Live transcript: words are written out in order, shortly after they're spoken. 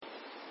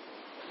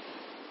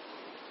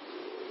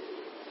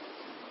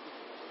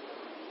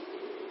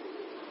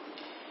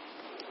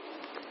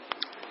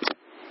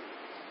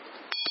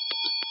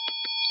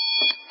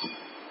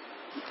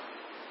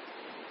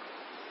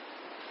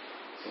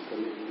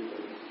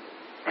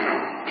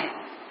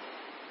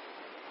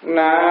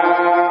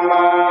Nam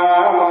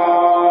mô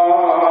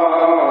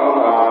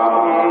Phật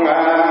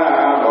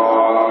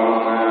Bổn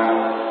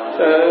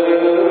Sư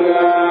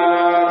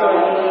Thích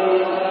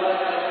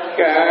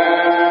Ca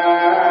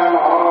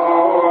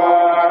Mâu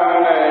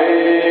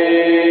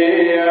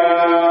Ni.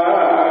 Nam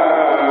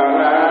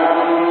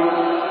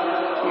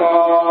mô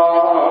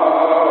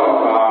Phật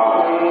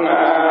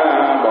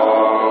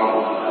Bổn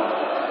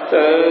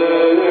Sư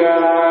Thích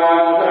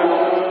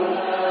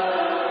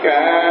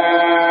Ca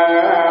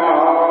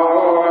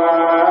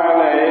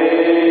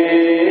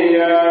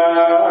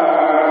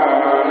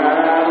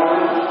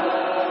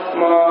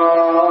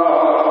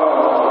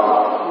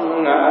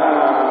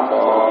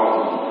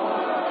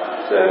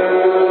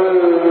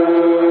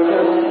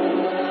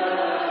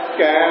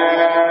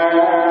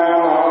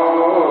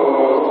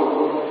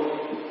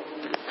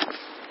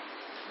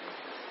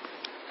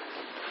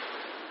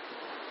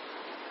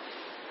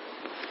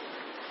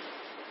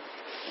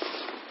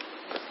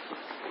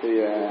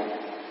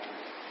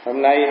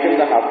Hôm nay chúng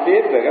ta học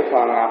tiếp về cái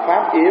phần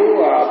pháp yếu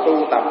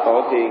tu tập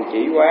tổ thiền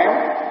chỉ quán.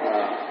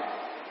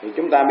 Thì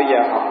chúng ta bây giờ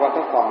học qua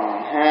cái phần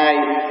 2,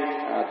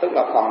 tức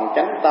là phần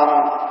chánh tâm,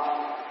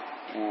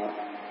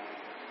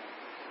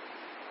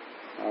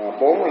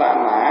 4 la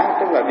mã,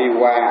 tức là điều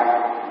hòa.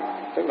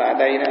 Tức là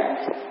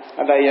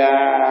ở đây đó,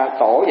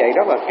 tổ dạy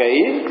rất là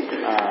kỹ,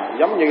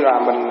 giống như là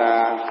mình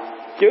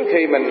trước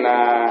khi mình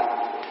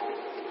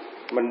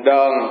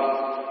đờn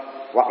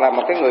hoặc là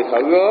một cái người thợ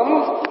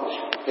gốm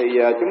thì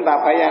chúng ta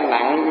phải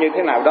nặng như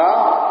thế nào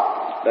đó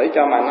để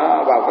cho mà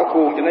nó vào cái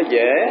khuôn cho nó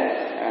dễ.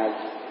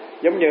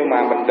 Giống như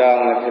mà mình đờn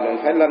thì mình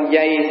phải lên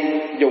dây,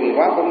 dùng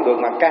quá cũng được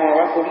mà căng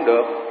quá cũng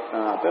được.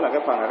 Tức là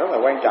cái phần này rất là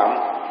quan trọng.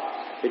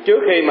 Thì trước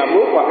khi mà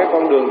bước vào cái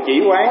con đường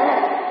chỉ quán,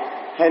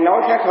 hay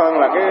nói khác hơn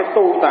là cái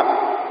tu tập,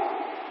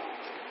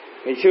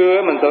 ngày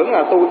xưa mình tưởng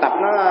là tu tập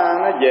nó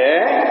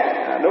dễ,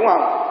 đúng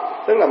không?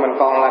 Tức là mình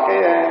còn là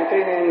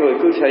cái người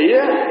cư sĩ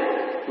á,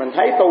 mình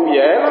thấy tu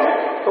dễ lắm,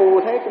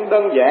 tu thấy cũng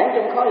đơn giản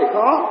chứ không khó gì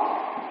khó.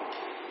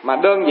 Mà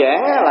đơn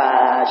giản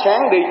là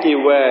sáng đi chiều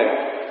về,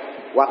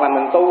 hoặc là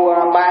mình tu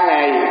 3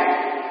 ngày.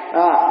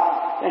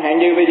 Chẳng hạn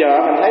như bây giờ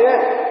mình thấy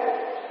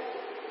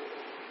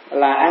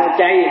là ăn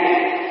chay.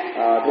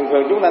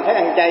 Thường chúng ta thấy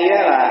ăn chay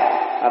là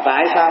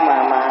tại sao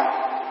mà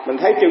mình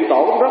thấy chư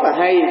tổ cũng rất là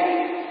hay.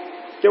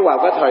 Chứ vào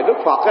cái thời Đức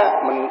Phật á,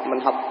 mình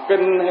học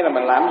kinh hay là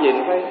mình làm gì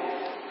mình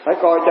phải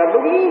coi cho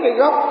đúng cái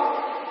gốc.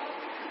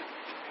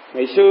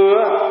 Ngày xưa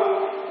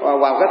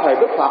vào cái thời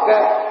Đức Phật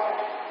á,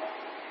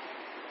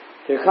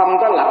 thì không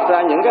có lập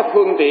ra những cái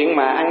phương tiện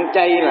mà ăn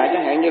chay là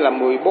chẳng hạn như là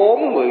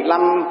 14,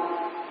 15,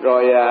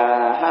 rồi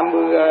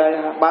 20,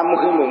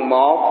 30,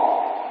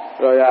 11,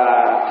 rồi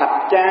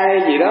thạch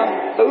chay gì đó,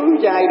 tứ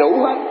chay đủ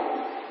hết.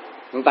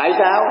 Tại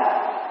sao?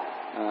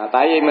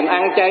 Tại vì mình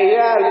ăn chay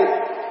á,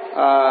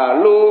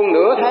 luôn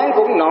nửa tháng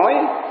cũng nổi,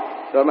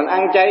 rồi mình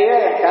ăn chay á,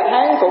 cả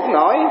tháng cũng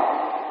nổi.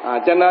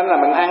 Cho nên là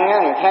mình ăn á,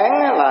 một tháng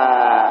á,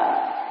 là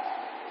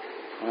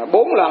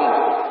 4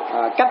 lần,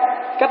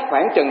 cách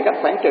khoảng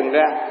chừng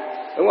ra,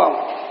 đúng không?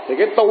 Thì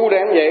cái tu đây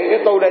cũng vậy. Cái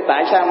tu đây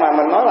tại sao mà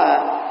mình nói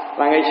là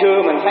ngày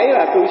xưa mình thấy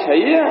là cư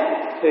sĩ á,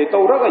 thì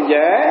tu rất là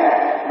dễ.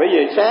 Bởi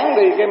vì sáng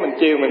đi cái mình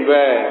chiều mình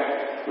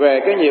về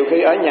cái nhiều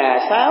khi ở nhà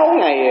 6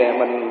 ngày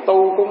mình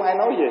tu cũng không ai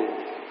nói gì.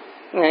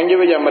 Chẳng hạn như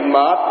bây giờ mình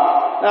mệt,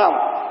 đúng không?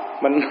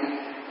 Mình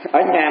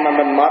ở nhà mà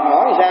mình mệt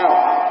mỏi thì sao?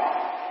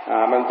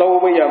 Mình tu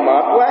bây giờ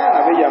mệt quá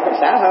là bây giờ phải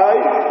xả hơi.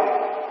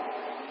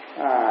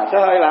 Xả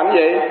hơi làm cái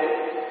gì?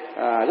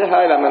 Xả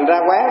hơi là mình ra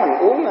quán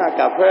mình uống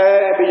cà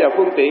phê. Bây giờ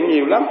phương tiện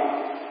nhiều lắm.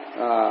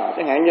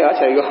 Chẳng hạn như ở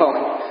Sài Gòn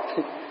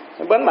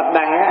bến Bạch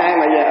Đằng á, ai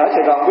mà về ở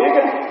Sài Gòn biết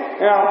á,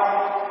 thấy không?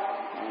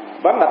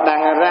 Bến Bạch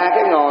Đằng ra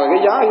cái ngồi cái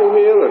gió hiu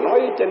hiu rồi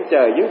nói trên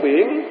trời dưới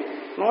biển,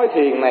 nói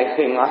thiền này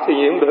thiền nọ thì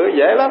gì cũng được,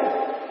 dễ lắm,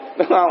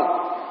 đúng không?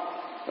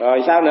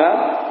 Rồi sao nữa?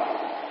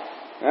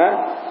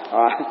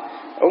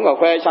 Uống cà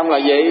phê xong là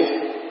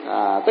gì?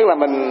 Tức là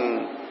mình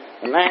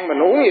ăn mình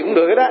uống gì cũng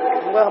được đó,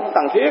 không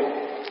cần thiết.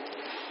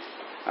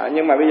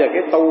 Nhưng mà bây giờ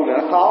cái tu này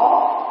nó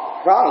khó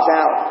làm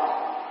sao?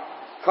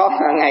 Khó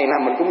ngày nào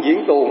mình cũng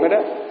diễn tuồng hết đó,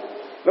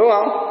 đúng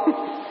không?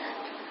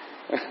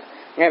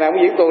 Ngày nào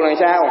cũng diễn tuồng là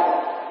sao?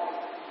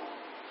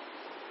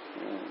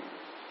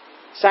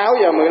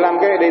 6:15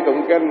 cái đi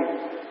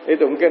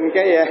tụng kinh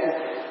cái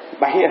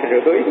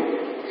 7:30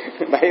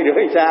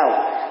 7:30 sao?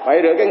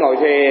 7:30 cái ngồi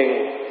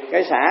thiền,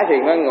 cái xả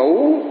thiền nó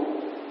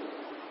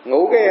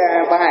ngủ cái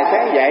 3 giờ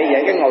sáng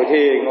dậy cái ngồi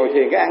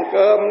thiền cái ăn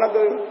cơm nó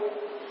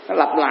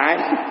lặp lại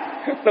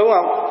đúng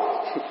không?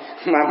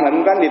 Mà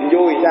mình có niềm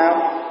vui thì sao?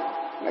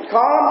 Nó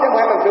khó chứ không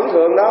phải là tưởng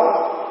thường đâu.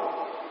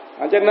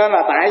 Cho nên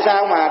là tại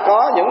sao mà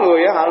có những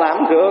người họ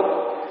làm được,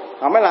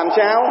 họ mới làm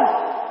sao?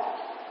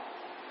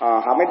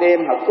 Họ mới đem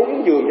họ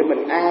cúng dường cho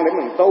mình ăn để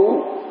mình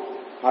tu.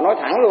 Họ nói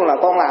thẳng luôn là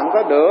con làm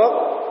có được.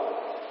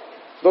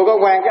 Tôi có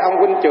quen cái ông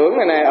huynh trưởng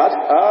này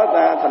ở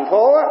thành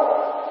phố á.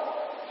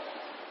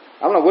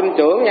 Ông là huynh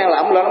trưởng nha, là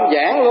ông lên ông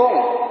giảng luôn.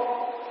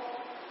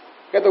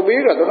 Cái tôi biết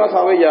rồi, tôi nói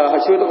thôi bây giờ, hồi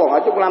xưa tôi còn ở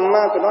Trúc Lâm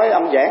á, tôi nói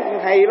ông giảng cũng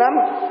hay lắm.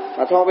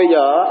 Mà thôi bây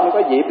giờ ông có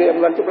dịp đi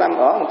ông lên Trúc Lâm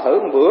ở, mình thử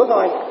một bữa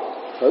thôi.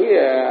 thử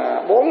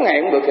 4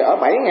 ngày cũng được thì ở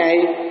 7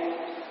 ngày.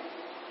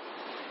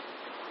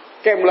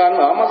 Cái em lên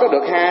ở mới có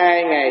được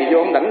 2 ngày, vô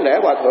ông đảnh lễ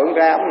hòa thượng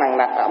ra, ông nằng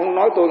nặc, ông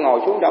nói tôi ngồi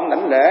xuống cho ông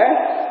đảnh lễ.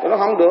 Tôi nói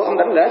không được, ông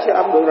đảnh lễ siêu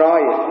âm được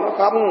rồi. Ông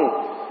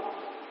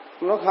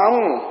nói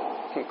không,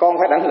 con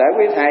phải đảnh lễ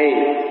với thầy.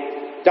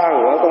 Trời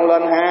ơi, con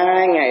lên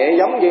 2 ngày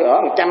giống như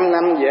ở 100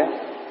 năm vậy.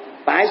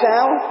 Tại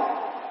sao?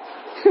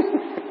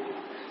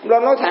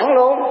 Lên nói thẳng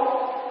luôn.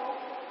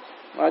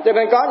 Cho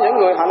nên có những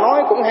người họ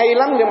nói cũng hay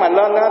lắm, nhưng mà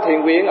lên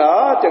thiền viện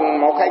ở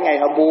chừng 1-2 ngày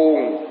họ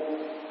buồn,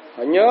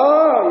 họ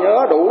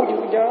nhớ đủ chứ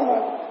nhớ hết,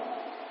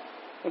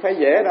 không phải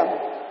dễ đâu.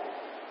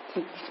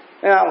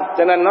 Thấy không?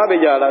 Cho nên nói bây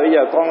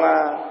giờ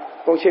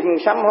con xin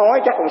sám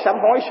hối, chắc con sám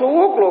hối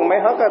suốt luôn mới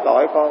hết cái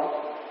tội con.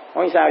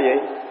 Nói sao vậy?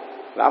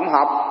 Là ông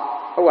học,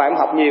 có hoài ông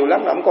học nhiều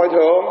lắm, là ông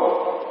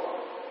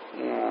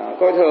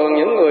coi thường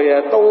những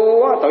người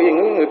tu á. Tại vì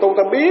những người tu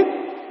ta biết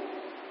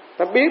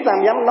ta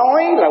không dám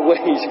nói là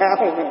vì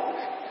sao?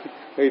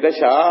 Vì ta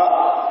sợ,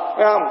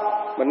 phải không?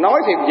 Mình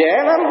nói thì dễ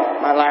lắm,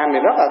 mà làm thì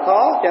rất là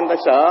khó, cho nên ta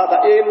sợ, ta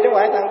im chứ không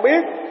phải ta không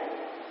biết.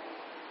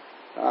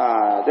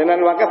 Cho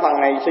nên qua cái phần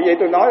này sở dĩ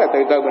tôi nói là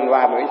từ từ mình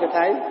hòa mình sẽ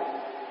thấy.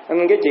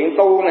 Nên cái chuyện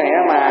tu này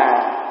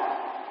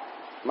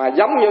mà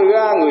giống như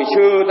người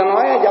xưa ta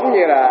nói giống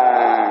như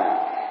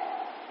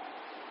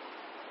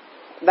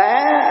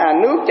là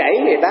nước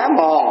chảy thì đá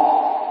mòn,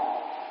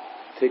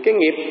 thì cái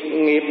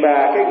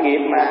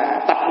nghiệp mà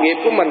tập nghiệp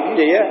của mình cũng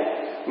vậy á,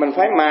 mình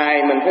phải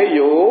mài, mình phải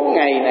vũ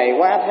ngày này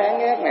qua tháng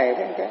khác, ngày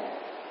tháng khác,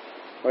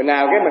 hồi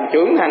nào cái mình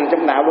trưởng thành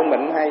trong đạo luôn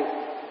mình hay.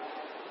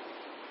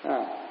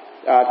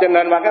 Cho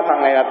nên qua cái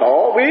phần này là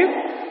tổ biết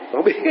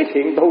cái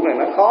chuyện tu này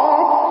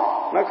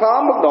nó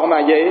khó mức độ mà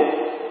gì.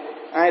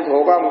 Ai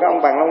thuộc không? Cái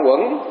ông Bằng Long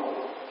Quẩn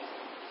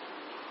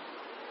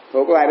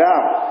thuộc cái bài đó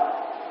không?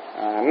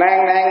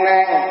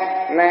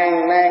 Nan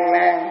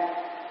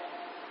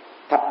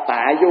thập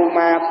tạ du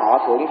ma thọ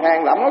thượng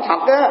thang, là ông nói thật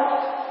á,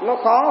 nó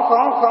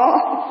khó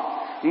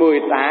 10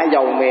 tạ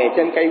dầu mè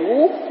trên cây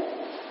guốc.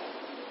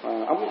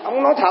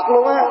 Ông nói thật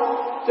luôn á,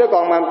 chứ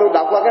còn mà tôi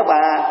đọc qua cái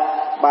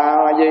bà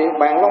gì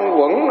Bàn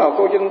Long Quẩn rồi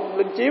cô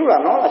Linh Chiếu là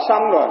nói là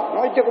xong rồi,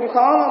 nói chứ cũng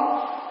khó lắm,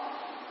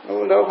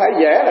 đâu phải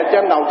dễ. Là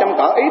trên đầu trăm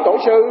cỏ ý tổ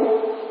sư,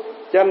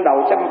 trên đầu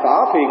trăm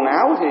cỏ phiền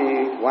não thì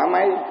quả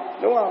mây,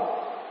 đúng không?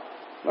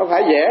 Nó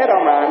phải dễ đâu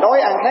mà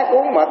đói ăn khát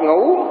uống mệt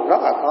ngủ rất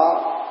là khó.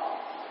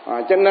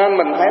 Cho nên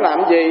mình phải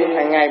làm gì?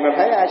 Hàng ngày mình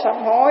phải sám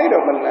hối,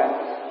 rồi mình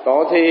tọa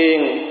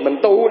thiền, mình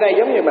tu đây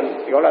giống như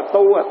mình gọi là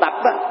tu tập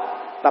đó,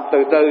 tập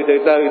từ từ.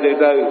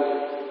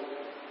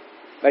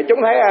 Để chúng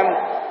thấy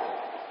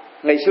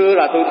ngày xưa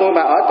là tụi tôi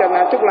mà ở trên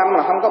Trúc Lâm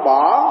là không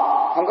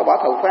có bỏ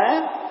thầu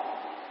phá,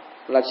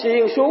 là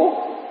xuyên suốt.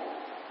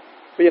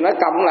 Bây giờ nó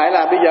cộng lại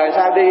là bây giờ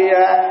sao đi,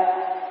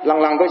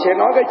 lần tôi sẽ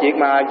nói cái chuyện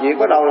mà việc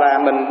bắt đầu là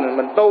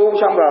mình tu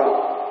xong rồi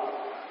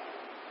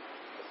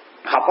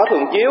học có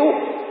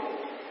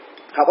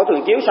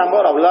thường chiếu xong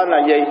bắt đầu lên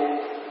là gì?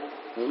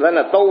 Lên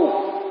là tu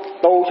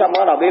xong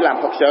bắt đầu đi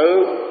làm Phật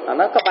sự.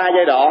 Nó có 3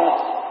 giai đoạn,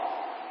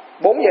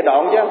 4 giai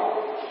đoạn chứ.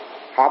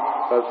 Học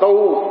rồi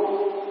tu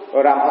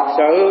rồi làm Phật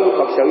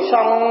sự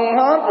xong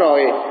hết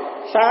rồi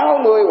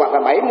 60 hoặc là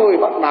 70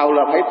 bắt đầu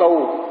là phải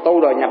tu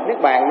rồi nhập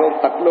niết bàn luôn,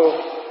 tịch luôn.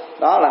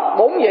 Đó là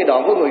 4 giai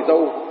đoạn của người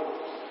tu.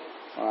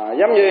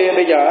 Giống như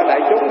bây giờ đại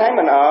chúng thấy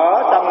mình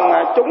ở trong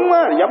chúng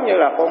á, giống như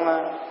là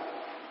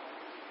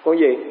con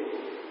gì?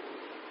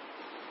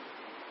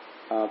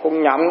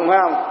 Con nhộng phải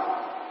không?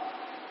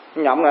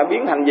 Con nhộng là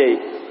biến thành gì?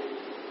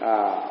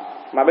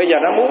 Mà bây giờ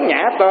nó muốn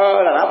nhả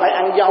tơ là nó phải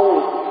ăn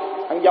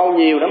dâu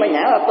nhiều nó mới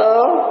nhả ra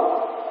tơ.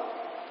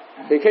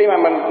 Thì khi mà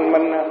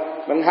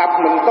mình học,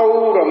 mình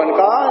tu rồi mình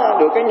có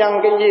được cái nhân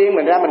cái duyên,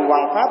 mình ra mình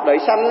hoằng pháp đợi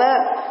sanh á,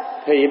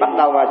 thì bắt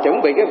đầu là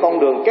chuẩn bị cái con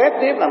đường kế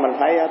tiếp là mình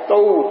phải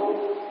tu.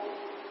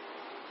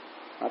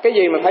 Cái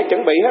gì mình phải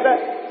chuẩn bị hết á.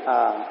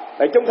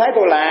 Để chúng thấy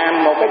tôi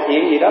làm một cái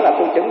chuyện gì đó là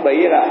tôi chuẩn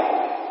bị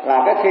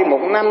là cái khi 1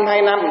 năm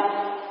 2 năm.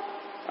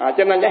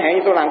 Cho nên chẳng hạn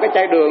như tôi làm cái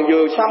chai đường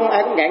vừa xong,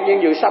 ai cũng ngạc nhiên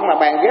vừa xong mà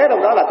bàn ghế đâu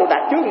đó là tôi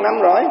đặt trước 1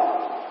 năm rồi.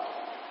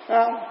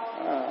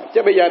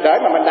 Chứ bây giờ để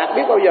mà mình đặt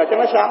biết bao giờ cho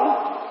nó xong.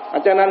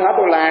 Cho nên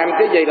tôi làm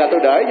cái gì là tôi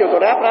để vô, tôi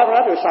ráp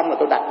rồi xong là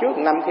tôi đặt trước 1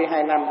 năm khi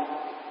 2 năm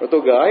rồi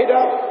tôi gửi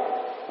đó.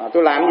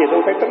 Tôi làm gì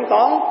tôi phải tính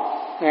toán.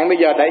 Bây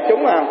giờ đại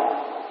chúng mà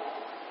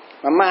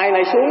mai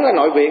này xuống cái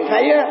nội viện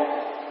thấy á,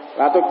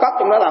 là tôi cất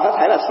trong đó là có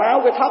thể là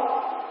 6 cái thất,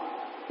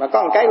 mà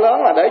có một cái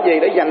lớn là để gì?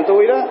 Để dành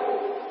tôi đó.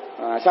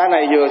 Sau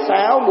này vừa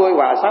 60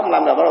 và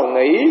 65 là bắt đầu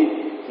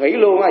nghỉ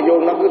luôn, vô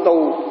nó cứ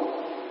tu.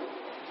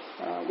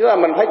 Chứ là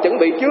mình phải chuẩn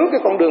bị trước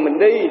cái con đường mình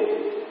đi.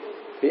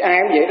 Thì ai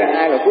cũng vậy đó,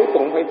 ai là cuối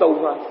cùng phải tu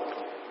thôi.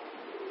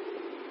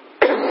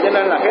 Cho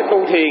nên là cái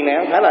tu thiền này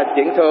không phải là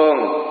chuyện thường.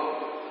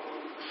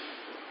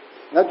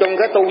 Nói chung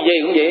cái tu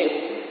gì cũng vậy,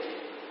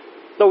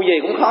 tu gì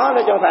cũng khó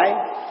đó chứ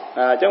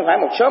không phải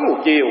một sớm một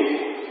chiều.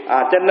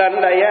 Cho nên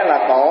ở đây á,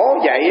 là tổ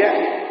dạy á,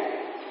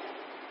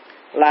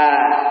 là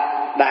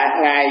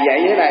ngài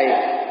dạy thế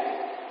này,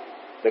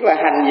 tức là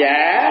hành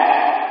giả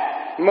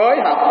mới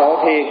học bộ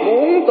thiền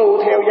muốn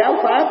tu theo giáo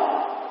pháp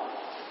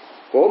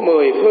của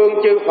 10 phương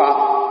chư Phật,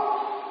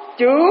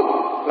 trước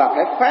là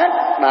phải phát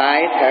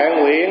đại thệ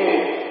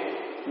nguyện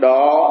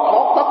độ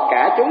thoát tất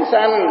cả chúng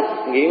sanh,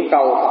 nguyện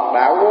cầu Phật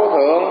đạo vô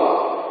thượng.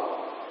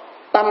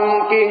 Tâm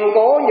kiên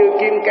cố như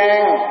kim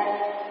cang,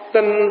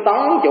 tinh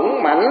tấn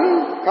dũng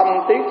mãnh,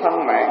 không tiếc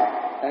thân mạng.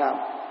 Thấy không?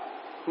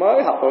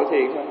 Mới học tội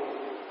thiền thôi.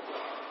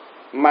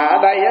 Mà ở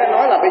đây á,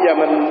 nói là bây giờ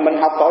mình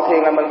học tội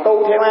thiền là mình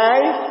tu theo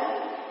ai?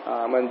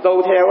 Mình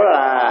tu theo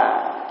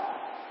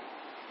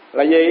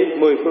là gì?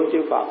 10 phương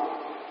chư Phật.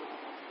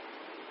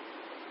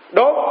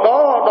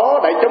 Đố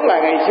đại chúng là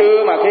ngày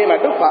xưa mà khi mà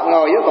Đức Phật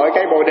ngồi với cội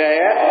cây Bồ Đề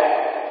á,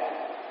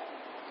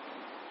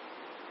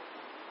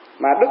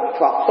 mà Đức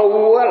Phật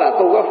tu á, là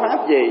tu cái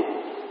pháp gì?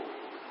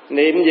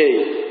 Niệm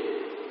gì?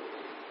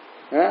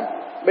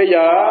 Bây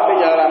giờ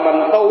là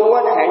mình tu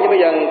á, chẳng hạn như bây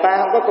giờ người ta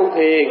không có tu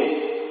thiền,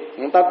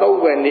 người ta tu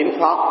về niệm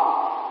Phật.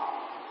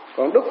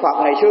 Còn Đức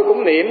Phật ngày xưa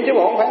cũng niệm chứ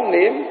mà không phải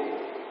niệm.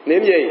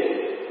 Niệm gì?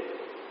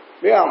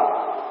 Biết không?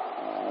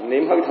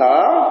 Niệm hơi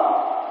thở.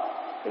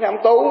 Cái này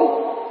không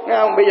tu. Thấy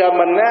không? Bây giờ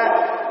mình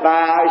á,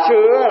 là hồi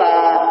xưa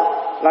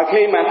là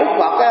khi mà Đức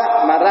Phật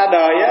á, mà ra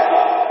đời á,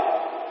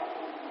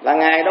 là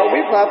Ngài đâu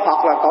biết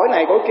Phật là cõi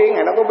này cõi kia,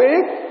 Ngài đâu có biết.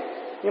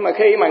 Nhưng mà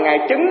khi mà Ngài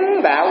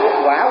chứng đạo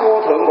quả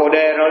vô thượng Bồ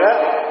Đề rồi đó,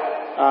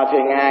 thì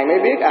Ngài mới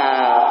biết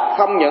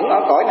không những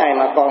ở cõi này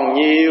mà còn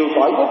nhiều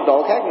cõi quốc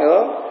độ khác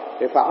nữa.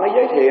 Thì Phật mới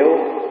giới thiệu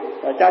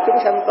cho chúng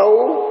sanh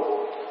tu.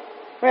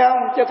 Thấy không?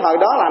 Chứ thời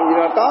đó làm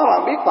gì mà có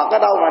mà biết Phật ở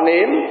đâu mà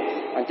niệm.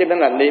 Cho nên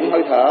là niệm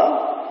hơi thở.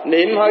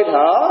 Niệm hơi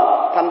thở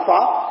thành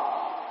Phật.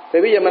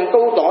 Thì bây giờ mình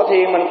tu tọa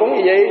thiền mình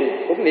cũng gì?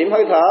 Cũng niệm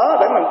hơi thở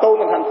để mình tu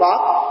mình thành Phật.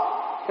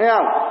 Thấy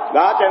không?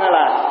 Đó, cho nên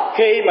là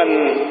khi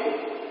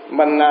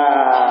mình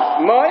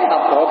mới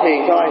học tọa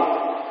thiền thôi,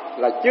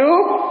 là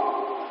trước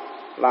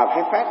là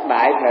phải phát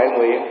đại thệ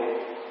nguyện.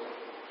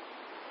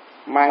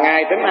 Mà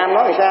Ngài Tĩnh Nam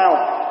nói là sao?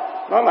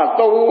 Nói mà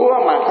tu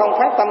mà không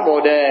phát tâm Bồ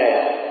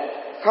Đề,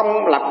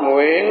 không lập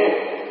nguyện,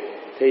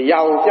 thì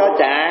dầu cho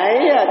chảy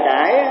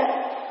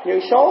như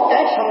số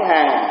cát sông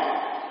Hàn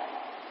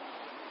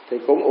thì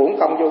cũng uổng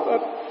công vô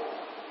ích.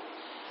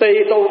 Tuy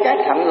tu các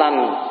hạnh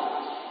lành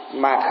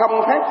mà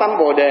không phát tâm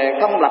Bồ Đề,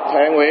 không lập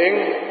thệ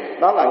nguyện,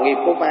 đó là nghiệp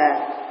của ma.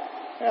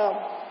 Thấy không?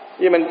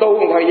 Vì mình tu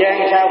một thời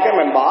gian sao cái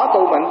mình bỏ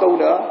tu mình tu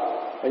nữa,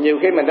 nhiều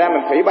khi mình ra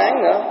mình phỉ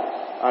bán nữa.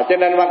 Cho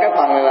nên qua cái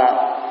phần này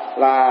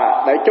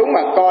là để chúng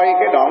mà coi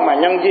cái đoạn mà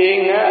nhân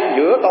duyên á,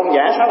 giữa tôn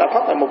giả Xá Lợi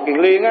Phất và Mục Kiền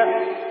Liên á,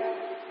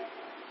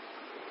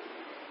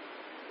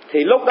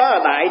 thì lúc đó là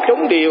đại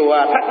chúng đều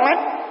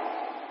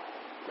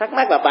thắc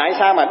mắc là tại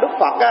sao mà Đức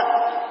Phật á,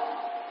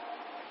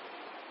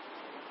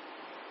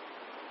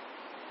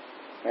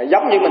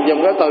 giống như mình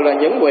dùng cái từ là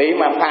những vị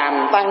mà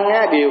phàm tăng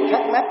á, đều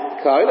thắc mắc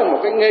khởi lên một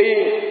cái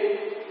nghi,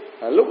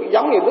 lúc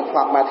giống như Đức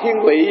Phật mà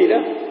thiên vị gì đó.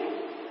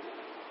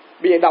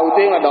 Bây giờ đầu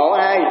tiên là độ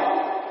ai?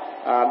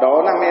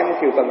 Độ 5 em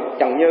Kiều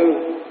Trần Như.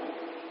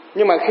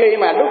 Nhưng mà khi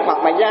mà Đức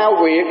Phật mà giao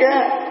việc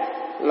á,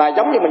 là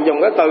giống như mình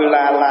dùng cái từ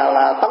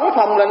là tấn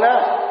phong lên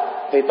á,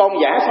 thì tôn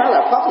giả Xá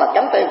Lợi Phất là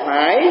cánh tay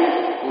phải,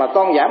 mà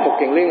tôn giả Mục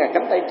Kiền Liên là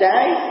cánh tay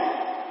trái.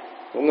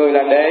 Một người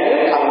là đệ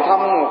nhất thần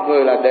thông, một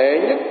người là đệ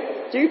nhất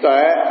trí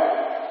tuệ.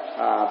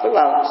 Tức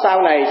là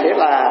sau này sẽ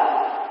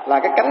là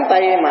cái cánh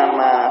tay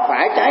mà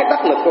phải trái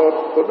đắc lực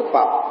của Đức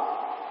Phật.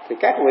 Thì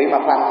các vị mà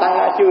phàm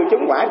tăng chưa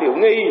chứng quả đều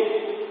nghi.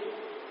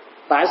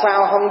 Tại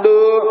sao không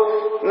đưa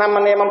 5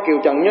 anh em ông Kiều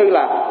Trần Như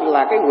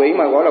là cái vị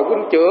mà gọi là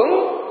huynh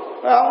trưởng,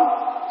 phải không?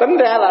 Tính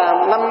ra là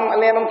 5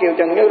 anh em ông Kiều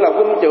Trần Như là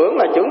huynh trưởng,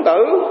 là trưởng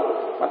tử,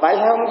 mà tại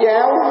sao không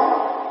giao?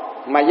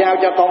 Mà giao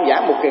cho tôn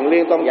giả Mục Kiền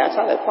Liên, tôn giả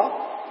Xá Lợi Phất.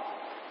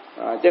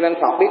 Cho nên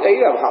Phật biết ý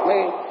rồi, Phật mới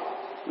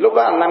lúc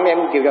đó 5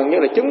 em Kiều Trần Như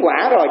là chứng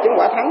quả rồi, chứng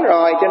quả thánh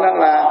rồi, cho nên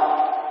là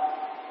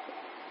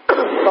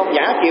tôn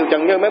giả Kiều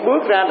Trần Như mới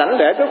bước ra đảnh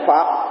lễ Đức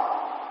Phật.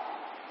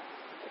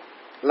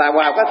 Là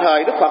vào cái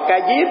thời Đức Phật Ca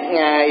Diếp,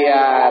 Ngài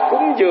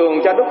cúng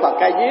dường cho Đức Phật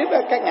Ca Diếp,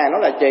 các ngài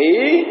nói là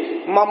chỉ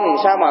mong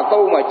sao mà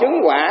tu mà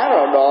chứng quả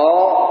rồi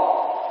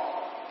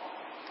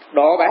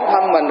độ bản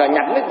thân mình rồi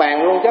nhập niết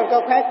bàn luôn, chứ không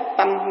có phát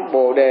tâm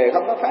Bồ Đề,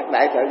 không có phát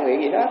đại thệ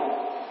nguyện gì hết.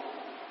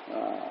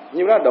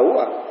 Như đó đủ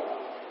rồi.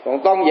 Còn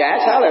tôn giả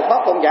Xá Lợi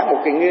Phất, tôn giả Mục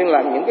Kiền Liên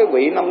là những cái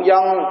vị nông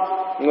dân,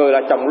 người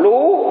là trồng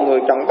lúa, người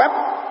trồng bắp,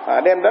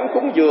 đem đến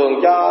cúng dường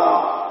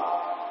cho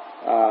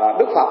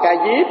Đức Phật Ca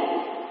Diếp.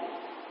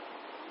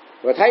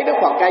 Rồi thấy Đức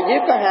Phật Ca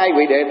Diếp có 2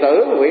 vị đệ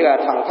tử, một vị là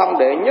thần thông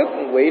đệ nhất,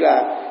 một vị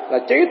là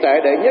trí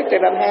tuệ đệ nhất, cho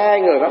nên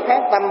 2 người nó phát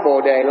tâm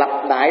Bồ Đề lập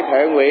đại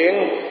thệ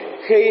nguyện.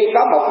 Khi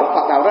có một Đức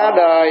Phật nào ra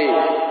đời,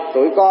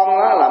 tụi con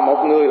đó là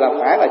một người là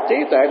phải là trí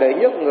tuệ đệ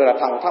nhất, người là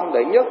thần thông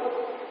đệ nhất,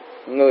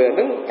 người là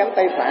đứng cánh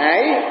tay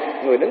phải,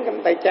 người đứng cánh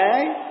tay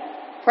trái,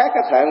 phát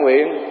cái thệ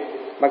nguyện.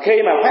 Mà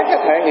khi mà phát cái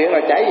thệ nguyện là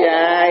trải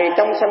dài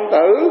trong sanh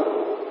tử,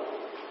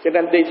 cho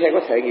nên đi theo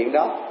cái thệ nguyện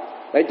đó.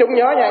 Để chúng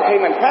nhớ nha, khi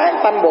mình phát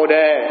tâm Bồ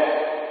Đề,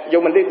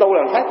 dù mình đi tu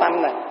là mình phát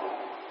tâm này,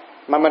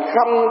 mà mình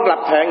không lập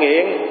thệ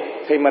nguyện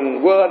thì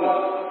mình quên.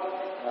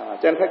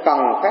 Cho nên phải cần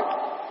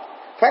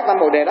phát tâm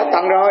Bồ Đề đã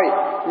cần rồi,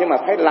 nhưng mà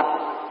phải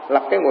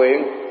lập cái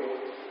nguyện.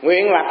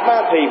 Nguyện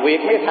lập thì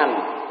việc mới thành,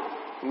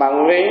 mà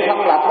nguyện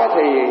không lập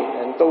thì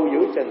tu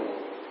giữ trình.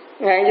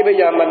 Ngay như bây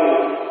giờ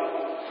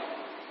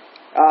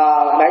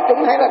Đại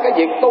chúng thấy là cái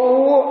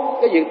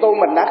việc tu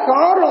mình đã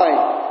khó rồi,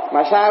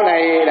 mà sau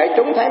này đại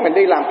chúng thấy mình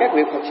đi làm các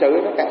việc thật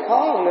sự nó càng khó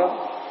hơn nữa,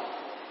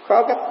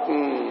 khó gấp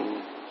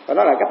phải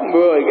nói là gấp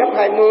 10, gấp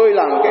 20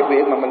 lần cái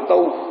việc mà mình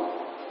tu.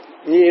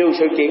 Nhiều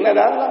sự chuyện nó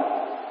đến lắm,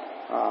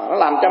 nó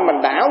làm cho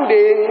mình đảo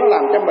điên, nó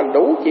làm cho mình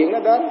đủ chuyện nó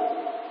đến,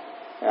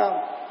 thấy không?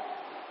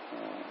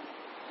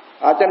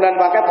 Cho nên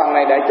qua cái phần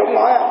này đại chúng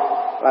nói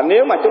là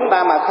nếu mà chúng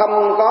ta mà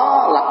không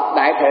có lập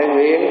đại thệ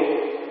nguyện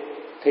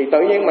thì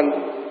tự nhiên mình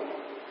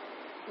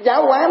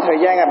giáo hóa thời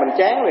gian là mình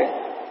chán rồi.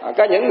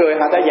 Có những người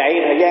họ ta dạy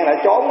thời gian đã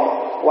trốn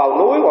vào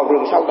núi, vào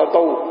rừng sâu ta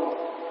tu.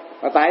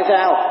 Mà tại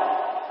sao?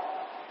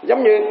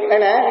 Giống như đây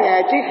nè,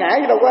 Ngài Trí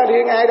Hải đâu có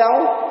riêng ai đâu.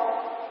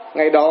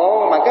 Ngày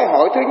độ mà cái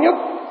hội thứ nhất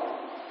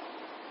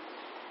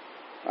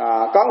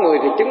có người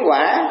thì chứng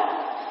quả,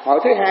 hội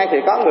thứ hai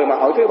thì có người, mà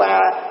hội thứ ba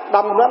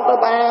đông lắm tới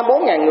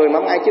 3-4 ngàn người mà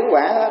không ai chứng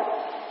quả hết.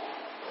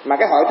 Mà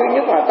cái hội thứ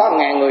nhất mà có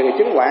 1.000 người thì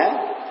chứng quả.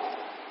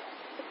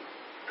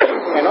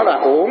 Ngài nói là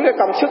uổng cái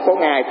công sức của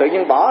Ngài tự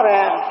nhiên bỏ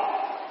ra,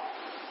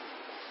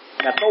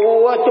 là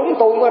chúng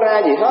tu mới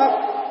ra gì hết.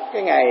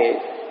 Cái Ngài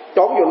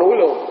trốn vô núi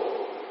luôn.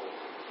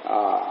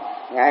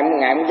 Ngài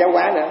không giáo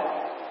hóa nữa,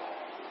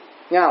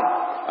 nghe không?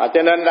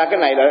 Cho nên ra cái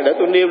này để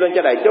tôi nêu lên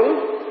cho đại chúng.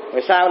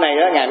 Rồi sau này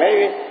đó, Ngài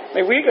mới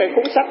viết cái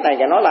cuốn sách này.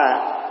 Ngài nói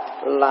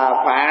là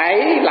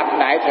phải lập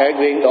đại thệ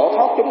nguyện độ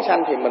thoát chúng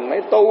sanh thì mình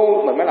mới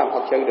tu, mình mới làm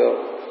thật sự được.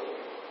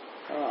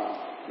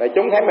 Đại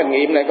chúng thấy mình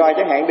nghiệm lại coi,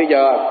 chẳng hạn bây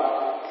giờ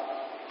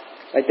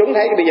đại chúng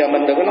thấy bây giờ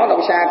mình đừng có nói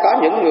đâu xa, có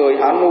những người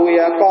họ nuôi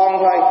con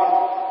thôi,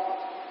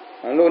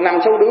 nuôi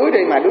 5-6 đứa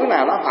đi, mà đứa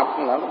nào nó học,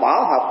 nó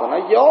bỏ học rồi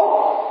nó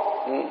dốt,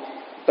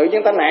 tự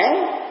nhiên ta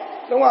nản,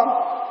 đúng không?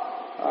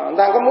 Người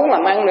ta có muốn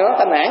làm ăn nữa,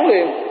 ta nản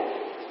liền.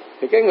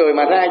 Thì cái người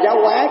mà ra giáo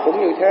hóa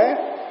cũng như thế.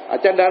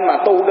 Cho nên mà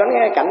tu đến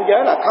cái cảnh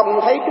giới là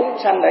không thấy chúng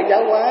sanh để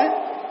giáo hóa,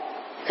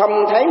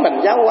 không thấy mình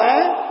giáo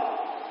hóa,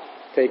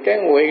 thì cái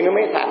nguyện nó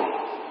mới thành.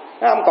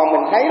 Nó không còn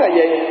mình thấy là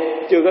gì,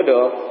 chưa có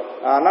được.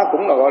 Nó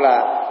cũng là gọi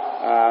là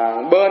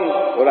bên,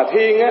 gọi là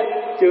thiên á,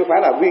 chưa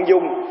phải là viên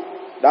dung.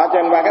 Đó,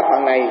 cho nên qua cái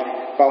phần này.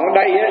 Còn ở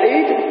đây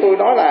ý tôi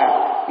nói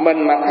là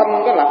mình mà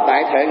không có lập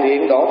đại thệ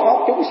nguyện độ thoát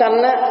chúng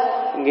sanh á,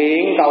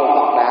 nguyện cầu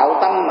Phật đạo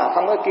tâm mà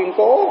không có kiên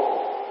cố,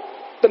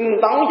 tinh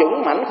tấn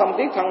dũng mãnh không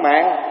tiếc thân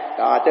mạng.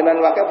 Đó, cho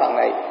nên qua cái phần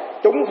này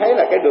chúng thấy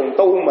là cái đường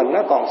tu mình nó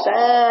còn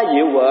xa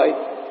dịu vợi.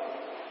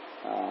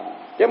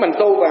 Chứ mình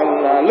tu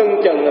bằng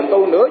lưng chừng, mình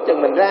tu nửa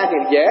chừng mình ra thì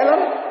dễ lắm.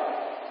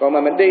 Còn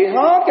mà mình đi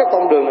hết cái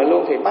con đường này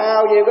luôn thì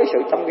bao nhiêu cái sự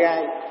chông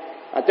gai.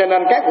 Cho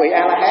nên các vị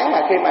A-la-hán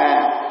mà khi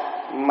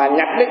mà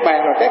nhập niết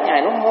bàn rồi các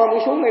ngài nó hơi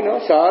xuống đi nữa,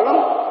 sợ lắm.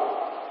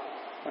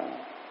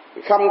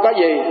 Không có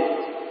gì,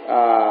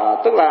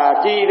 tức là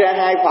chia ra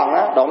hai phần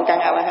á, đoạn căn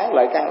A-la-hán,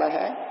 lợi căn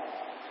A-la-hán.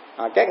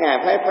 Các ngài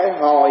phải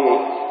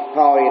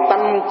hồi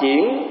tâm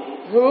chuyển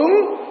hướng,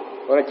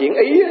 gọi là chuyển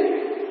ý,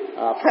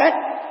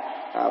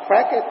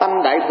 phát cái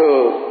tâm đại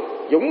thừa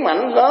dũng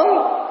mãnh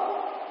lớn,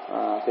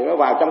 thì mới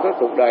vào trong cái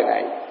cuộc đời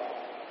này.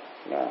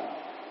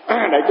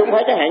 Đại chúng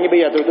thấy chẳng hạn như bây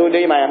giờ tụi tôi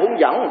đi mà hướng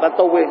dẫn người ta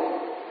tu đi,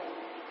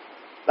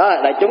 đó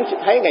là đại chúng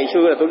thấy ngày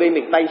xưa là tôi đi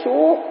miền Tây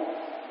suốt,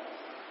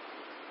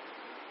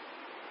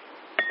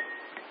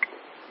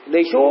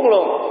 đi xuống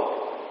luôn,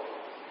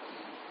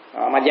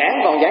 mà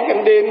còn giảng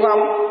trong đêm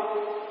không.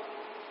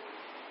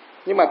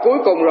 Nhưng mà cuối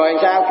cùng rồi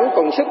sao? Cuối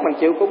cùng sức mình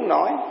chịu cũng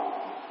nổi.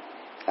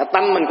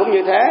 Tâm mình cũng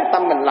như thế,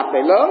 tâm mình lập thì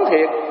lớn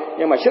thiệt,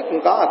 nhưng mà sức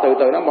cũng có, từ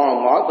từ nó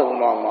mòn mỏi, từng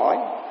mòn mỏi,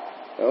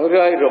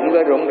 rơi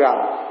rụng rần,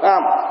 phải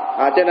không?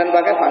 Cho nên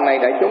qua cái phần này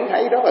đại chúng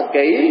thấy rất là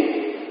kỹ.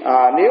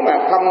 Nếu mà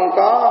không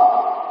có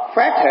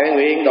phát thệ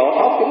nguyện độ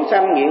thoát chúng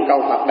sanh, nguyện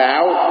cầu Phật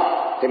đạo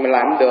thì mình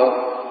làm được.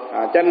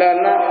 Cho nên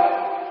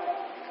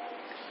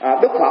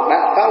Đức Phật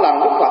đã có lần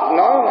Đức Phật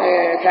nói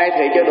khai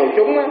thị cho đồ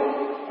chúng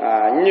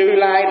Như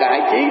Lai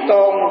Đại Chí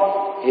Tôn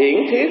hiển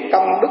thiết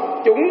công đức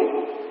chúng,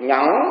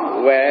 nhẫn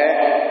huệ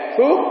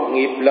phước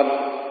nghiệp lực,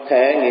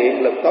 thệ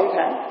nguyện lực tối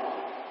thắng.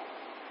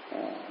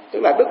 Tức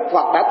là Đức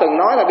Phật đã từng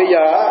nói là bây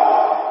giờ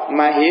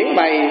mà hiển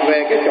bày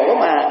về cái chỗ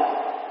mà,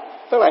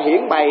 tức là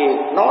hiển bày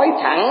nói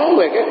thẳng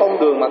về cái con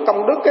đường mà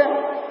công đức á,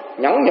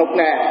 nhẫn nhục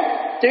nè,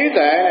 trí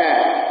tuệ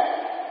nè,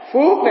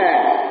 phước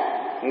nè,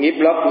 nghiệp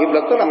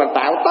lực tức là mình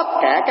tạo tất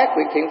cả các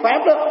việc thiện pháp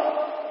đó,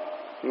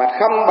 mà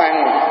không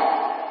bằng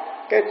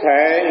cái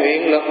thệ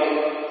nguyện lực.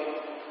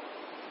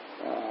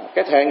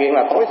 Cái thệ nguyện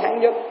là tối thắng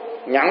nhất.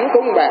 Nhẫn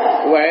cũng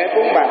bằng, huệ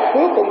cũng bằng,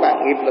 phước cũng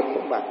bằng, nghiệp lực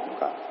cũng bằng.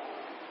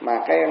 Mà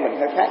cái mình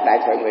phải phát đại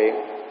thệ nguyện.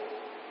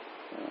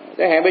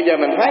 Chẳng hạn bây giờ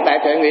mình phát đại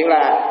thệ nguyện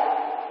là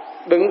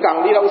đừng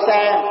cần đi đâu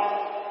xa,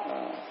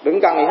 đừng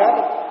cần gì hết.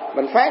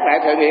 Mình phát đại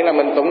thệ nguyện là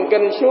mình tụng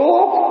kinh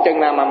suốt chừng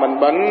nào mà mình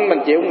bệnh, mình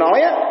chịu không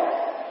nổi á.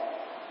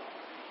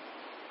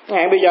 Chẳng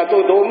hạn bây giờ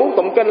tôi muốn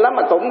tụng kinh lắm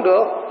mà tụng không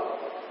được.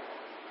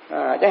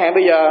 Chẳng hạn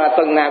bây giờ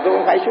tuần nào tôi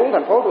cũng phải xuống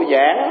thành phố tôi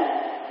giảng,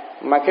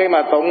 mà khi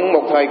mà tụng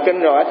một thời kinh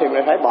rồi thì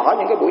mình phải bỏ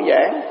những cái buổi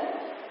giảng.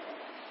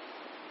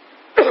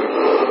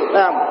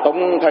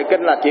 Tụng thời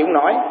kinh là chịu không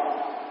nổi.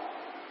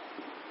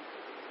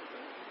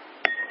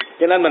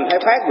 Cho nên mình phải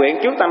phát nguyện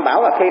trước Tam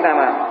Bảo là khi nào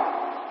mà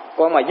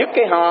con mà dứt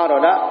cái ho rồi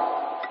đó,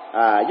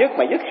 dứt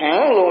mà dứt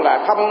hẳn luôn,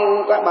 là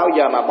không có bao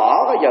giờ mà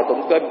bỏ cái giờ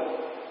tụng kinh.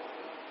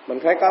 Mình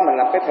phải có, mình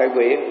lập cái thệ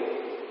nguyện.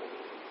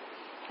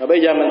 Rồi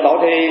bây giờ mình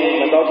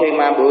tội thiền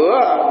mà bữa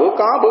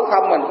có bữa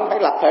không mình cũng phải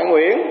lập thệ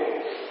nguyện,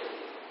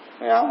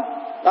 thấy không?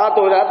 Đó,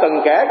 tôi đã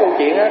từng kể câu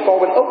chuyện đó, cô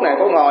bên Úc này,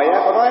 cô ngồi á,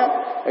 cô nói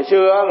hồi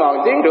xưa ngồi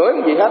 1 tiếng rưỡi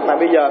gì hết mà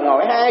bây giờ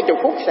ngồi 20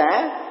 phút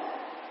xả.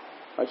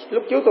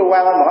 Lúc trước tôi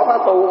qua mở khóa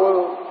tu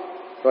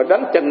rồi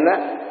đến trình á,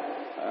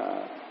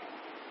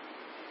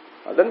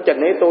 đến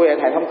trình với tôi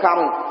thầy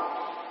không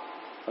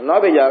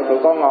nói bây giờ tụi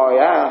con ngồi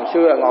á, hồi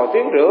xưa là ngồi 1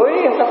 tiếng rưỡi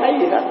không có thấy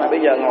gì hết mà bây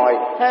giờ ngồi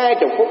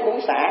 20 phút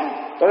cũng xả.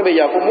 Tôi nói bây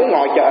giờ con muốn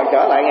ngồi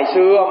trở lại ngày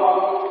xưa không?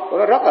 Tôi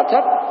nói rất là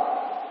thích.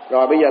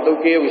 Rồi bây giờ tôi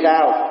kêu làm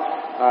sao?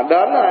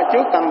 Đến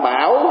trước Tam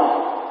Bảo,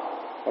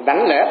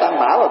 đảnh lễ Tam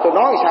Bảo, rồi tôi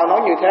nói sao nói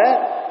như thế.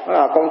 Nói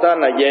là con tên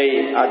là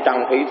gì?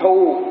 Trần Thị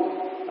Thu,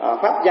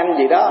 pháp danh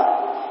gì đó.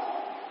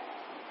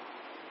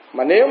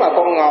 Mà nếu mà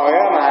con ngồi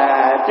á,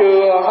 mà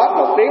chưa hết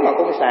 1 tiếng mà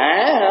con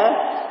xả hả,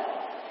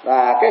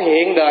 là cái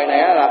hiện đời này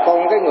á, là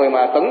con cái người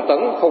mà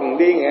tửng khùng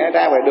điên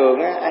ra ngoài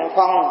đường á,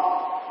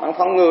 ăn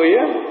phân người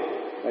á,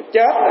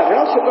 chết là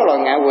rớt xuống cái loài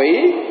ngạ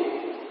quỷ.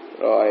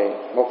 Rồi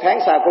 1 tháng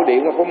sau cô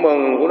điện mà cô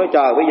mừng, cô nói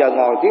trời bây giờ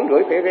ngồi 1 tiếng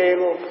rưỡi phải rê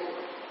luôn,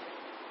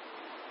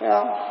 thấy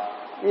không?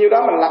 Như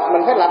đó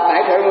mình phải lập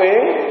lại thệ nguyện.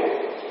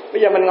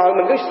 Bây giờ mình ngồi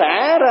mình cứ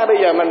xả ra, bây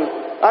giờ mình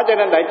đó, cho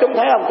nên đại chúng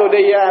thấy không, tôi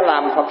đi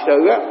làm Phật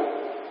sự á,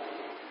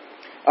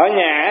 ở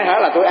nhà hả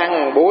là tôi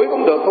ăn buổi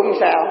cũng được cũng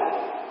sao.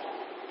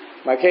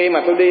 Mà khi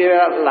mà tôi đi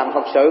làm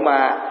Phật sự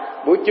mà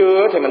buổi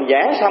trưa thì mình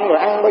giảng xong rồi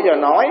ăn bao giờ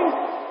nổi.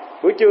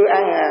 Buổi trưa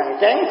ăn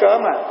chén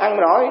cơm mà ăn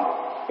nổi,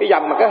 cái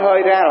dầm mà cái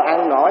hơi ra rồi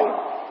ăn nổi.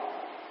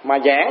 Mà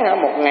giảng hả,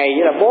 1 ngày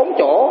vậy là 4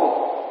 chỗ,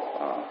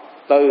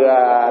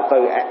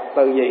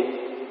 từ gì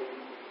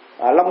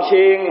Long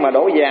Xuyên mà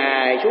đổ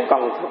dài xuống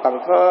Cần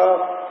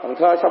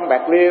Thơ xong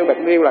Bạc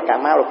Liêu là Cà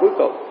Mau là cuối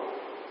cùng.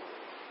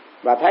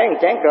 Và thấy một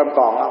chén cơm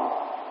còn không,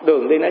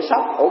 đường đi nó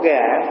sóc, ổ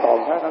gà còn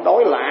nó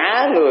đói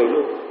lả người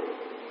luôn.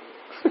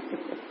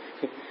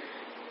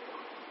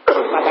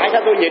 Mà tại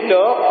sao tôi nhịn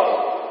được?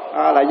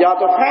 Là do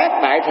tôi phát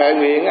đại thệ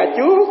nguyện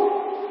trước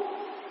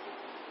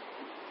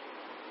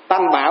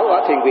Tam Bảo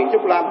ở Thiền viện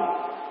Trúc Lâm.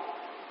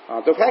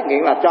 Tôi phát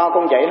nguyện là cho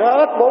con dạy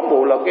hết 4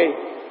 bộ lực đi.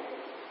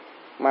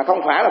 Mà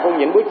không phải là con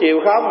nhịn buổi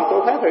chiều không,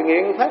 tôi phát thệ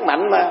nguyện phát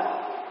mạnh mà.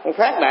 Con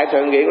phát đại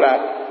thệ nguyện là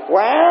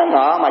quá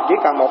nọ mà chỉ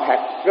cần 1 hạt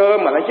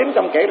cơm mà nó dính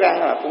trong kẽ răng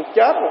là con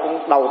chết, và con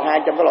đầu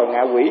thai trong cái loài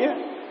ngạ quỷ á.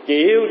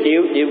 Chịu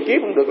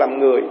kiếp không được làm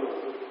người.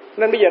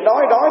 Nên bây giờ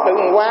đói tự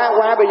còn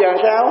qua bây giờ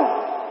sao?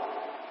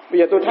 Bây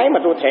giờ tôi thấy mà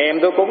tôi thèm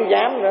tôi cũng không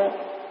dám nữa.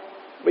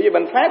 Bây giờ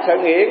mình phát thệ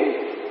nguyện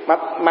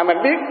mà mình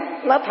biết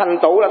nó thành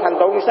tựu là thành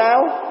tựu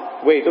sao?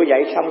 Vì tôi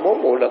dạy xong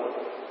 4 bộ lực,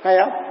 hay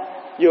không?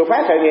 Vừa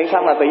phát thệ nguyện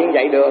xong là tự nhiên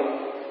dạy được.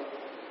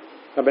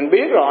 Rồi mình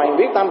biết rồi, mình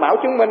biết Tam Bảo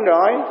chứng minh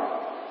rồi.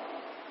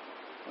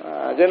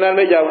 Cho nên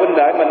bây giờ huynh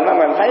đệ mình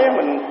thấy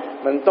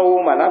mình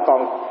tu mà nó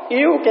còn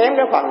yếu kém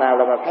cái phần nào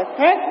là mình phải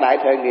phát đại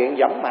thệ nguyện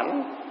dũng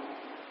mãnh.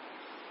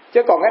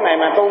 Chứ còn cái này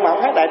mà tu mà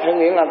phát đại thệ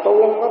nguyện là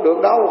tu không có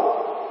được đâu.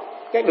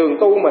 Cái đường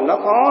tu mình nó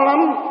khó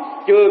lắm.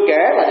 Chưa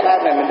kể là sau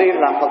này mình đi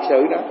làm Phật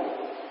sự nữa.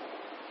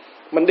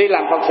 Mình đi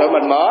làm Phật sự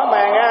mình mở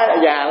mang á,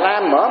 Già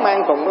Lam mở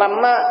mang Tùng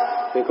Lâm á,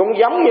 thì cũng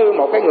giống như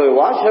một cái người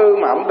võ sư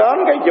mà ông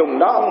đến cái vùng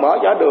đó ông mở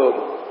võ đường,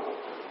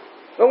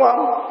 đúng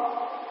không?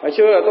 Hồi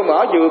xưa là tôi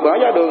mở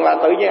võ đường là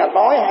tự nhiên là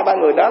tối 2-3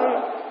 người đến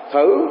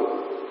thử.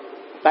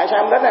 Tại sao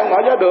ông đến ăn mở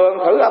võ đường?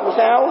 Thử ông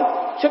sao?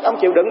 Sức ông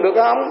chịu đựng được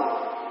không?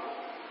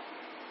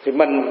 Thì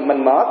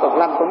mình mở Tùng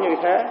Lâm cũng như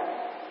thế,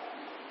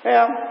 thấy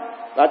không?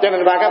 Đó, cho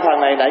nên 3 cái phần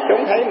này đại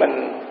chúng thấy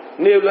mình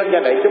nêu lên cho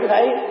đại chúng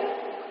thấy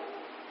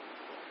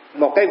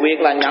một cái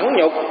việc là nhẫn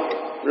nhục,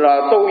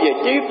 rồi tu về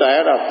trí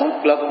tuệ, rồi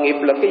phước lực, nghiệp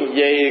lực, cái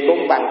gì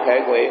cũng bằng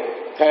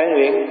thệ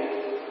nguyện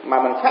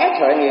mà mình phát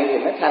thệ nguyện thì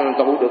mới thành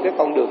tựu được cái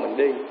con đường mình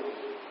đi.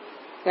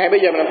 Ngay bây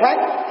giờ mình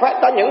phát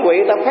có những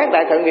vị ta phát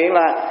đại thệ nguyện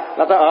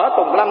là ta ở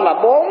Tùng Lâm là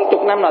 40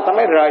 năm là ta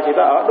mới rời, thì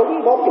ta ở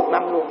đúng 40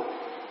 năm luôn.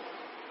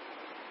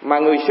 Mà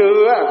người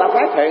xưa ta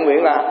phát thệ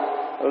nguyện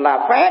là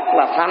phát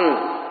là thành,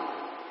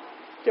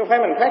 chứ không phải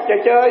mình phát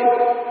chơi,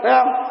 thấy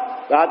không?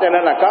 Đó, cho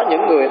nên là có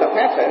những người ta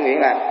phát thệ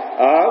nguyện là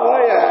ở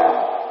với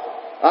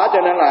đó,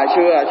 cho nên là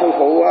xưa sư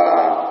phụ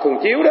Thường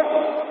Chiếu đó,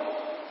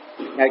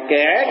 ngài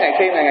kể ngày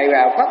khi ngày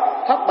vào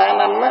thất 3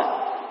 năm á,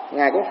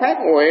 ngài cũng phát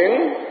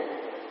nguyện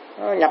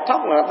nhập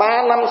thất là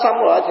 3 năm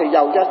xong rồi thì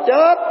giàu cho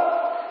chết,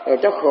 rồi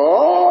cho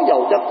khổ,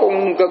 giàu cho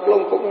cùng cực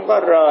luôn cũng không có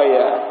rời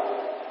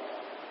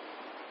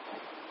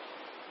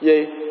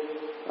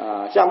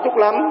xong chút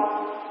lắm.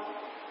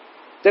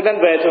 Cho nên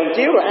về Thường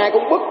Chiếu là ai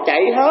cũng bứt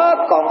chạy hết,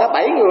 còn cả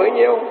 7 người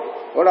nhiêu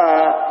gọi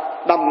là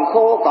đầm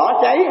khô cỏ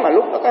cháy. Mà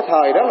lúc đó cái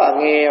thời đó là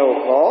nghèo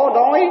khổ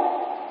đói,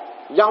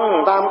 dân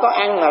người ta không có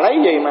ăn là lấy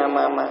gì mà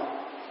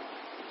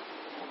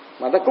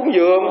ta cúng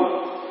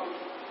dường.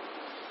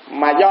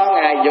 Mà do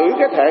ngài giữ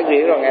cái thệ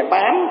nguyện rồi ngài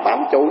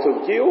bám trụ Thường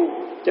Chiếu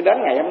cho đến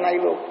ngày hôm nay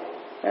luôn,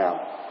 thấy không?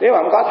 Nếu mà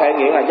không có thệ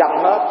nguyện là dân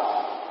hết.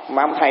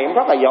 Mà ông thầy cũng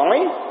rất là giỏi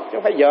chứ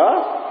không phải dở.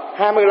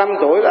 25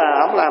 tuổi là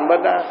ông làm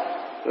bên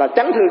là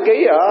chánh thư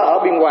ký ở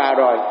Biên Hòa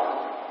rồi.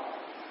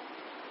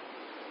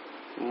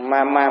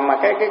 mà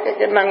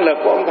cái năng lực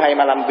của ông thầy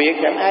mà làm việc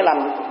thì không ai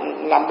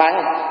làm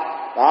bằng.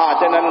 Đó,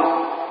 cho nên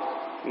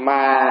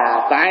mà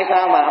tại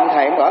sao mà ông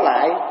thầy không ở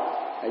lại?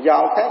 Do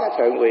ông khác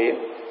sự nguyện.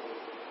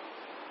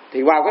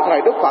 Thì vào cái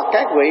thời Đức Phật,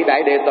 các vị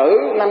đại đệ tử,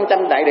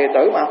 500 đại đệ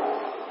tử mà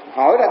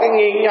hỏi ra cái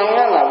nguyên nhân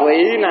là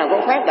vị nào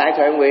cũng phát đại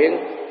thệ nguyện,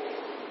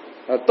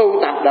 rồi tu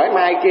tập để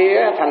mai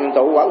kia thành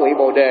tựu quả vị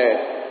Bồ đề,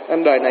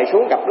 nên đời này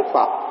xuống gặp Đức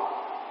Phật.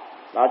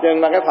 Đó, cho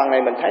nên cái phần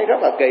này mình thấy rất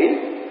là kỹ.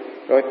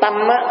 Rồi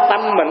tâm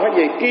mình có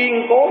gì kiên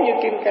cố như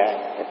kim cang.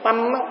 Cái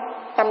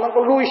tâm nó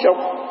có lui sụp,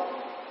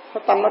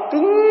 cái tâm nó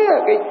cứng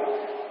cái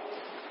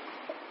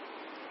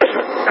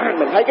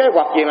mình thấy cái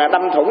vật gì là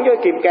đâm thủng với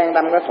kim cang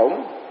đâm cái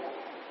thủng.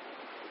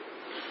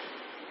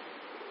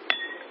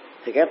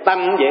 Thì cái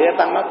tâm vậy, cái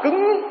tâm nó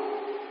cứng,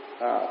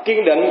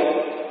 kiên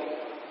định.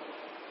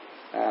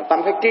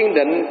 Tâm phải kiên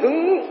định,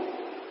 cứng.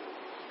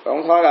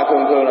 Còn thôi là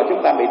thường là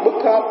chúng ta bị bức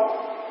hết.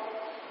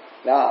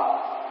 Đó.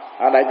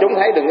 Đại chúng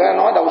thấy đừng có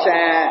nói đâu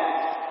xa.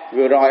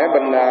 Vừa rồi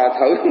mình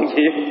thử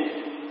gì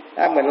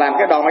mình làm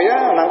cái đồi đó,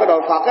 làm cái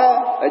đồi Phật á,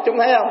 đại chúng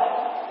thấy không?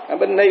 Ở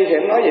bên Ni thì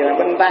nói gì là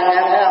bên Ta,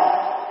 thấy không?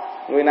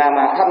 Người nào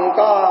mà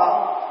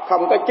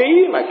không có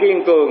chí mà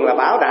kiên cường là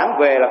bảo đảm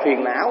về là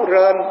phiền não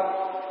rên.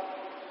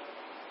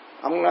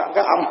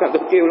 Cái ông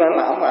tôi kêu lên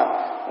là ông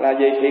là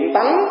gì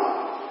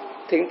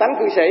thiện tánh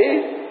cư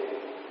sĩ.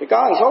 Thì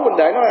có một số huynh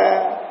đệ nói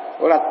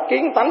gọi là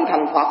kiến tánh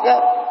thành Phật á.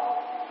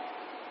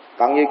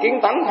 Còn gì kiến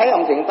tánh thấy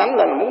ông thiện tánh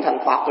lên là muốn thành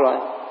Phật rồi.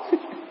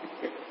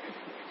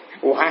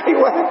 Hoài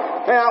quá,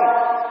 thấy không?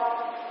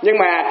 Nhưng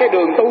mà cái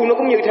đường tu nó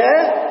cũng như thế.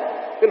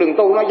 Cái đường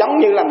tu nó giống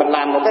như là mình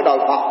làm một cái đồi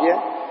Phật vậy.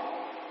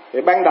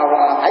 Thì ban đầu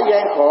là phải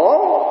gian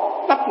khổ,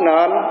 đắp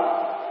nền.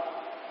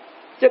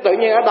 Chứ tự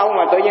nhiên ở đâu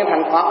mà tự nhiên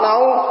thành Phật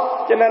đâu.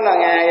 Cho nên là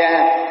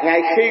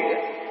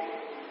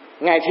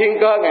Ngài Thiên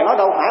Cơ, Ngài nói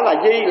đâu phải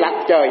là Di Lặc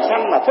trời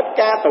xanh mà Thích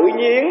Ca tự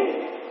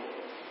nhiên.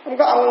 Không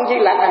có ông Di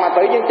Lặc này mà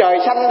tự nhiên trời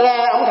xanh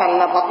ra ông thành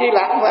là Phật Di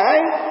Lặc, không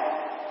phải.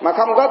 Mà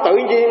không có tự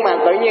nhiên mà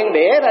tự nhiên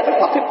đẻ ra Đức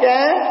Phật Thích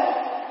Ca.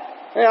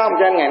 Thấy không?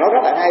 Cho nên Ngài nói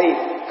rất là hay.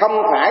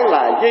 Không phải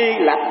là Di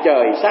Lặc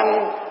trời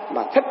xanh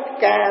mà Thích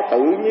Ca tự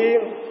nhiên.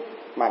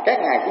 Mà các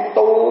ngài cũng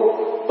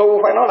tu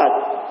phải nói là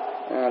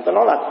tôi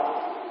nói là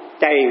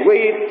chày quy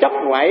chất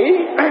quẩy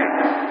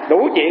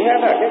đủ chuyện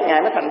hết rồi cái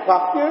ngài mới thành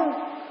Phật chứ.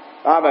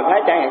 Mình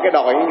thấy chẳng hạn cái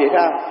đồi như vậy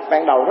sao?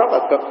 Ban đầu rất là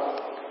cực,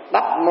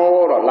 đắp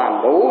mô rồi làm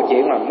đủ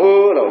chuyện là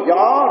mưa rồi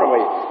gió rồi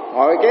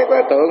ngồi kéo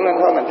cái tượng lên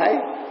thôi mình thấy.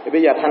 Thì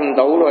bây giờ thành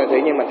tựu rồi tự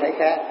nhiên mình thấy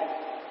khác.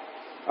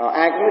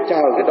 Ai cũng nói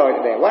chờ cái đồi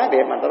này quá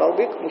đẹp mà tao đâu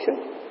biết công sức,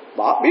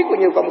 bỏ biết bao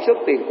nhiêu công sức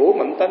tiền của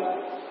mình tin.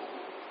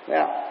 Thấy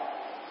không?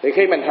 Thì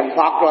khi mình thành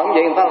Phật rồi, không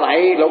vậy người ta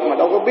lạy lục mà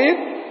đâu có biết,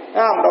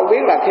 không? Đâu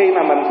biết là khi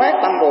mà mình phát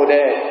tâm Bồ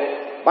đề,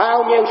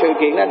 bao nhiêu sự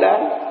kiện nó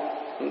đến,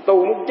 tu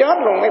muốn chết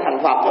luôn mới thành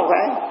Phật chứ không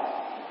phải.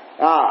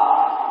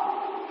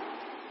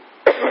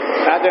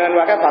 Cho nên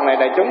qua cái phần này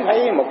đại chúng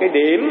thấy một cái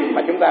điểm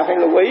mà chúng ta phải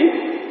lưu ý.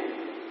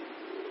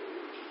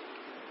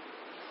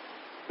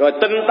 Rồi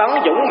tinh tấn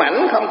dũng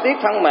mãnh không tiếc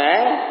thân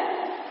mạng.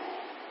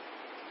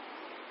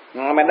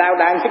 Mà đau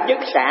đang dứt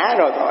xả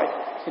rồi thôi,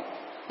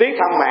 tiếc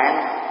thân mạng,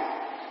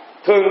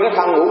 thương cái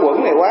thân ngũ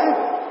quẩn này quá,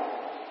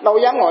 đâu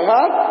dám ngồi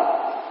hết,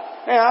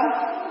 thấy không?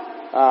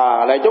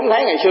 Đại chúng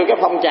thấy ngày xưa cái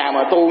phong trào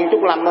mà tu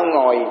Trúc Lâm nó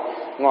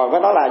ngồi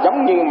với nó là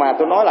giống như mà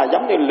tôi nói là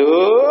giống như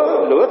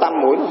lửa tâm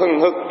mũi nó hừng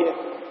hực vậy.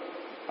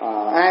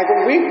 Ai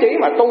cũng viết chí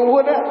mà tu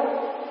hết á.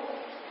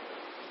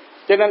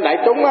 Cho nên đại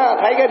chúng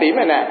thấy cái điểm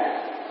này nè.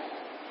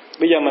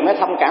 Bây giờ mình mới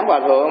thông cảm Hòa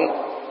Thượng.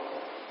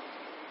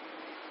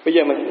 Bây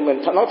giờ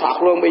mình nói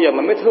thật luôn, bây giờ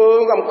mình mới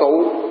thương ông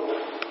cụ.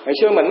 Ngày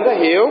xưa mình có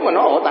hiểu mà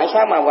nói tại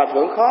sao mà Hòa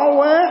Thượng khó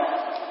quá.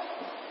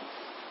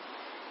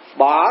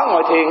 Bỏ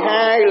ngồi thiền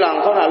 2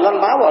 lần thôi là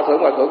lên báo Hòa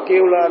Thượng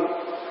kêu lên.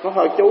 Nó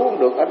thôi chú không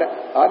được,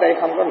 ở đây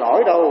không có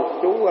nổi đâu,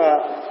 chú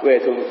về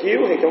Thường Chiếu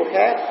hay chỗ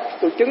khác.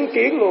 Tôi chứng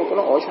kiến luôn, tôi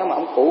nói sao mà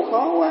ông cụ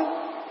khó quá.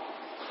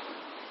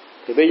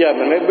 Thì bây giờ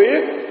mình mới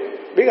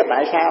biết là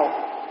tại sao.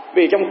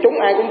 Vì trong chúng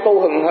ai cũng tu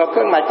hừng hực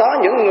hơn, mà có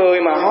những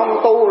người mà không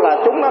tu là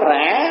chúng nó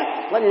rã,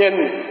 nó nhìn,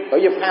 bởi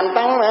vì phàm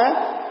tăng mà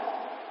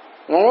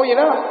ngồi vậy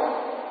đó.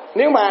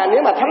 Nếu mà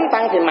thánh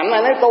tăng thì mạnh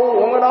ai nói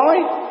tu không có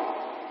nói.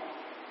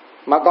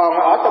 Mà còn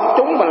ở trong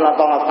chúng mình là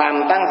toàn là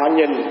phàm tăng, họ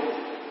nhìn.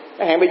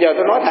 Cái hẹn bây giờ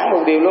tôi nói thẳng một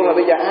điều luôn là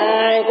bây giờ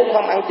ai cũng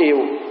không ăn chiều.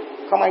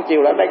 Không ăn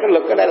chiều là ở đây cái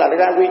lực ở đây là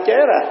ra quy chế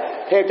là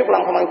theo Trúc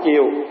Lâm không ăn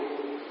chiều.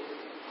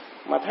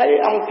 Mà thấy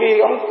ông kia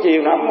ông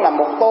chiều nào ông làm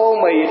một tô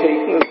mì thì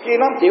người kia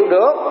nó không chịu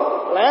được,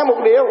 lá một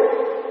điều,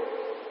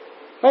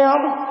 thấy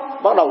không?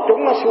 Bắt đầu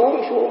chúng nó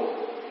xuống.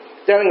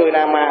 Cho nên người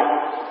nào mà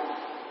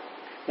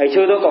ngày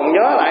xưa tôi còn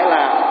nhớ lại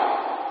là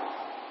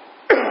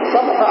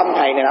có một cái ông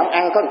thầy này ông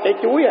ăn có một trái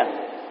chuối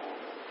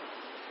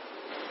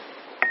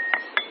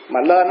mà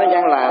lên nó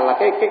nhăn là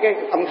cái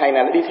ông thầy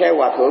này đi theo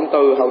Hòa Thượng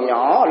từ hồi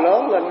nhỏ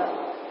lớn lên đó.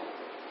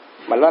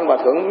 Mà lên Hòa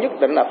Thượng nhất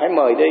định là phải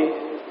mời đi,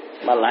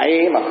 mà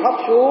lại mà khóc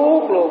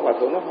suốt luôn. Hòa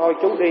Thượng nói thôi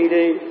chú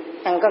đi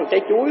ăn có một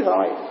trái chuối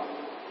thôi,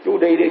 chú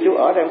đi chú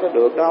ở đây không có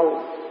được đâu.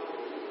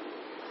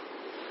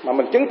 Mà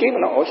mình chứng kiến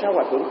mình nói ủa sao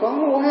Hòa Thượng khó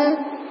quá.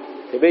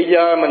 Thì bây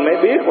giờ mình mới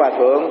biết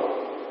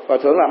Hòa Hòa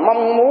thượng là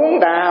mong muốn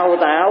đào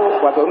tạo,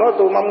 Hòa thượng nói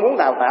tôi mong muốn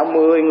đào tạo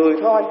 10 người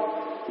thôi,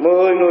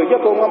 10 người chứ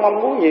tôi không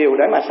mong muốn nhiều,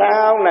 để mà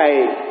sau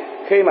này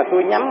khi mà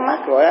tôi nhắm mắt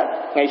rồi á,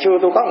 ngày xưa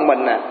tôi có một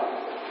mình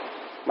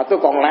mà tôi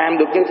còn làm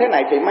được như thế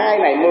này thì mai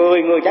này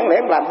 10 người chẳng lẽ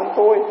em làm không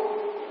tôi,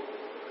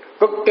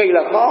 cực kỳ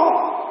là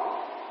khó.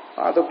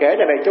 Tôi kể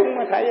cho đại chúng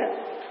mới thấy á.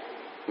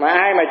 Mà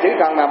ai mà chỉ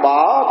cần mà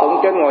bỏ tụng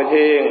chân ngồi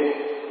thiền,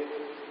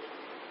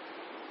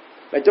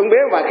 đại chúng biết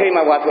mà khi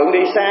mà Hòa thượng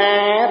đi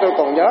xa tôi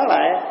còn nhớ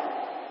lại,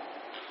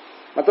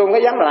 mà tôi không có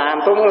dám làm,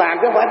 tôi không làm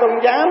chứ không phải tôi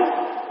không dám.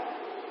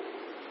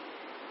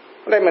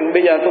 Ở đây mình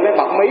bây giờ tôi phải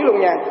bật mí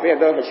luôn nha, bây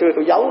giờ hồi xưa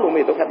tôi giấu luôn,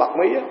 bây giờ tôi phải bật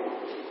mí á.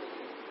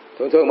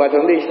 Thường Hòa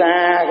thượng đi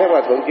xa, cái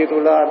Hòa thượng kêu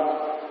tôi lên,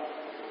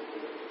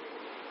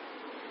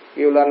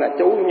 kêu lên là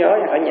chú nhớ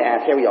ở nhà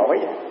theo dõi.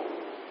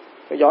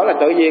 Theo dõi là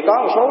tự vì có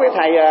một số cái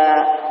thầy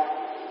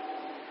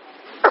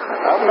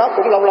ông đó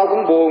cũng lâu lâu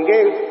cũng buồn,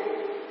 cái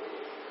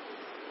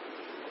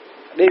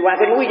đi qua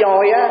cái núi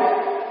voi á,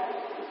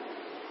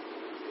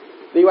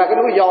 đi qua cái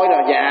núi voi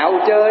rồi dạo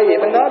chơi vậy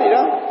bên đó đi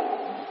đó.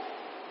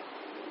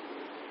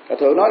 Hòa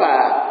thượng nói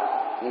là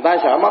người ta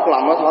sợ mất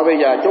lòng đó, thôi bây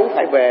giờ chú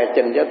phải về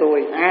trình cho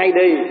tôi, ai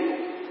đi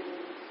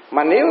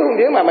mà nếu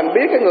mà mình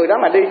biết cái người đó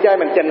mà đi chơi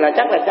mình trình là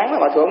chắc là chắn là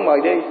Hòa thượng mời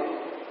đi,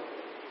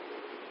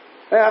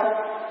 thấy không?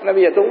 Nên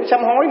bây giờ tôi cũng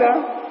sám hối nữa,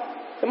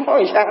 sám hối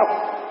thì sao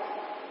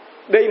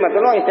đi mà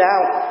tôi nói thì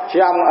sao,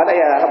 xong ở đây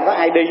là không có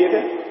ai đi hết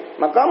á,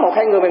 mà có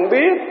 1-2 người mình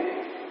biết.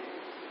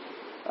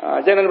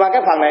 Cho nên qua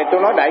cái phần này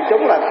tôi nói đại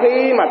chúng là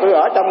khi mà tôi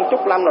ở trong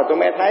Trúc Lâm rồi tôi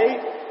mới thấy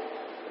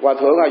Hòa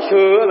thượng hồi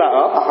xưa là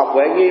ở Phật học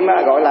Huệ Nghiêm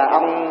gọi là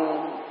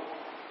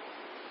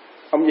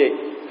ông gì,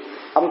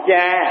 ông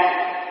cha,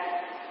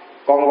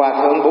 còn Hòa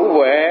thượng Bửu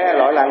Huệ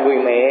gọi là người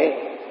mẹ.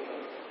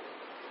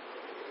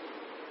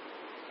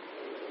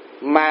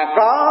 Mà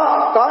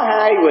có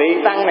 2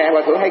 vị tăng này,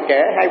 Hòa thượng hay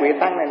kể 2 vị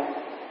tăng này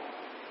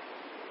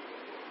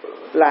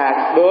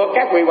là được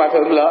các vị Hòa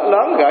thượng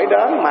lớn gửi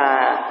đến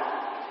mà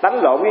đánh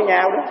lộn với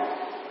nhau đó.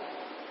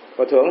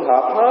 Hòa thượng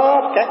họp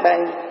hết các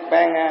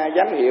ban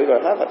giám hiệu rồi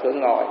hết, Hòa thượng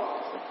ngồi.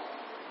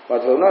 Hòa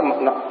thượng nói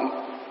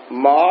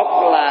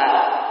một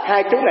là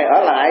 2 chú này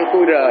ở lại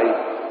tôi rời,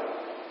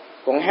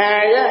 còn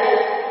 2 á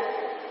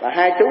là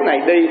 2 chú này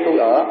đi tôi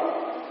ở,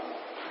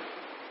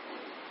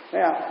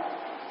 thấy không?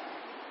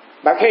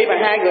 Và khi mà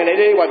 2 người này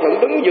đi, Hòa thượng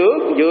đứng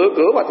giữa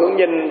cửa, Hòa thượng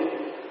nhìn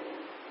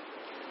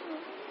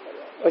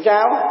rồi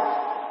sao?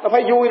 Nó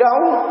phải vui đâu.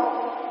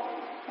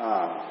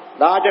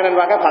 Đó, cho nên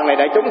qua cái phần này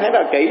đại chúng thấy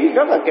là kỹ,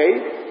 rất là kỹ.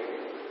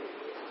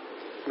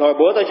 Rồi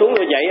bữa tôi xuống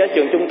tôi dạy ở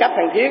trường trung cấp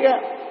Phan Thiết á,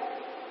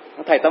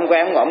 thầy Tâm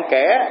Quang ông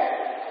kể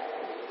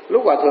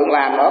lúc Hòa thượng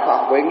làm ở Phật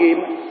Huệ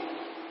Nghiêm á,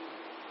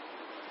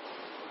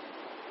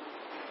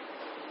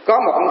 có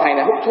một ông thầy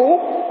này hút thuốc,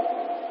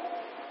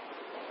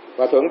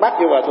 Hòa thượng bắt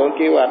vô, Hòa thượng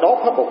kêu là đốt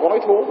hết một gói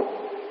thuốc,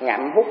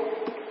 ngậm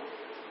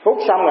hút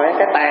xong rồi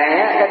cái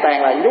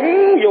tàn là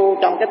nhúng vô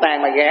trong cái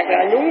tàn mà gạt ra,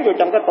 nhúng vô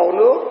trong cái tô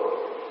nước,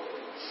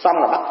 xong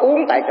là bắt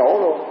uống tại chỗ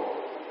luôn.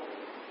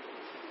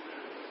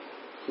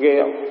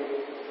 Ghê không?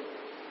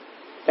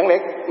 Chẳng lẽ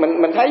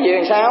mình thấy vậy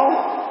làm sao?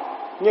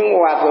 Nhưng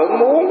Hòa thượng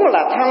muốn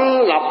là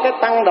thanh lọc cái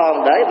tăng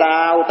đoàn để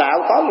đào tạo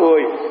có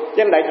người.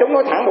 Cho nên đại chúng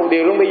nói thẳng một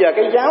điều luôn, bây giờ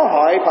cái giáo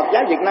hội Phật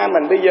giáo Việt Nam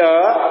mình bây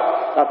giờ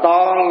là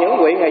toàn những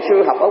vị ngày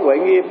xưa học ở Huệ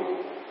Nghiêm,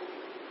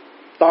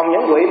 toàn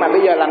những vị mà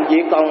bây giờ làm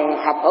việc còn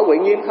học ở Huệ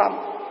Nghiêm không,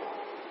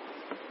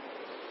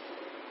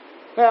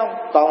 thấy không?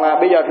 Toàn là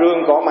bây giờ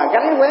rường cộ mà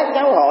gánh quét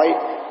giáo hội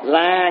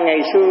là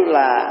ngày xưa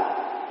là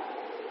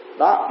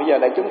đó, bây giờ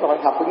đại chúng còn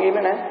học Huệ Nghiêm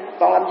đấy nè,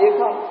 toàn làm việc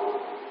không.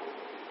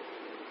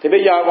 Thì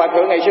bây giờ Hòa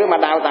thượng ngày xưa mà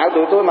đào tạo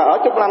tụi tôi mà ở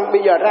Trúc Lâm,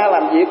 bây giờ ra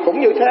làm việc cũng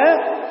như thế,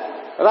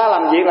 ra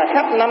làm việc là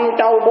khắp 5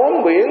 châu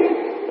 4 biển,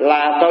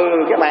 là từ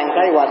cái bàn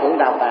tay Hòa thượng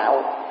đào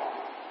tạo.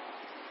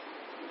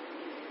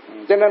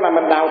 Cho nên mà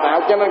mình đào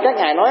tạo, cho nên các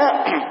ngài nói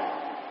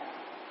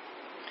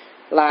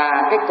là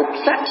cái cục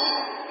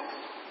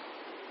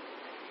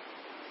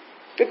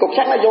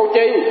sắt nó vô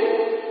chi,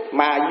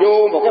 mà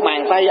vô một cái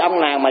bàn tay ông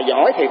nào mà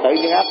giỏi thì tự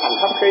nhiên nó thành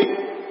pháp khí,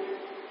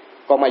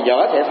 còn mà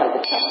dở thì thành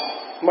cục sắt.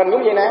 Mình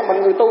cũng vậy nè,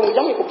 mình người tu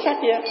giống như cục sắt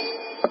vậy.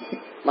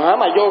 Mà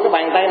vô cái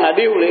bàn tay mà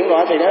điêu luyện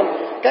rồi thì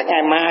các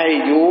ngài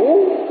mài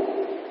vũ,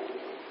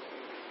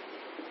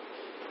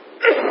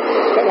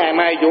 các ngài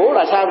mài vũ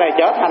là sau này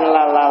trở thành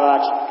là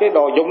cái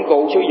đồ dụng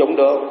cụ sử dụng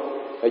được.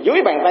 Ở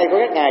dưới bàn tay của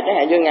các ngài chẳng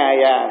hạn như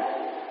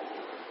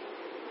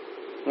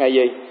ngài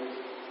gì?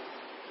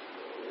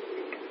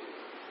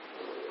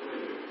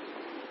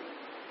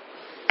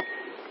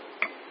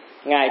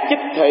 Ngài Chích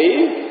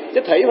Thủy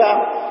phải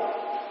không?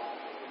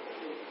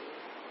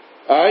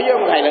 Ở với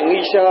ông thầy là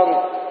Nghi Sơn.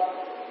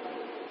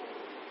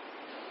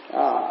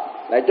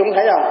 Đại chúng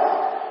thấy không?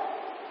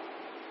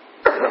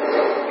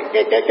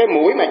 Cái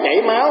mũi mà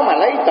chảy máu mà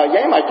lấy tờ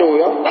giấy mà chùi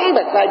đó, đánh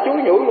bật tay chuối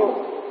nhủi luôn.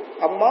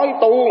 Ông mới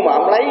tu mà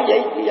ông lấy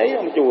giấy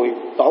ông chùi,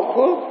 tổn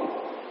phước.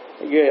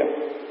 Ghê không?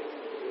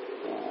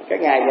 Cái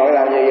ngài gọi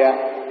là gì?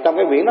 Trong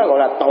cái quyển đó gọi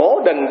là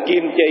Tổ Đình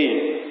Kim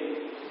Trì.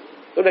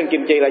 Tổ Đình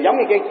Kim Trì là giống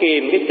như cái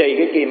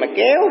kìm mà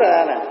kéo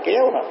ra nè,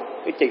 kéo nè,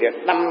 cái chì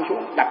đâm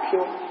xuống, đập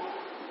xuống.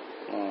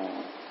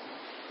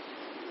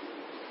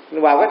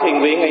 vào cái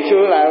thiền viện ngày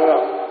xưa là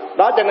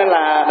đó, cho nên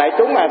là đại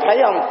chúng mà thấy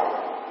không,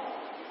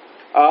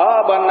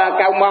 ở bên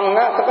Cao Mân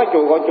á, có cái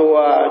chùa gọi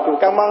chùa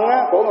Cao Mân á,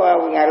 của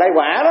ngài Lai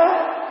Quả đó,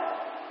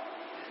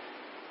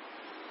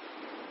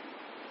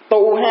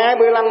 tu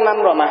 25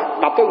 năm rồi mà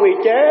đọc cái quy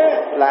chế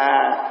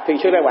là thiền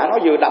sư Lai Quả nói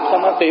vừa đọc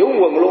xong nó tiểu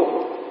quần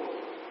luôn.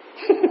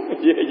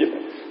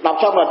 Đọc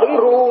xong là đứng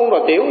ruông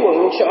rồi tiểu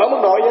quần luôn, sợ mức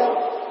độ chứ.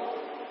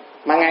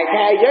 Mà ngài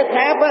khai giới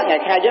pháp á, ngài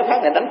khai giới pháp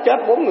ngài đánh chết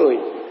 4 người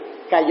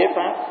khai giới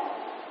pháp.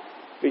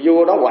 Vì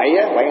vua đó quậy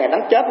á, quậy ngài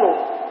đánh chết luôn.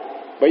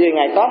 Bởi vì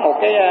ngài có một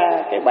cái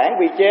bản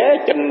quy chế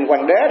trình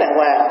hoàng đế đàng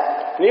hoàng,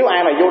 nếu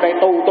ai mà vô đây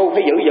tu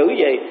phải giữ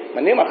gì,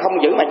 mà nếu mà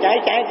không giữ mà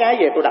trái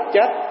về tôi đập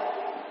chết.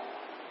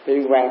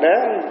 Thì hoàng đế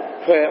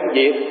thuê ông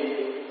Diệt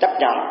chấp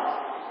nhận,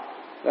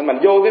 nên mình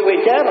vô cái quy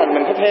chế mà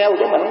mình phải theo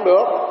chứ mình không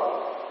được.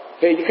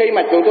 Thì khi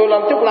mà tụi tôi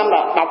lên Trúc Lâm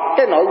là đọc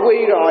cái nội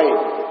quy rồi,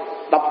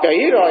 đọc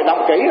kỹ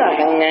là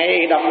hàng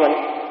ngày đọc mình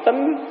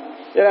tính.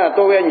 Cho nên là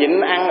tôi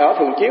nhịn ăn ở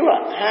Thường Chiếu là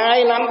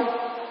 2 năm,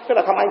 tức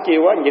là không ăn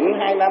chiều á, nhịn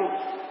 2 năm.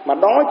 Mà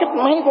đói chút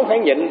mấy cũng phải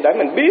nhịn để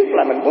mình biết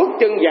là mình bước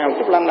chân vào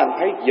Trúc Lâm là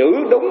phải giữ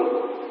đúng,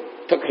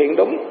 thực hiện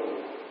đúng.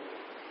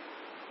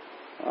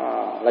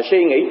 Là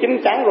suy nghĩ chín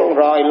chắn luôn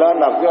rồi lên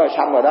là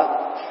xong rồi đó.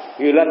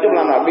 Vừa lên Trúc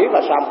Lâm là biết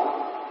là xong.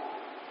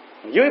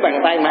 Dưới bàn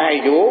tay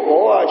mài dũa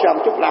của sư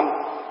ông Trúc Lâm,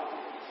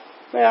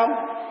 thấy không?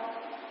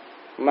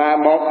 Mà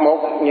một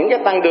những cái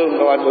tăng đường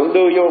rồi thượng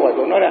đưa vô và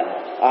tụi nói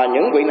là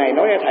những vị này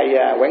nói với thầy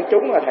Quảng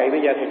Chúng là thầy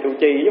bây giờ thầy trụ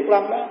trì Trúc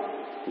Lâm đó,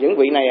 những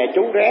vị này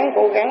chú ráng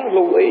cố gắng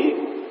lưu ý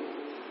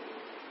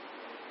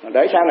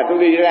để sau này tôi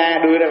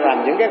đưa ra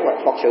làm những cái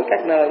Phật sự các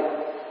nơi.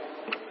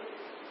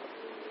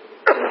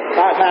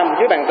 Ta tham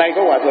dưới bàn tay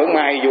của hòa thượng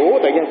mài dũa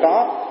tự nhiên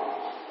có.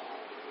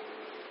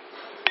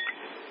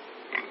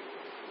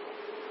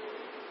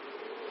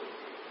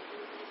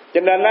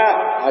 Cho nên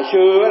á, hồi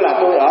xưa là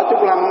tôi ở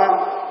Trúc Lâm á,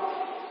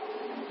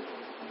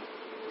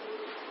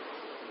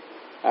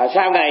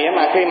 sau này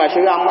mà khi mà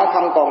sư ông á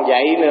không còn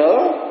dạy nữa,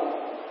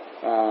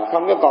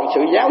 không có còn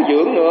sự giáo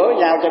dưỡng nữa,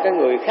 giao cho cái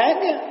người khác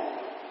á,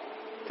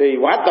 thì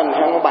quả tình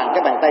không có bằng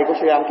cái bàn tay của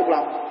sư ông Trúc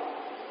Lâm.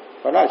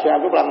 Và nói là sư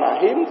ông Trúc Lâm là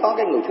hiếm có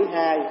cái người thứ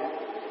hai.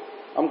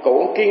 Ông cụ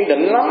ông kiên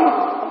định lắm,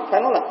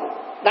 phải nói là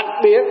đặc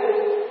biệt.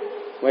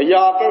 Và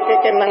do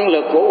cái năng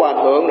lực của hòa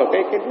thượng rồi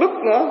cái đức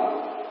nữa,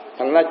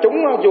 thành ra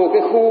chúng nó vô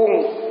cái khuôn.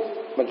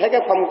 Mình thấy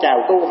cái phong trào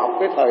tu học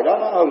cái thời đó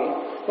nó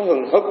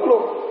hừng hực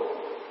luôn.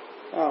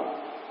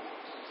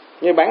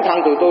 Như bản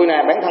thân tụi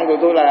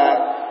tôi là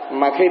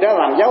mà khi đó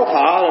làm giáo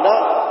thọ rồi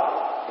đó,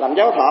 làm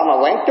giáo thọ mà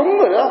quán chúng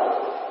rồi đó,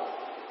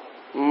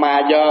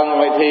 mà giờ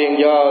ngồi thiền,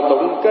 giờ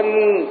tụng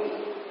kinh,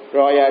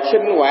 rồi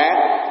sinh hoạt,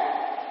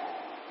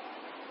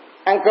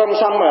 ăn cơm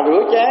xong là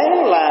rửa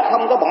chén là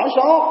không có bỏ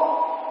sót,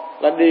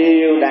 là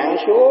đều đặn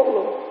suốt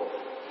luôn.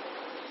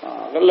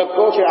 Cái lực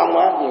của sư ông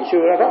á, nhiều xưa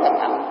rất là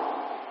mạnh.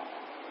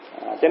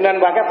 Cho nên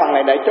qua cái phần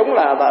này đại chúng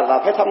là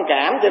phải thông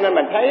cảm. Cho nên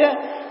mình thấy á,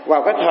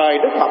 vào cái thời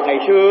Đức Phật ngày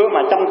xưa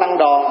mà trong tăng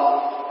đoàn,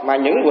 mà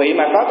những vị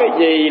mà có cái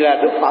gì là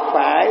Đức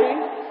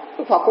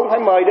Phật cũng phải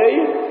mời đi.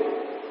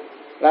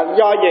 Là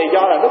do gì?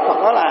 Do là Đức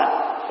Phật đó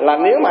là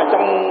nếu mà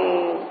trong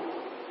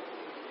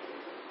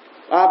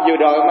vừa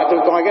rồi mà tôi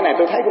coi cái này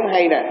tôi thấy cũng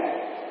hay nè.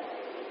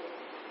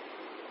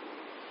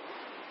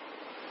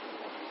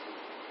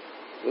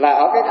 Là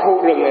ở cái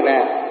khu rừng này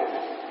nè,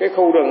 cái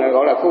khu rừng này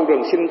gọi là khu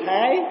rừng sinh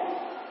thái.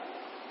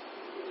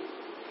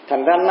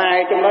 Thành ra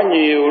nai trong đó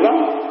nhiều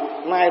lắm,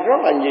 nai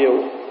rất là nhiều.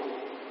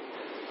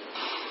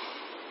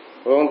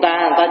 Rồi người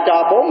ta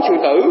cho 4 sư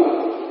tử,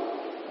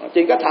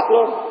 chuyện có thật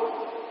luôn.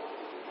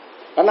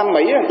 Ở Nam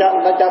Mỹ người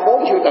ta cho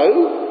 4 sư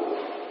tử.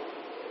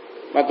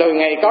 Mà từ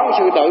ngày có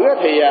sư tử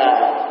thì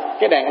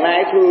cái đàn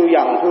nai thưa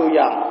dần.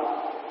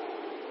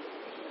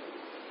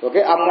 Rồi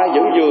cái ông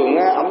giữ vườn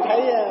ông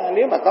thấy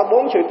nếu mà có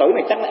 4 sư tử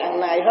này chắc là ăn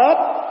nai hết,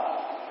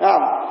 thấy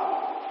không?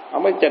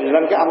 Ông mới trình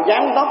lên cái ông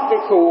giám đốc cái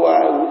khu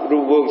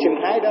vườn sinh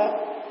thái đó.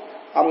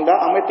 Ông đó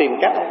ông mới tìm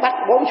cách ông bắt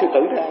 4 sư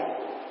tử ra.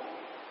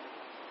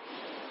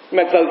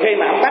 Mà từ khi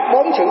mà ông bắt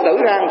 4 sư tử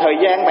ra, thời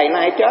gian bầy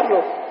nai chết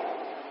luôn.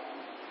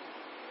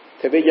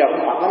 Thì bây giờ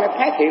Phật nó mới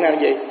phát hiện ra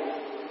gì?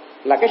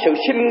 Là cái sự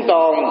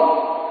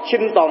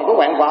sinh tồn của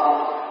vạn vật,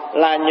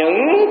 là những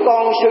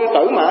con sư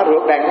tử mà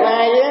rượt đàn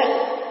nai á,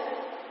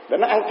 để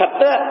nó ăn thịt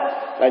á,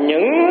 là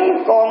những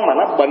con mà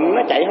nó bệnh,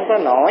 nó chạy không có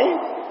nổi.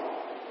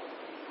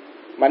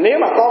 Mà nếu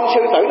mà con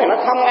sư tử này nó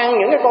không ăn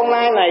những cái con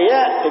nai này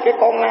á, thì cái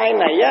con nai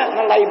này á,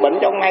 nó lây bệnh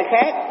cho con nai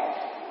khác.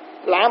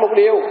 Lạ một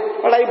điều,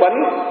 nó lây bệnh.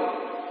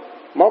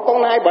 Một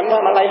con nai bệnh thôi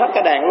mà lây hết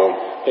cả đàn luôn.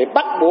 Thì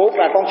bắt buộc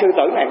là con sư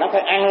tử này nó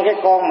phải ăn cái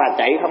con mà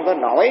chạy không có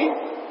nổi,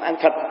 ăn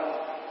thịt,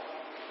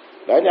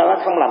 để cho nó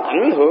không làm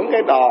ảnh hưởng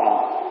cái đòn.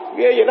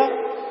 Ghê vậy đó.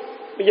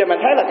 Bây giờ mình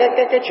thấy là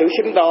cái sự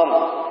sinh tồn.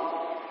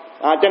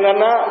 Cho nên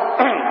nó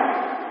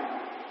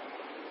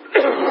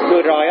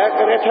vừa rồi á,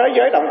 cái thế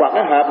giới động vật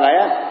nó hợp lại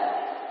á,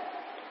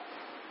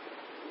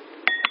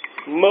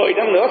 10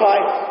 năm nữa thôi,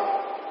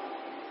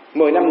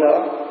 10 năm nữa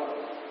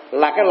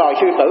là cái loài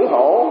sư tử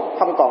hổ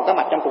không còn có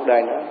mặt trong cuộc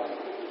đời nữa.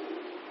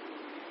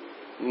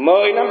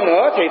 10 năm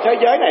nữa thì thế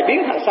giới này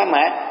biến thành sa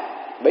mạc.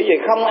 Bởi vì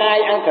không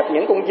ai ăn thịt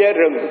những con dê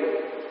rừng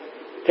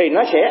thì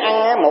nó sẽ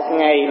ăn một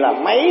ngày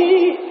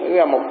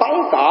là một tấn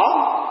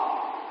cỏ,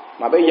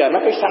 mà bây giờ nó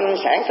cứ sanh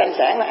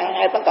sản nó ăn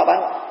 2 tấn cỏ bắn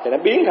thì nó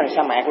biến thành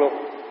sa mạc luôn,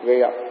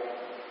 ghê không?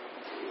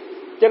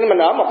 Cho nên mình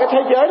ở một cái thế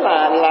giới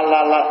là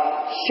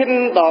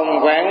sinh tồn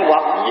vạn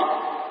vật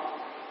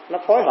nó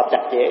phối hợp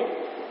chặt chẽ.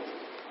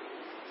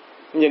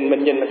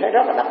 Mình thấy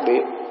rất là đặc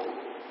biệt,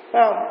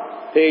 phải không?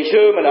 Thì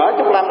xưa mình ở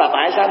Trúc Lâm là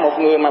tại sao một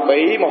người mà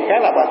bị một cái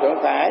là Hòa Thượng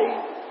phải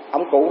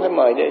ông cụ phải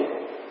mời đi.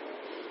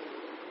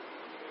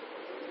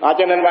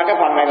 Cho nên qua cái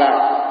phần này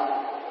là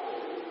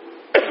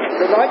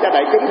tôi nói cho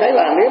đại chúng thấy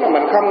là nếu mà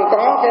mình không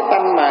có cái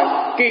tâm mà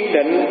kiên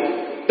định,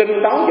 tinh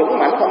tấn, dũng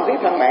mãnh, không tiếc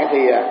thân mạng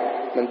thì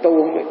mình tu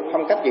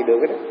không cách gì được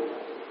cái đó,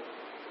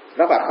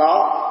 rất là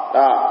khó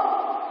đó.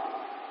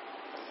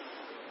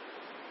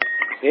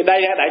 Thì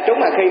đây đại chúng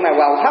là khi mà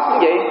vào thấp cũng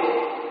vậy,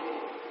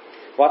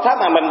 vào thấp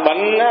mà mình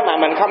bệnh mà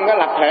mình không có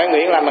lập thệ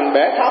nguyện là mình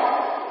bể thấp.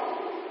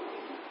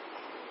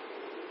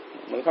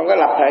 Mình không có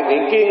lập thệ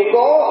nguyện kiên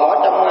cố ở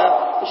trong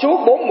suốt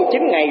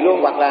 49 ngày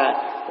luôn, hoặc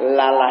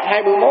là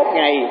 21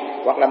 ngày,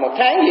 hoặc là 1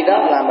 tháng gì đó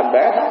là mình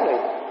bể thấp rồi.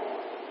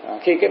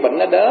 Khi cái bệnh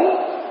nó đến,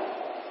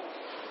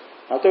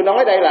 tôi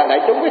nói đây là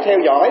đại chúng phải theo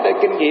dõi để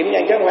kinh nghiệm nha,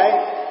 chứ không phải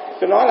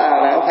tôi nói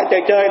là không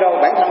phải chơi đâu.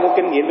 Bản thân tôi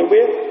kinh nghiệm tôi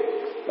biết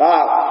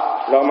đó,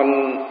 rồi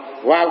mình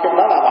vào trong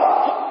đó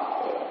là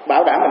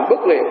bảo đảm mình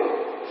bước liền.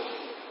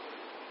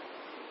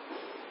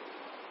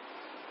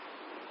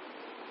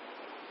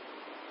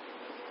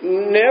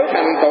 Nếu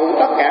thành tựu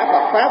tất cả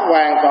Phật pháp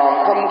hoàn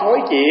toàn không thối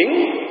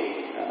chuyển,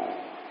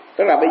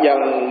 tức là bây giờ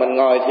mình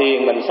ngồi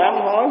thiền, mình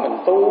sám hối, mình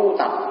tu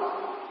tập,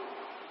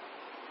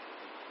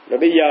 rồi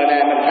bây giờ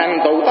nè mình thành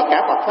tựu tất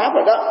cả Phật pháp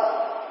rồi đó,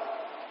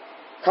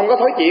 không có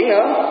thối chuyển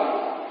nữa.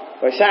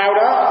 Rồi sau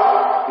đó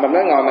mình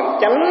mới ngồi mình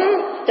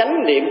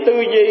chánh niệm tư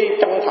duy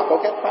trong thật của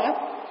các pháp.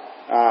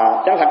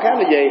 Trong thật pháp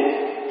là gì?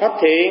 Pháp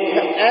thiện,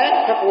 pháp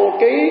ác, pháp vô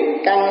ký,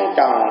 căn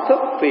trần, thức,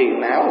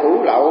 phiền não,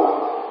 hữu lậu,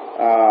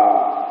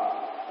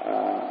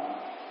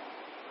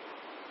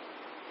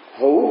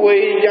 hữu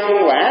quy,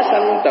 nhân quả,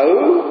 sanh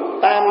tử,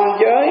 tam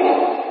giới.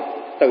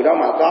 Từ đâu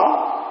mà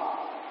có?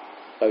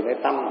 Từ nơi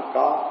tâm mà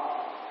có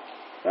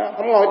đó,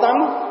 không ngồi tâm.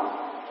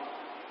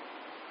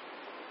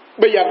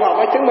 Bây giờ khoa học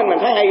mới chứng minh, mình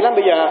thấy hay lắm.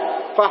 Bây giờ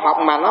khoa học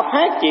mà nó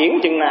phát triển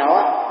chừng nào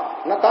á,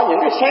 nó có những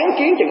cái sáng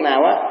kiến chừng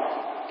nào á,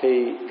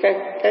 thì cái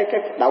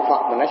đạo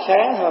Phật mình nó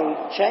sáng hơn,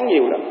 sáng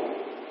nhiều lắm.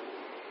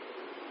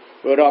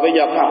 Rồi bây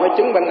giờ khoa học mới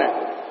chứng minh nè,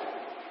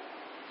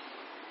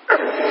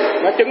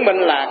 nó chứng minh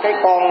là cái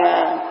con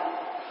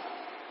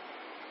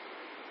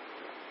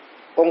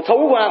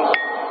thú phải không?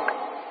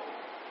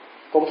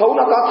 Con thú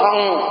nó có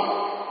thân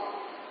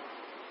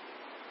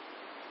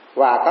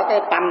và có cái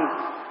tâm,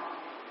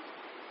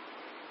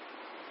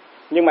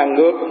 nhưng mà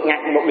ngược ngặt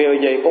một điều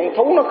gì, con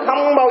thú nó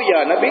không bao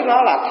giờ nó biết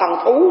nó là thân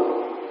thú,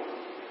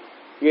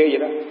 ghê vậy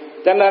đó.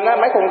 Cho nên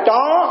mấy con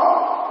chó,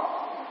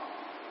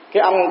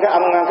 cái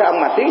ông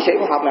mà tiến sĩ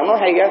khoa học này nói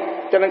hay á,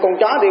 cho nên con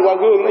chó đi qua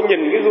gương nó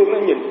nhìn cái gương,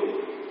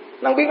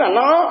 nó không biết là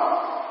nó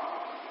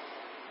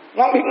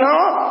không biết nó,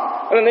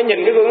 nên nó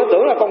nhìn cái gương nó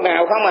tưởng là con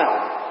nào không à.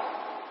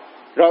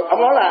 Rồi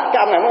ông nói là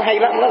cái ông này nó hay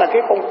lắm, nó là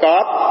cái con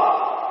cọp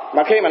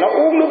mà khi mà nó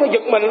uống nước nó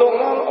giật mình luôn,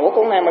 nó ủa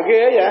con này mà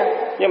ghê vậy,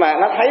 nhưng mà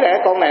nó thấy là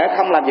con này nó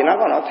không làm gì nó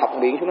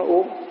thọc miệng xuống nó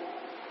uống.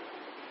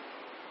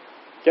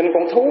 Cho nên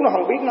con thú nó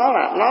không biết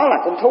nó là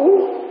con thú,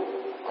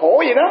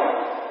 khổ gì đó,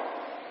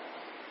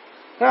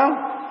 thấy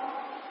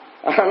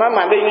không? Nó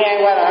mà đi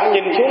ngang qua là nó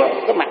nhìn xuống đó,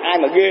 cái mặt ai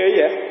mà ghê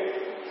vậy.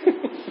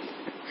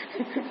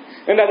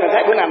 Nên mình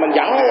thấy bữa nào mình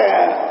dẫn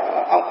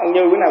ông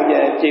Như bữa nào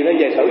về chiều nó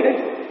về thử đi,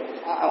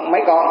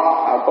 mấy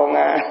con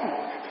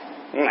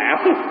não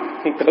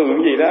cừ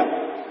gì đó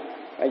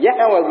dắt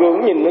nó qua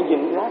gương nhìn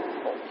nó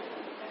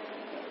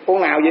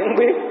con nào vậy không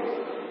biết,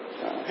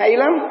 hay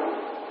lắm.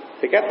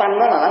 Thì cái tâm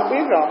đó là nó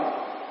biết rồi.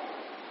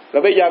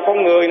 Rồi bây giờ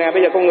con người nè,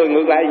 bây giờ con người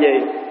ngược lại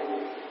gì?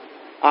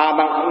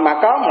 Mà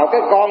có một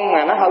cái con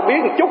mà nó hơi biết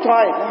một chút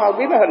thôi, nó hơi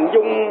biết, nó hình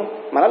dung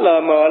mà nó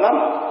lờ mờ lắm,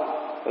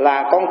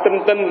 là con tinh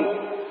tinh.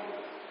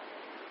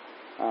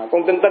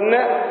 Con tinh tinh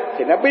á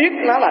thì nó biết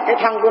nó là cái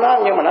thân của nó,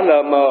 nhưng mà nó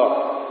lờ mờ,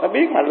 nó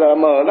biết mà lờ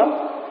mờ lắm.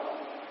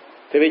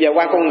 Thì bây giờ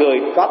qua con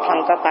người có thân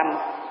có tâm,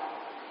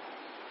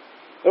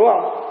 đúng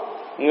không?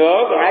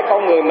 Ngược lại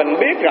con người mình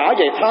biết rõ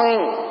về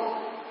thân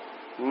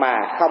mà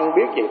không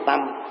biết về tâm.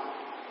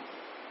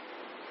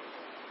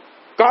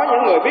 Có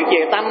những người biết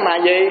về tâm mà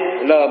gì?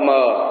 Lờ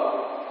mờ,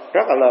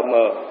 rất là lờ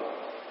mờ.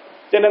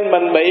 Cho nên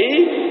mình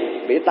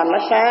bị tâm nó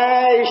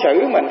sai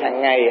sử mình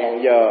hàng ngày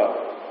hàng giờ,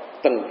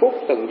 từng phút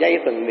từng giây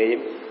từng niệm.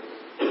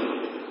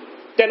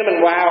 Cho nên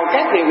mình vào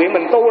các thiền viện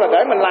mình tu là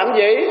để mình làm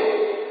gì?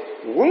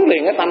 Huấn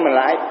luyện cái tâm mình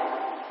lại,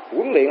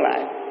 huấn luyện lại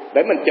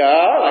để mình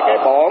trở lại cái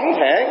bổn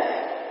thể,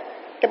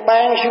 cái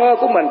ban sơ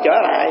của mình trở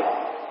lại,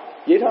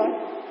 vậy thôi.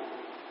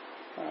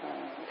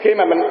 Khi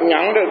mà mình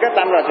nhận được cái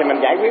tâm rồi thì mình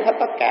giải quyết hết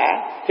tất cả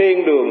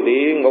thiên đường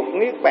địa ngục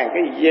niết bàn,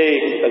 cái gì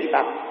cũng từ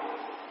tâm.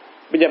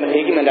 Bây giờ mình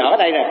hiện khi mình ở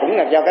đây là cũng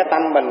là do cái tâm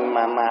mình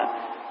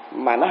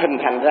mà nó hình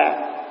thành ra.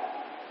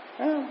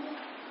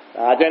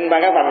 Cho nên ba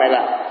cái phần này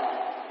là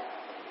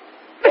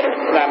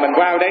mình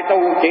vào đây tu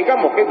chỉ có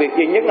một cái việc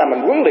duy nhất là mình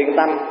huấn luyện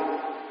tâm,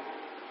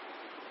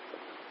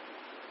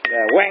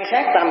 quan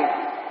sát tâm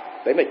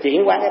để mà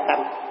chuyển hóa cái tâm.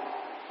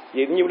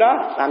 Vì nhiêu đó,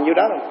 làm nhiêu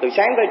đó, từ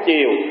sáng tới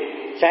chiều,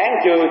 sáng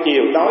trưa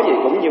chiều tối gì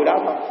cũng nhiêu đó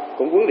thôi,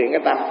 cũng huấn luyện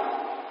cái tâm.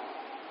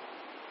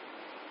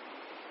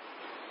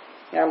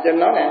 Nghe ông trên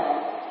nói nè,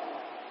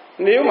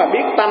 nếu mà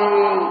biết tâm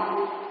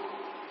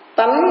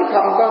tánh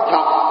không có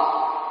thật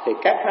thì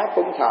các pháp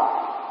cũng thật.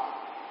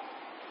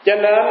 Cho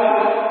nên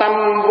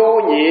tâm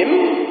vô nhiễm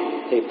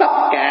thì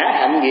tất cả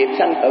hạnh nghiệp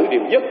sanh tử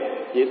đều dứt,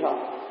 vậy thôi.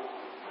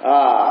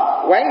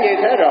 Quán như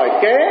thế rồi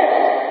kế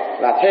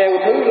là theo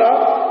thứ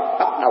lớp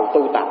bắt đầu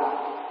tu tập.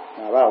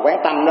 Và quán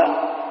tâm đó,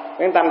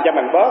 quán tâm cho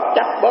mình bớt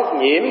chấp, bớt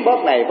nhiễm,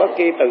 bớt này bớt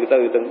kia, từ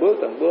từ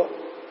từng bước.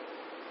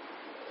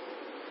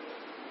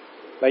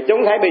 Vậy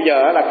chúng thấy bây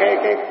giờ là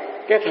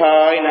cái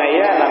thời này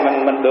á, là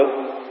mình được,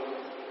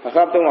 mà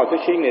không tôi ngồi tôi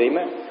suy nghĩ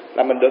á,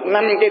 là mình được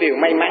 5 cái điều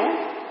may mắn.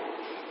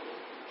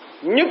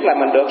 Nhất là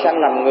mình được sanh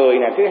làm người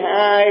nè, thứ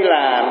hai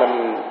là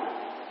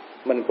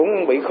mình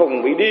cũng bị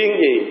khùng bị điên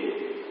gì,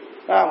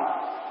 phải không?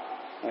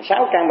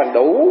 6 căn mình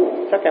đủ,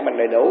 6 căn mình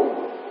đầy đủ.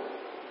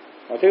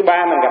 Rồi thứ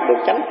ba mình gặp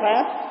được chánh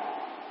pháp.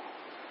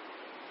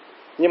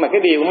 Nhưng mà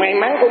cái điều may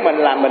mắn của mình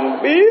là mình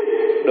biết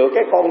được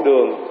cái con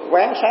đường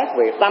quán sát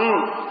về tâm,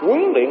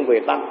 huấn luyện về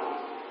tâm.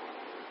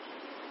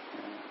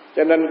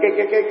 Cho nên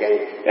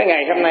cái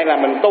ngày hôm nay là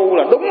mình tu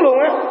là đúng luôn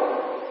á.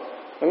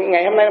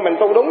 Ngày hôm nay mình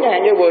tu đúng,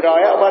 như vừa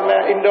rồi ở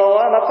bên Indo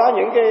á, nó có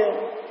những cái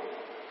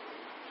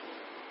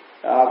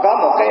có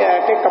một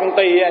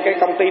cái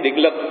công ty điện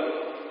lực,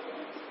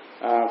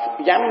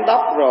 giám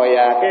đốc rồi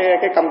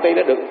cái công ty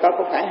đó được có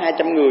khoảng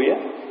 200 người á.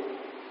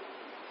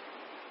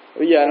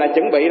 Bây giờ là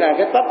chuẩn bị là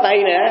cái Tết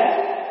Tây nè,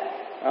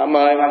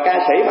 mời mà ca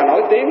sĩ mà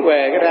nổi tiếng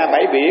về cái ra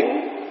bãi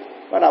biển,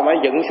 bắt đầu mới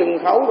dựng sân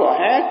khấu rồi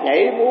hát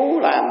nhảy múa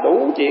làm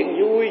đủ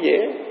chuyện vui vẻ.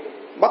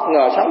 Bất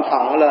ngờ sóng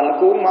thần lên nó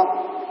cuốn mất,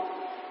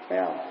 thấy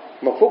không?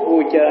 Một phút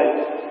vui chơi.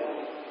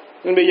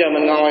 Nhưng bây giờ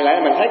mình ngồi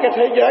lại mình thấy cái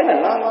thế giới này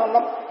nó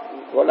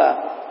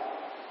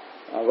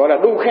gọi là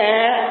đu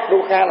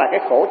kha là cái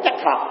khổ chắc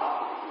thật.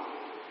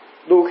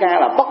 Đu kha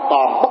là bất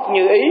toàn bất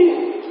như ý.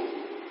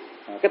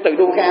 Cái từ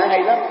đu kha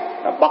hay lắm.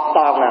 Nó bất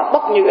toàn là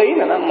bất như ý,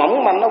 là nó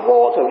mỏng manh, nó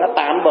vô thường, nó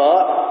tạm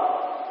bợ.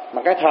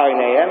 Mà cái thời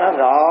này nó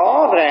rõ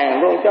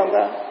ràng luôn, chứ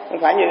không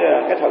phải như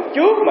cái thời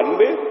trước mình không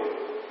biết.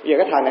 Bây giờ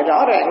cái thời này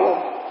rõ ràng luôn.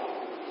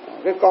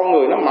 Cái con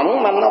người nó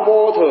mỏng manh, nó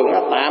vô thường, nó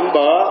tạm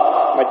bợ,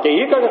 mà chỉ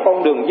có cái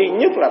con đường duy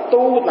nhất là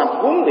tu tập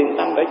huấn luyện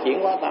tâm để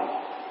chuyển hóa tâm.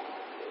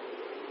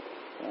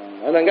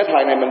 Nên cái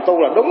thời này mình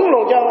tu là đúng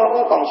luôn, chứ không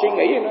có còn suy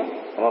nghĩ nữa,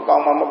 không có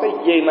còn mà một cái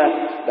gì mà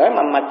để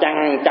mà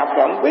chằng chọc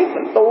là không biết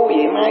mình tu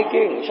gì mai kia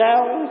làm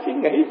sao, suy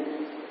nghĩ,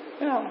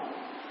 thấy không?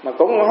 Mà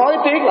cũng hối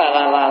tiếc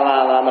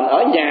là mình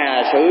ở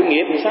nhà sự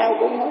nghiệp thì sao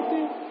cũng hối tiếc.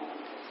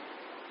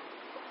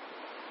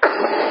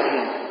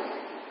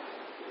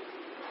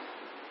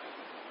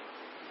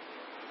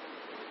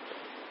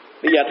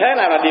 Bây giờ thế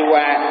nào là điều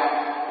hòa?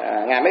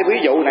 Ngài mấy ví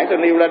dụ nãy tôi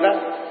nêu lên đó.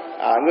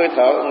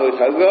 Người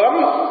thợ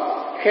gốm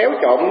khéo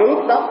trộn nước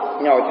đất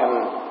nhồi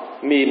thành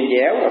mềm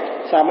dẻo rồi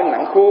sao mới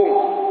nặng khuôn.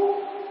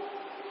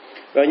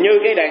 Rồi như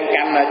cái đàn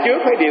cầm là trước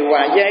phải điều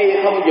hòa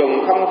dây, không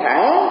dùng không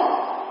thẳng,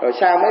 rồi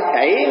sau mới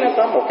khẩy nó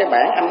có một cái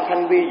bản âm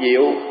thanh vi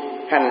diệu.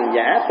 Hành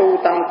giả tu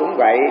tâm cũng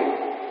vậy,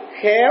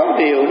 khéo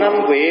điều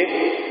 5 việc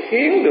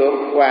khiến được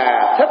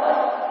hòa thích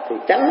thì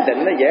chánh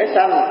định nó dễ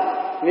sanh.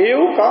 Nếu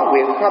có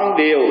việc không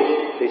điều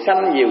thì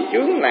sanh nhiều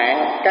chướng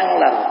nạn, căn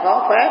lành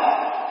khó phát.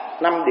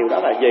 5 điều đó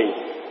là gì?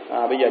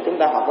 Bây giờ chúng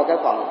ta học có cái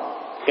phần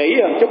kỹ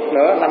hơn chút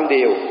nữa. 5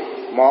 điều.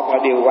 Một là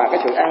điều hòa cái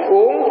sự ăn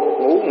uống,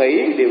 ngủ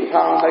nghỉ, điều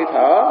thân, hơi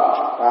thở.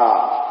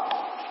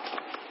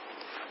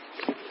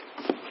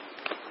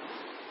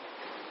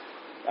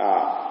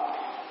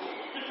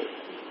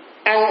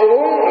 Ăn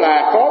uống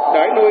là cốt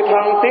để nuôi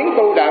thân tiến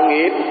tu đạo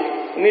nghiệp.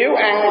 Nếu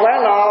ăn quá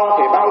no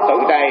thì bao tử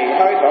đầy,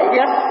 hơi thở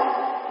gấp,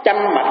 chăm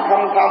mạch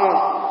không thông,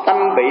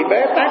 tâm bị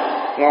bế tắc,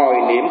 ngồi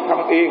niệm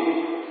không yên.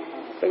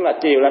 Tức là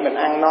chiều là mình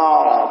ăn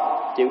no là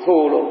chịu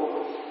thua luôn.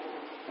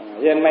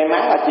 Nên may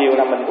mắn là chiều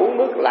là mình uống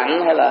nước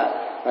lạnh, hay là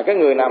cái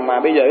người nào mà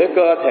bây giờ cái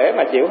cơ thể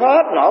mà chịu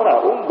hết nổi là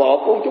uống bột,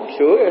 uống chút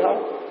sữa vậy thôi.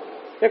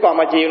 Chứ còn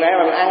mà chiều nay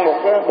mình ăn một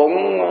cái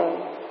bụng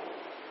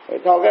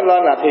thôi cái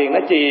lên là thiền nó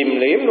chìm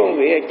liễm luôn,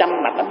 vì chăm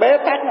mạch nó bế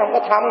tắc, nó không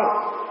có thông.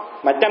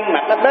 Mà chăm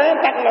mạch nó bế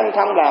tắc nó không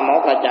thông là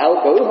một là chạo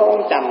cử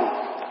hôn trầm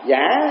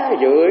giả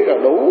dưỡi rồi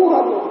đủ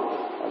hết luôn.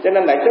 Cho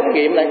nên đại chúng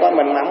nghiệm lại coi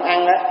mình mà không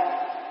ăn á,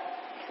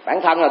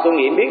 bản thân là tôi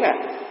nghiệm biết nè,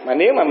 mà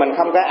nếu mà mình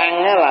không có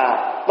ăn á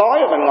là tối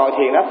mình ngồi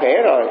thiền nó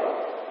khỏe rồi,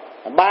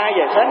 3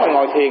 giờ sáng mình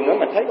ngồi thiền nữa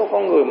mình thấy có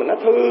con người mình nó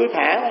thư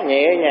thả, nó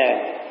nhẹ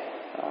nhàng.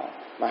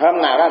 Mà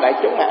hôm nào đó đại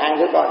chúng mà ăn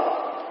thử coi,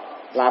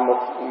 làm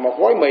một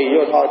gói mì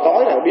vô thôi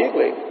tối là biết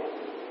liền.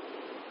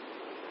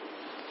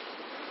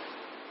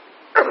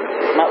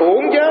 Mà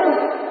uống chứ,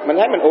 mình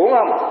thấy mình uống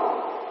không?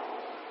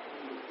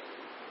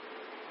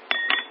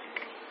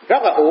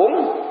 Rất là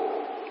uống.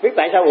 Biết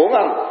tại sao uống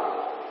không?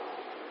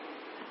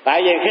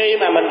 Tại vì khi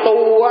mà mình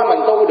tu á, mình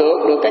tu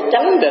được cái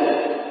chánh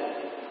định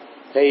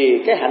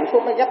thì cái hạnh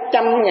phúc nó gấp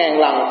 100.000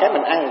 lần cái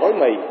mình ăn gói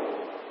mì.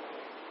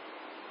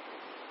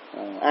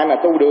 Ai mà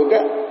tu được á,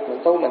 mình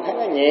tu mình thấy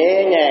nó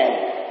nhẹ nhàng,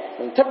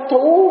 mình thích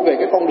thú về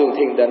cái con đường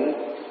thiền định,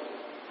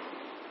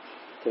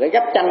 thì nó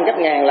gấp trăm gấp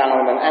ngàn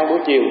lần mình ăn buổi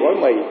chiều gói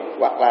mì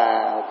hoặc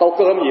là tô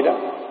cơm gì đó.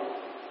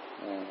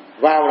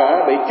 Vào là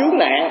nó bị chướng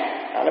nạn,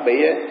 nó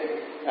bị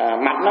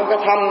mạch nó có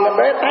thông, nó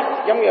bế tắc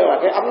giống như là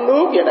cái ống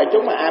nước vậy. Đại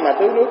chúng mà ai mà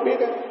tưới nước biết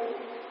á,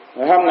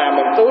 hôm nào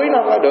mình tưới nó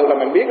có được là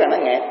mình biết là nó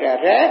nghẹt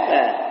rác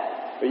nè,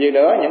 rồi gì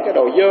nữa, những cái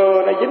đồ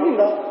dơ nó dính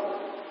đó.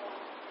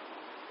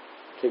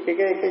 Thì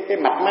cái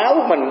mạch máu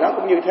của mình nó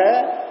cũng như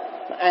thế,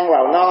 nó ăn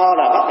vào no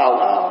là bắt đầu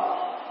nó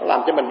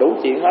làm cho mình đủ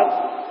chuyện hết.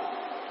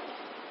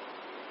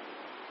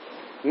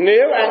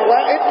 Nếu ăn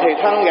quá ít thì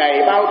thân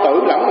gầy, bao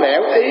tử lỏng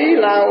lẻo, ý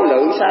lao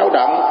lự sao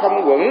động,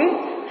 không vững.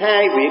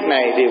 Hai việc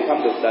này đều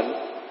không được định.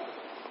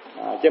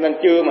 Cho nên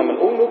trưa mà mình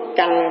uống nước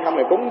canh không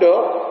thì cũng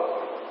được.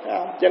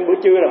 Cho nên buổi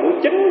trưa là buổi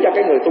chính cho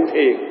cái người tu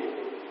thiền.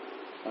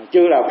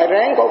 Trưa là phải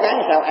ráng cố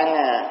gắng sao ăn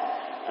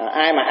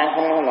ai mà ăn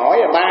không nổi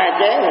 3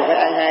 chén thì phải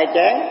ăn 2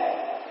 chén.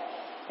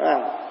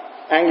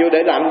 Ăn vô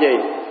để làm gì?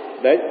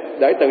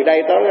 Để từ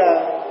đây tới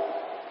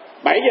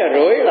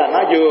 7:30 là nó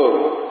vừa,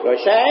 rồi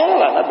sáng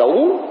là nó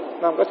đủ,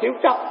 nó không có thiếu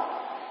chất.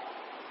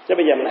 Chứ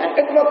bây giờ mình ăn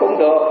ít quá cũng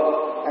được,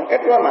 ăn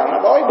ít quá mà nó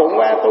đói bụng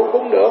qua tu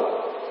cũng được.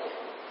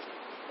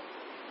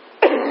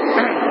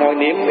 Ngồi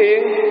niệm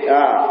yên.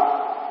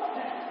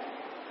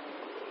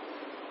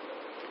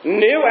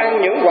 Nếu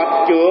ăn những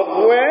vật trượt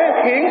quế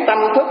khiến tâm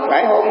thức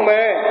phải hôn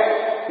mê,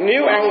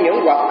 nếu ăn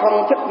những vật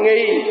không thích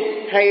nghi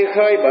hay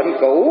khơi bệnh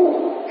cũ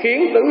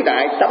khiến tứ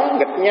đại chống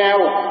nghịch nhau,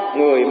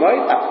 người mới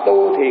tập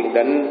tu thiền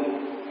định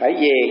phải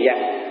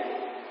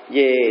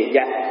về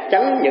dặt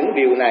tránh những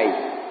điều này.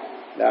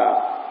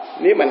 Đó.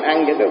 Nếu mình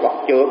ăn những cái vật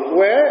trượt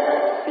quế,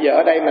 bây giờ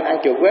ở đây mình ăn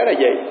trượt quế là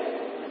gì?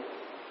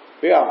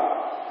 Biết không?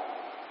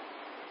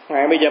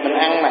 Bây giờ mình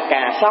ăn mà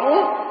cà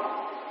sống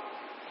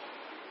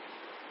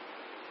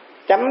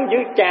chấm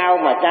dưới chao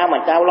mà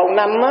chao lâu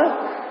năm á,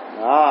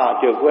 đó,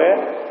 trượt quế.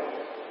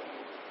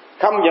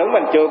 Không những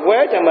mình trượt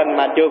quế cho mình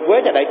mà trượt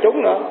quế cho đại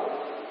chúng nữa,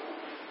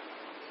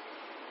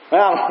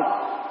 phải không?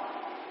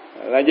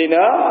 Là gì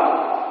nữa?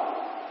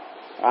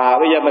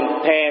 Bây giờ mình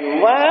thèm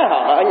quá,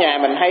 ở nhà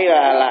mình hay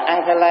là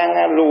ăn khoai lang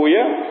lùi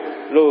á,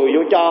 lùi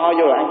vô cho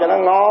vô là ăn cho nó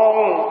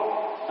ngon.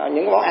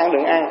 Những món ăn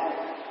đừng ăn.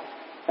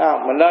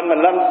 Mình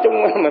lên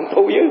chúng mình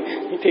tu với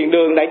thiền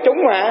đường đại chúng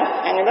mà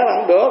ăn cái đó là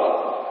không được.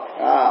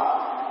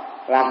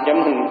 Làm cho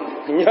mình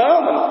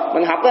nhớ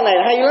mình học cái này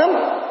hay lắm.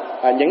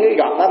 Những cái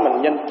gọt đó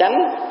mình nên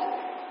tránh.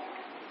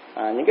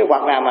 Những cái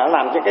vật nào mà nó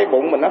làm cho cái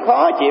bụng mình nó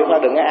khó chịu thôi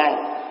đừng có ăn.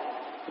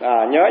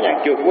 Nhớ nha,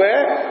 trượt quế.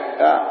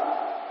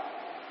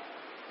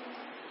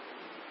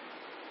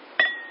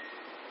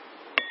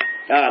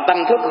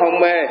 Tâm thức hôn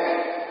mê.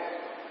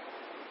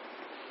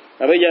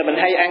 Bây giờ mình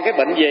hay ăn cái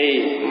bệnh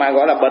gì mà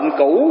gọi là bệnh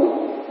cũ?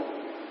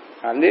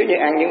 Nếu như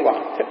ăn những vật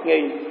thích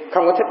nghi,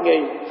 không có thích nghi,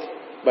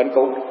 bệnh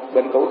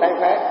cũ tái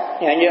phát.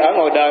 Như ở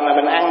ngoài đời mà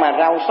mình ăn mà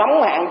rau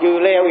sống hay ăn dưa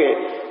leo gì,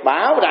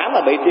 bảo đảm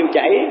là bị tiêu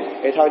chảy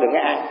thì thôi đừng có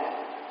ăn.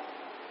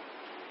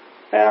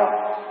 Thấy không?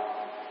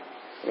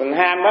 Mình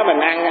ham đó, mình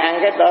ăn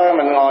cái tơ,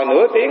 mình ngồi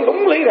nửa tiếng,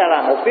 đúng lý ra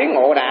là 1 tiếng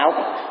ngộ đạo,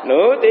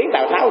 nửa tiếng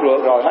Tào Tháo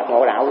rượt rồi hết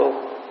ngộ đạo luôn.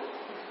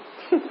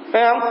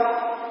 Thấy không?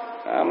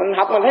 Mình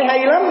học mình thấy hay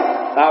lắm.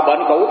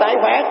 Bệnh cũ tái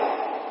phát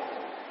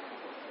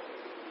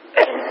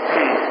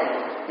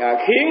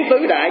khiến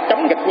tứ đại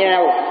chống nghịch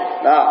nhau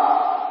đó.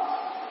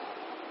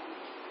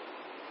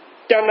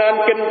 Cho nên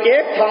kinh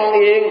chép thân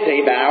yên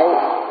thì đạo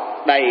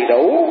đầy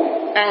đủ,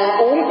 ăn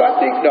uống có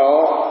tiết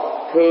độ,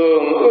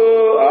 thường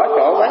ưa ở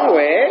chỗ vắng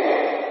vẻ,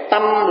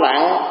 tâm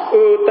lặng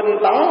ưa tinh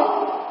tấn.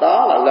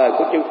 Đó là lời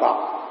của chư Phật.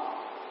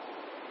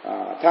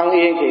 Thân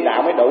yên thì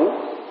đạo mới đủ,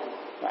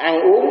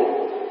 ăn uống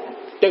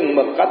chừng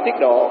mực có tiết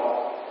độ.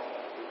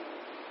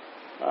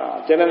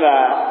 Cho nên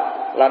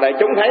là đại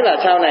chúng thấy là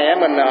sau này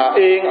mình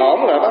yên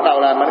ổn rồi, bắt đầu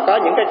là mình có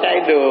những cái chai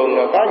đường,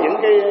 rồi có những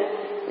cái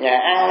nhà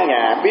ăn,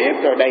 nhà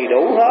bếp rồi đầy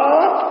đủ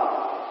hết.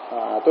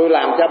 Tôi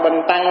làm cho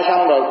bên tăng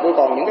xong rồi tôi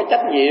còn những cái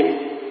trách nhiệm,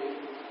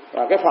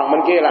 và cái phần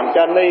bên kia làm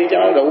cho ni cho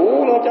nó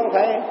đủ nữa, chứ không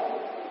phải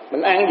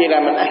mình ăn gì là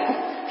mình ăn.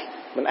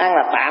 Mình ăn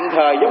là tạm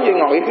thời, giống như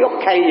ngồi cái gốc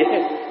cây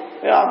vậy,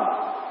 thấy không?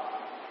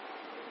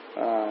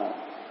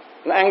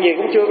 Mình ăn gì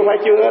cũng phải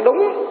chưa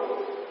đúng.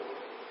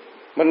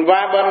 Mình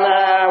qua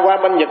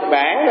bên Nhật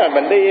Bản rồi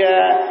mình đi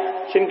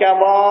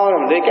Singapore, rồi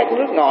mình đi các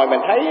nước ngoài, mình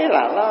thấy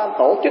là nó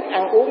tổ chức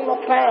ăn uống nó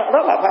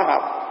rất là khoa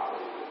học,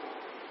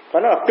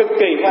 phải nói là cực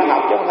kỳ khoa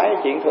học chứ không phải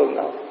chuyện thường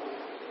đâu.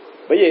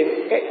 Bởi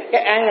vì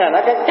cái ăn là nó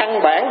cái căn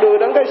bản đưa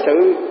đến cái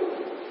sự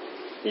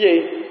cái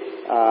gì?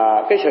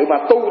 Cái sự mà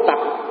tu tập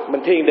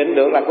mình thiền định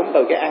được là cũng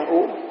từ cái ăn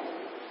uống.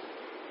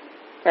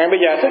 Bây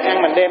giờ thức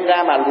ăn mình đem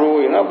ra mà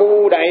ruồi nó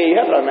bu đầy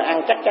hết rồi mà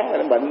ăn chắc chắn là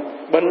nó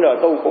bệnh rồi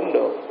tu cũng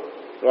được.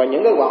 Rồi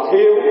những cái quạt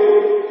thiêu,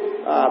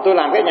 tôi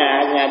làm cái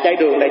nhà chay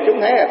đường này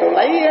chúng thấy là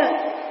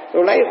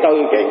tôi lấy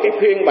từ cái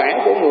phiên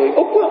bản của người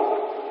Úc á.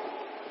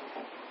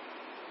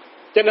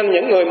 Cho nên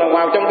những người mà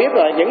vào trong bếp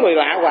rồi, những người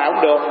lạ vào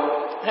không được,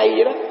 hay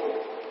vậy đó.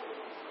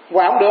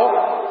 Vào không được,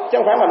 chứ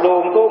không phải mà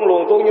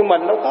luồn tuôn như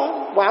mình đâu có.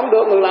 Vào không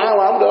được, người lạ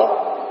vào không được.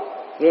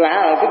 Người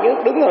lạ là cái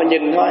đứng rồi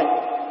nhìn thôi.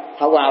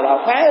 Họ vào là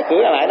họ phá cái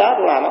cửa lại đó,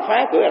 tôi làm nó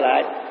phá cửa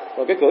lại,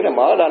 rồi cái cửa này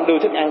mở lên đưa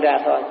thức ăn ra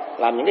thôi,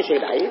 làm những cái xe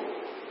đẩy.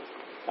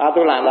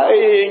 Tôi làm là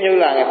y như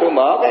là tôi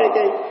mở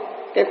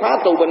cái khóa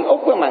tu bên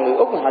Úc á, mà người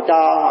Úc họ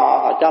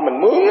cho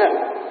mình mướn á,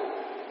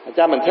 họ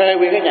cho mình thuê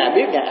nguyên cái nhà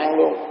bếp nhà ăn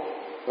luôn.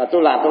 Là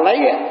tôi làm, tôi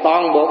lấy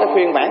toàn bộ cái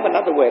phiên bản bên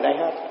đó tôi về đây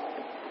hết.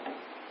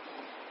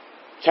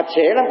 Sạch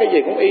sẽ lắm, cái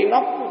gì cũng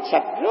inox,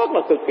 sạch rất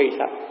là cực kỳ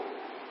sạch.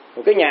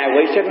 Một cái nhà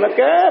vệ sinh nó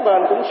kế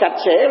bên cũng sạch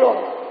sẽ luôn.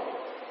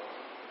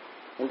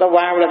 Người ta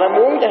vào là ta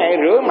muốn cho hay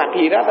rửa mặt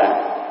gì đó ta.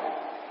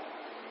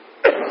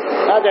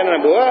 Đó cho nên là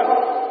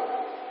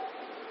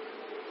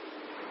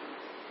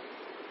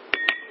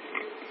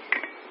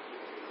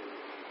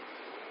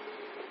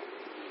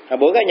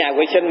bữa cái nhà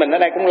vệ sinh mình ở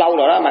đây cũng lâu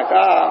rồi đó, mà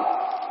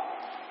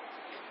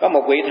có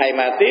một vị thầy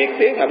mà tiếc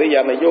mà bây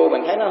giờ mà vô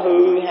mình thấy nó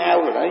hư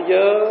hao rồi, nó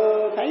dơ,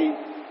 thấy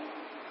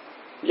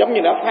giống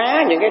như nó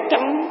phá những cái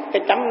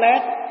chấm nét.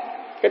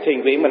 Cái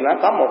thiền viện mình nó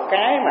có một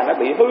cái mà nó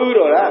bị hư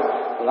rồi đó,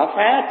 nó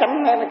phá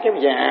chấm nét, nó kéo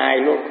dài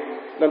luôn.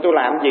 Nên tôi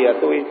làm gì là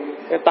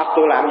cái tập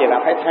tôi làm gì là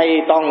phải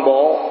thay toàn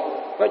bộ,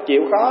 nó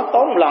chịu khó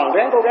tốn một lần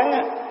ráng cố gắng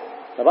á,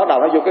 rồi bắt đầu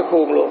nó vô cái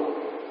khuôn luôn.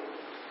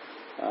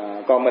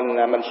 Còn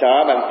mình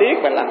sợ mình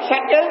tiếc mình làm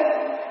sắt á,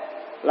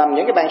 làm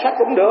những cái bàn sắt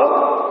cũng được,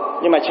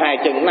 nhưng mà xài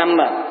chừng năm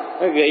mà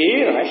nó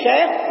gỉ rồi nó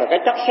sét, rồi cái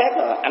chất sét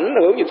nó ảnh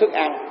hưởng vô thức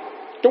ăn,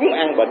 chúng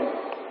ăn bệnh.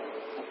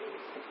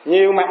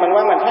 Nhiều mặt mình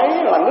qua mình thấy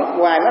là nước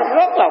ngoài nó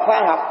rất là khoa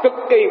học, cực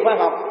kỳ khoa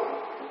học,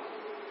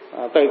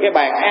 từ cái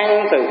bàn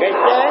ăn, từ cái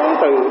chén,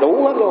 từ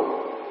đủ hết luôn.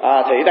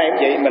 Thì đây cũng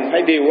vậy, mình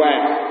phải điều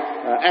hòa,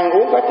 ăn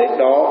uống có tiết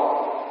độ.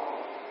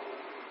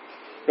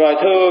 Rồi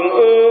thường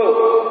ưa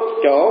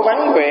chỗ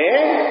vắng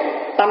vẻ,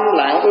 tâm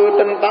lặng ưa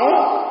tinh tấn.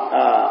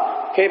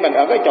 Khi mình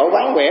ở cái chỗ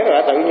vắng vẻ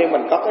rồi tự nhiên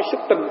mình có cái sức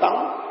tinh tấn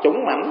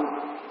chủng mãnh,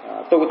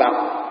 tu tập.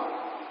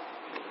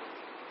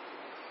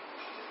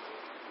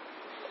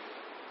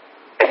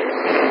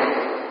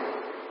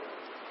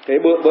 Thì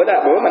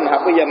bữa mình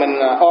học, bây giờ mình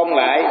ôn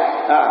lại.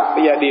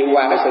 Bây giờ điều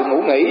hòa cái sự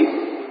ngủ nghỉ.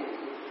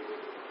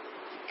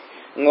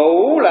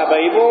 Ngủ là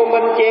bị vô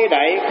minh che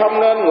đậy, không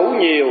nên ngủ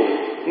nhiều.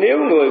 Nếu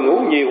người ngủ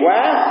nhiều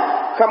quá,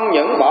 không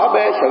những bỏ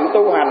bê sự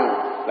tu hành,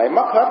 lại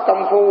mất hết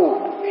công phu,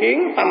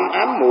 khiến tâm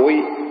ám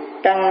muội,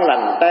 căn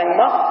lành tan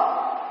mất.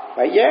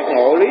 Phải giác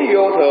ngộ lý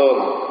vô thường,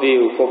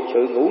 điều phục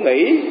sự ngủ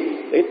nghỉ,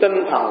 để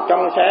tinh thần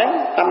trong sáng,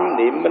 tâm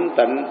niệm minh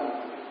tịnh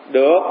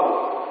được.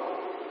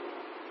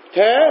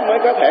 Thế mới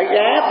có thể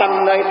giá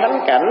tâm nơi thánh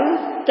cảnh,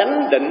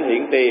 chánh định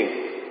hiện tiền.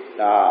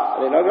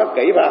 Thì nói rất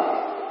kỹ vào.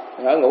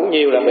 Ngủ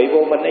nhiều là bị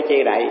vô minh nó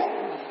che đậy,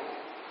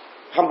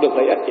 không được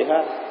lợi ích gì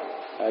hết,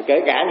 kể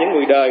cả những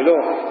người đời luôn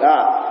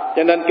đó.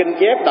 Cho nên kinh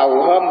chép đầu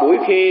hôm buổi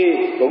khi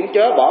cũng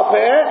chớ bỏ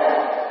phế,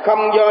 không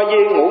do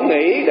duyên ngủ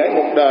nghỉ để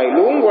một đời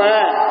luống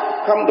qua,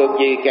 không được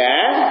gì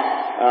cả.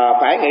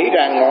 Phải nghĩ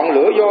rằng ngọn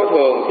lửa vô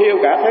thường thiêu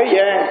cả thế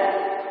gian,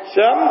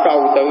 sớm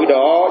cầu tự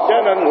độ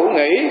cho nên ngủ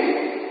nghỉ.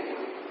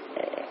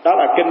 Đó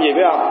là kinh gì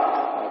biết không?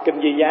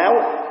 Kinh Di Giáo.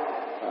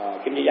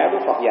 Kinh Di Giáo Đức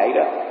Phật dạy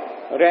đó,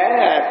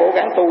 ráng cố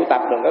gắng tu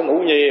tập, đừng có ngủ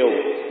nhiều,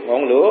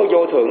 ngọn lửa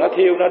vô thường nó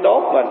thiêu nó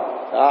đốt mình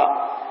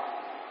đó.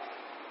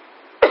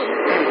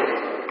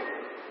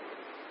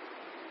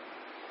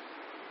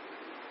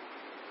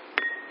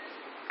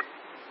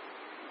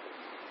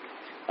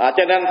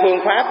 Cho nên phương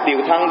pháp điều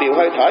thân, điều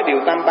hơi thở, điều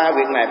tâm, ba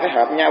việc này phải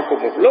hợp nhau cùng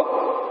một lúc,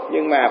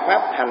 nhưng mà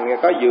pháp hành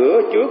có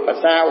giữa, trước và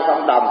sau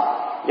không đồng.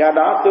 Do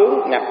đó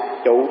tướng nhập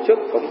trụ sức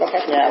cũng có khác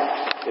nhau.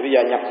 Thì bây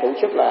giờ nhập trụ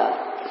sức là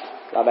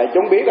đại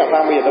chúng biết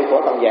là bây giờ tôi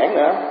có còn giảng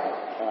nữa.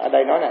 Ở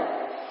đây nói nè,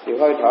 điều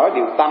hơi thở,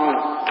 điều tâm,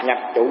 nhập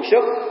trụ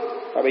sức,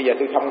 và bây giờ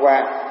tôi thông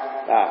qua.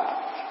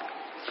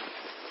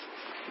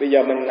 Bây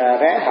giờ mình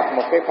ráng học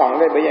một cái phần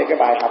đây. Bây giờ cái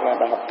bài học là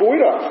bài học cuối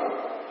rồi,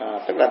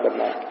 tức là mình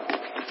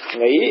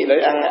nghỉ để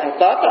ăn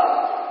Tết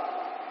đó.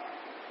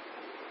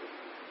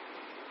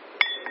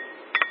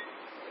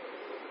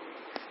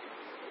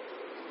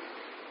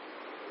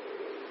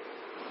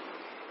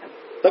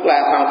 Tức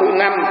là phần thứ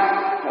 5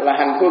 là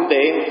hành phương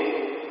tiện.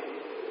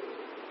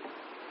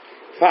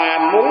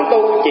 Phàm muốn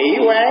tu chỉ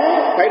quán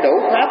phải đủ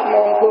pháp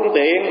môn phương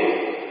tiện.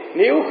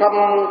 Nếu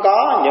không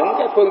có những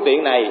cái phương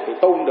tiện này thì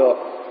tu không được.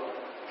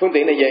 Phương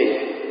tiện là gì?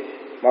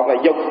 Một là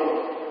dục.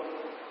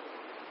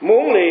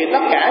 Muốn lìa tất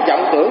cả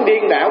vọng tưởng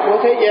điên đảo của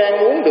thế gian,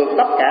 muốn được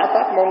tất cả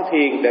pháp môn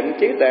thiền định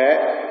trí tuệ.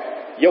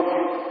 Dục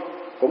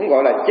cũng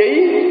gọi là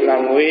chí, là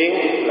nguyện,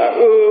 là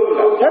ưa,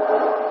 là thích.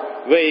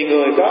 Vì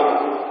người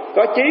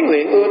có chí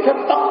nguyện ưa thích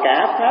tất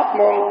cả pháp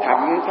môn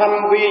thậm thâm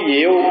vi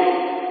diệu,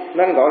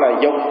 nên gọi là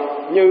dục.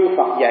 Như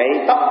Phật dạy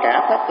tất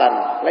cả pháp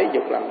lành lấy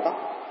dục làm tóc.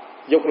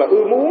 Dục là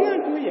ưa muốn á,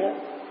 quý vị.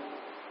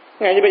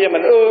 Ngày như bây giờ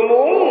mình ưa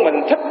muốn,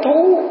 mình thích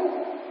thú,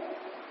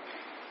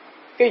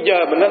 cái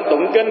giờ mình lên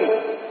tụng kinh,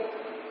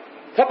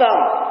 thích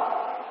không?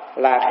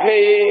 Là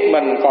khi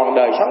mình còn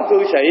đời sống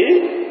cư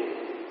sĩ.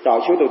 Trời,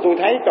 xưa tụi tôi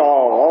thấy trời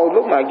ơi,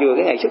 lúc mà vừa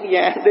cái ngày xuất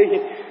gia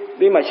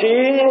đi mà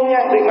xuyên luôn nha,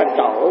 đi mà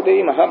trời ơi,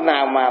 đi mà hôm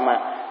nào mà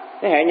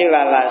cái hệ như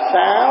là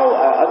 6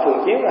 ở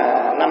Thường Chiếu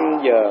là 5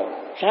 giờ,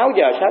 6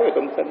 giờ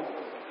tụng kinh.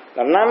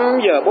 là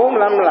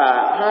 5:45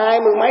 là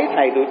 20 mấy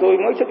thầy tụi tôi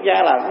mới xuất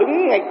gia là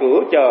đứng ngay cửa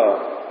chờ.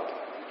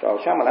 Rồi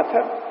sao mà đã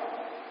thích?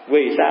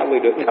 Vì sao? Vì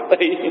được đắp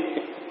y.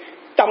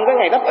 Trong cái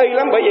ngày đắp y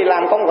lắm, bởi vì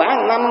làm công quả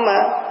hàng năm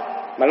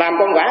mà làm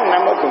công quả hàng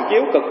năm ở Thường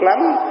Chiếu cực lắm,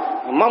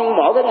 mong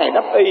mỏi cái ngày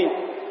đắp y.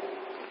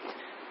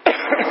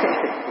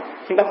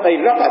 Đắp y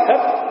rất là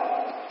thích.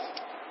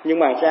 Nhưng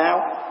mà sao?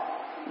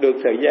 Được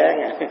thời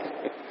gian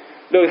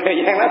được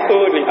thời gian nó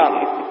thưa liền.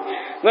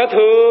 Nó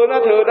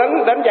thưa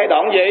đến giai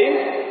đoạn gì?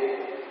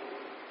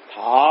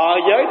 Thọ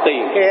giới tỳ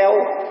kheo.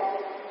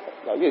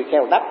 Gọi như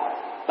kheo đắp.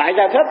 Tại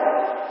sao thích?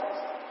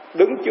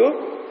 Đứng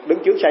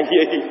trước sai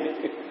gì?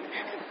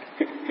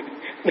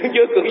 Đứng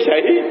trước cư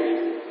sĩ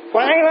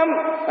khoái lắm,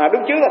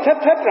 đứng trước là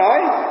thích rồi.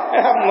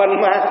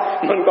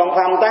 Mình còn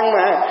phàm tăng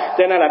mà,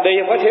 cho nên là đi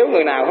không có thiếu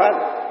người nào hết,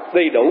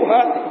 đi đủ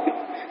hết.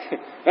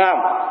 Thấy không?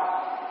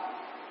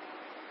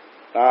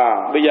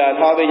 Bây giờ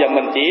thôi, bây giờ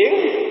mình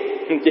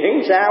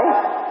chuyển sao?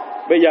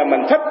 Bây giờ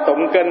mình thích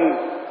tụng kinh,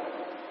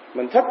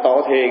 mình thích tọa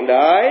thiền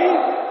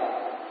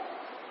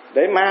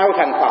để mau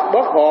thành Phật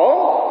bớt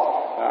khổ.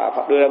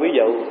 Phật đưa ra ví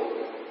dụ.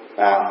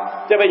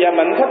 Chứ bây giờ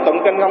mình thích tụng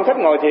kinh, không thích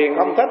ngồi thiền,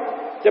 không thích.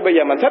 Chứ bây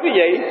giờ mình thích cái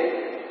gì?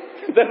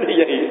 Thích cái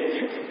gì?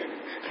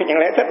 Chẳng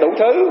lẽ thích đủ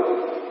thứ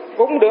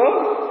cũng được,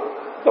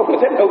 không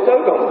thích đủ thứ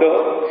cũng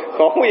được,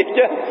 khổ gì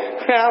chứ,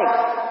 thấy không?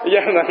 Bây giờ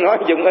mình nói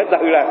dùng cái từ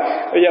là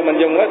bây giờ mình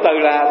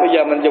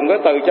dùng cái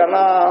từ cho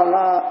nó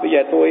bây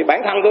giờ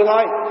bản thân tôi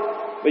thôi.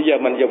 Bây giờ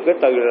mình dùng cái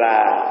từ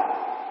là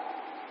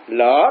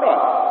lỡ rồi.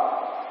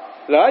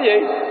 Lỡ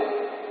gì?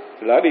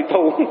 Lỡ đi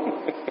tu.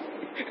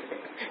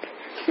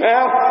 Thấy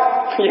không?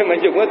 Bây giờ mình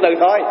dùng cái từ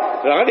thôi,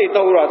 lỡ đi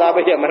tu rồi ta,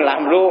 bây giờ mình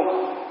làm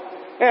luôn.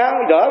 Thấy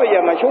không? Đỡ bây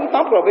giờ mà xuống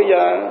tóc rồi bây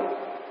giờ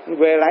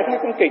về lại thấy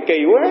cũng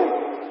kỳ quá.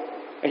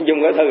 Mình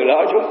dùng cái từ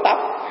lỡ xuống tóc.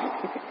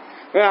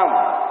 Thấy không?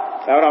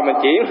 Rồi mình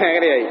chuyển hai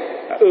cái gì?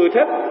 Ưa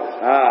thích.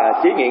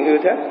 Chí nguyện ưa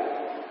thích.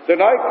 Tôi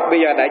nói bây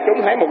giờ đại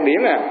chúng thấy một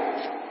điểm nè.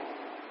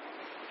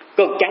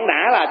 Cực chẳng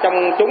đã là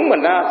trong chúng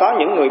mình có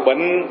những người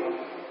bệnh.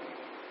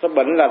 Tôi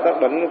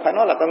bệnh phải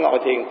nói là tôi ngồi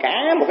thiền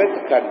cả một cái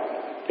thực hình.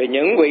 Thì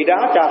những vị đó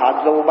cho họ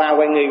tu ba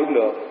quay nghi cũng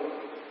được.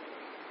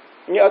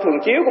 Như ở Thường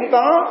Chiếu cũng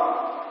có,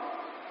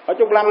 ở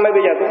Trung Lâm bây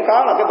giờ cũng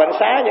có là cái bệnh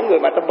xá những người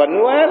mà ta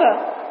bệnh quá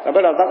đó, rồi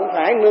bắt đầu ta cũng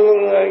phải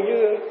nương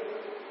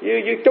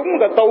với chúng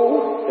ta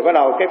tu, thì bắt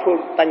đầu cái phương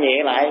ta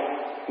nhẹ lại,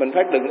 mình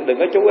phải đừng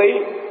có chú ý.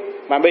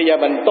 Mà bây giờ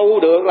mình tu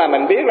được là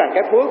mình biết là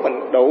cái phước mình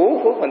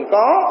đủ, phước mình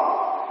có.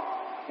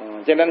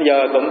 Cho nên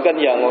giờ tụng kinh,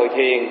 giờ ngồi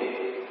thiền,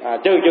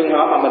 trừ trường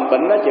hợp mà mình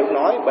bệnh nó chịu không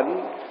nổi, bệnh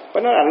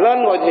phải nói là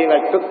lên ngồi thiền là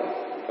cực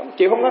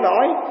chịu không có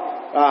nổi,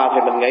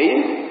 thì mình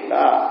nghĩ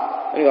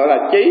gọi là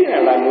chí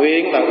là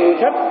nguyện, là ưa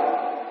thích.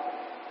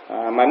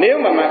 Mà nếu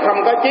mà không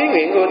có chí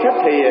nguyện ưa thích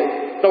thì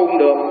tu không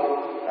được.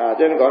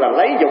 Cho nên gọi là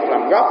lấy dục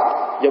làm gốc,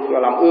 dục là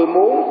làm ưa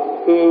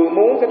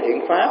muốn cái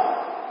thiện pháp.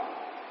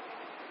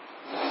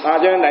 Cho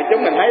nên đại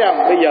chúng mình thấy không,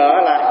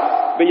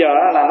 bây giờ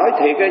là nói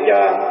thiệt chứ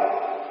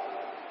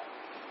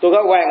tôi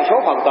có quen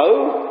số Phật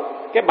tử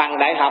cái bằng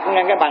đại học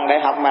nha, cái bằng đại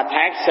học mà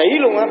thạc sĩ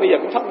luôn á, bây giờ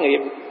cũng thất nghiệp,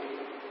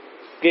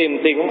 kìm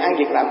tiền công ăn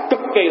việc làm cực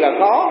kỳ là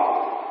khó.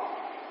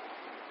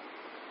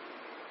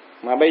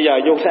 Mà bây giờ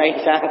vô đây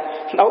sao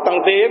đấu tăng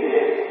tiến,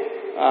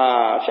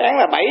 sáng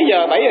là 7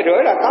 giờ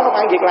rưỡi là có công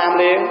ăn việc làm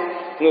liền,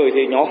 người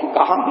thì nhổ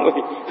cỏ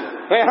người,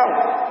 thấy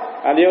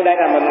không? Điều đây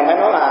là mình phải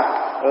nói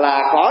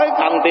là khỏi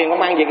cần tiền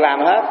công ăn việc làm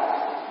hết.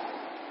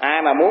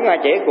 Ai mà muốn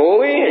trẻ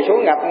củi thì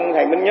xuống gặp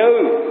thầy Minh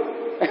Như,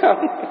 thấy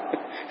không?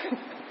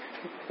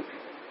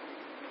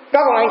 Có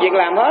công ăn việc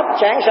làm hết,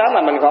 sáng sớm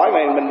là mình khỏi,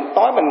 mình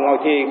tối mình ngồi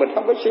thiền, mình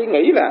không có suy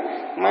nghĩ là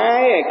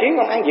mai kiếm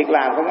công ăn việc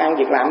làm. Công ăn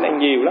việc làm này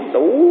nhiều lắm,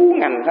 đủ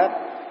ngành hết,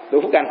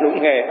 đủ ngành đủ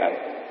nghề hết,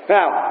 thấy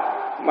không?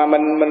 Mà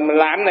mình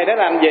làm này để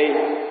làm gì?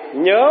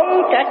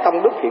 Nhóm các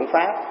công đức thiện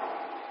pháp.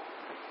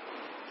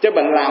 Chứ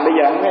mình làm bây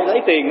giờ không hay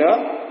lấy tiền nữa,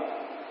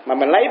 mà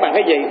mình lấy bằng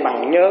cái gì?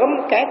 Bằng nhóm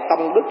các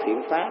công đức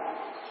thiện pháp.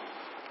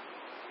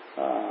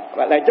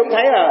 Và này chúng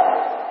thấy là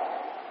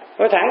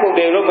nói thẳng một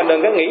điều luôn, mình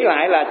đừng có nghĩ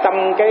lại là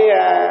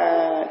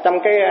trong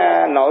cái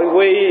nội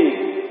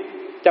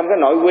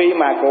quy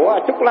mà của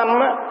Trúc Lâm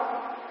á,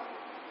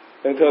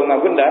 thường mà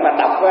huynh đệ mà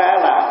đọc ra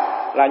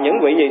là những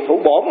vị gì thủ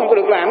bổn không có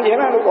được làm gì hết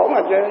á, thủ bổn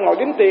là ngồi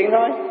kiếm tiền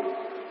thôi,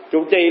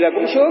 trụ trì là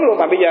cũng sướng luôn.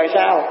 Mà bây giờ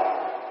sao?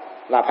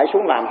 Là phải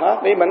xuống làm hết,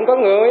 vì mình có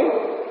người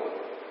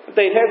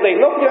tùy theo tiền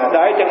lúc chứ,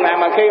 đợi chừng nào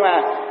mà khi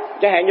mà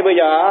chẳng hạn như bây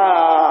giờ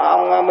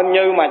ông Minh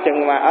Như mà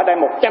chừng mà ở đây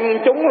 100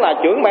 chúng là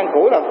trưởng ban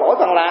củi là khổ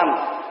toàn làm,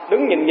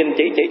 đứng nhìn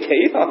chỉ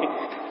thôi.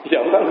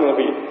 Giờ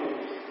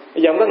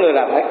không có người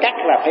là phải cắt,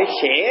 là phải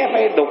xẻ,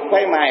 phải đục,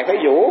 phải mài, phải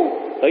vũ.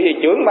 Bởi vì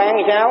trưởng ban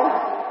thì sao?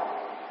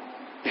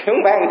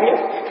 Trưởng ban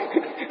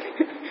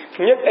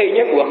nhất y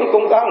nhất quận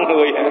cũng có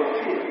người,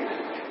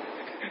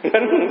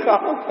 nên cũng có.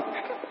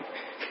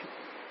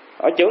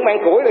 Ở trưởng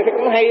ban củi thì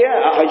cũng hay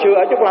á. Hồi xưa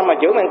ở Trúc Lâm mà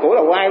trưởng ban củi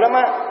là oai lắm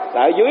á,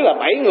 là ở dưới là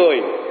 7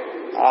 người.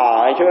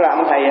 Hồi xưa là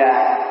ông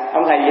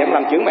thầy gì em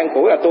làm trưởng ban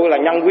củi, là tôi là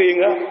nhân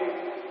viên đó.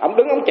 Ông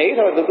đứng ông chỉ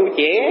thôi, tôi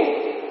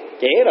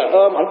chỉ là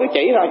ôm, ông cứ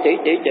chỉ thôi, chỉ.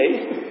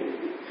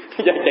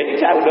 Giờ chỉ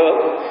sao được?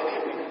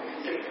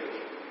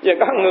 Giờ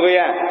có người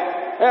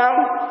thấy không?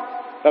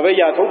 Rồi bây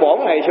giờ thủ bổn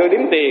ngày xưa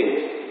đếm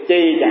tiền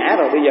chi trả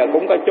rồi bây giờ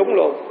cũng có chúng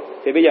luôn,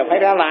 thì bây giờ phải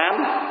ra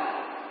làm.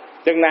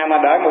 Chừng nào mà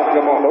đợi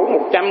đủ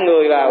 100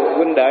 người là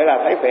huynh đệ là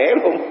thấy khỏe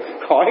luôn,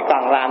 khỏi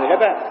cần làm gì hết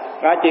á.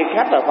 Ra chia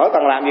khách là khỏi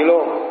cần làm gì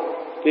luôn.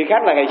 Chia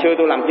khách là ngày xưa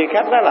tôi làm chia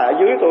khách đó, là ở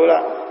dưới tôi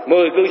là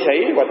 10 cư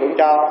sĩ và thượng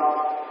cho,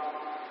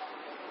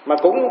 mà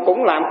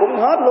cũng làm cũng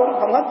hết luôn,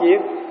 không hết việc,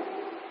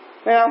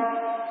 thấy không?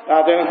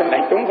 Cho nên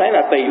đại chúng thấy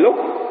là tùy lúc.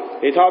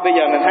 Thì thôi bây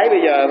giờ mình thấy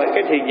bây giờ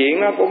cái thiền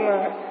viện nó cũng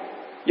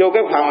vô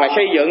cái phần là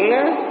xây dựng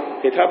á,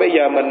 thì thôi bây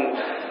giờ mình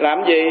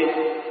làm gì?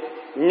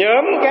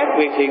 Nhóm các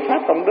việc thiện pháp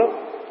công đức.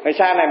 Ngày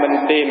sau này mình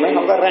tìm nó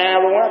không có ra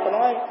luôn á. Tôi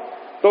nói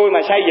tôi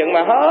mà xây dựng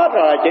mà hết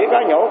rồi, chỉ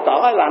có nhổ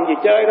cỏ làm gì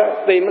chơi thôi,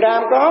 tìm ra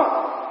không có.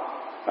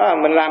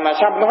 Mình làm mà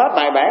xong hết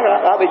bài bản rồi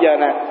đó. Bây giờ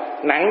nè,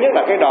 nặng nhất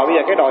là cái đòi, bây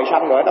giờ cái đòi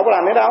xong rồi đâu có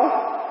làm nữa đâu.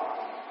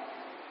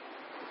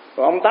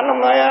 Còn ông Tánh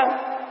ông nói á,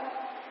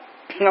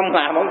 ông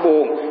làm ông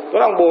buồn.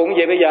 Tôi nói ông buồn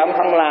gì, bây giờ ông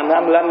không làm,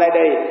 ông lên đây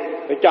đi,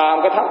 tôi cho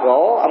ông cái thất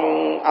gỗ.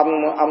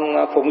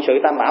 Ông phụng sự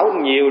Tam Bảo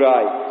nhiều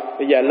rồi,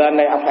 bây giờ lên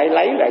đây ông phải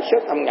lấy lại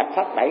sức. Ông nhập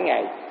thất 7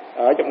 ngày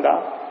ở trong đó,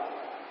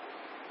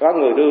 có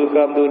người đưa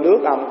cơm đưa nước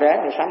ông ráng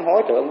ông sám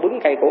hối. Từ ông bứng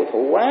cây cổ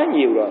thụ quá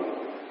nhiều rồi,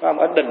 ông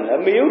ở đình ở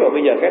miếu rồi,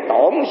 bây giờ cái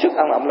tổn sức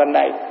ông lên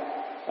đây.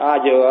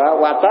 Vừa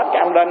qua Tết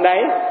cái ông lên đây,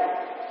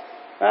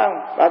 đó.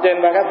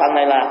 Trên cái phần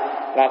này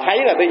là thấy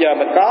là bây giờ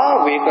mình có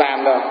việc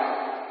làm rồi.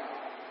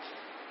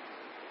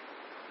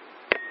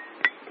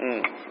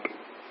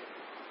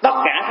 Tất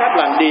cả pháp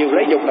làm điều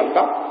lấy dục làm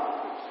gốc.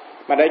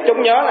 Mà để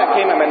chúng nhớ là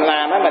khi mà mình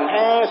làm á, mình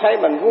hăng say,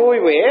 mình vui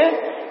vẻ,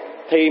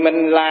 thì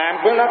mình làm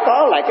với nó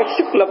có lại cái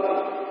sức lực.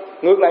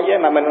 Ngược lại với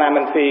mà mình làm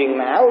mình phiền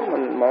não,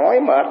 mình mỏi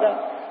mệt đó,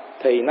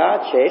 thì nó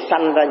sẽ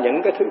sanh ra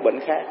những cái thứ bệnh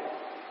khác.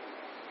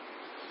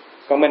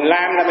 Còn mình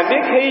làm là mình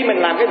biết khi mình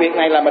làm cái việc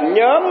này là mình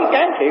nhóm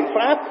các thiện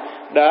pháp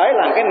để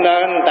làm cái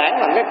nền tảng,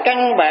 làm cái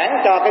căn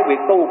bản cho cái việc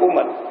tu của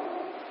mình.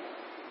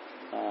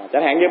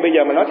 Chẳng hạn như bây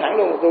giờ mình nói thẳng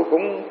luôn, tôi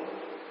cũng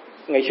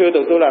ngày xưa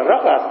tụi tôi là rất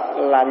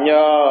là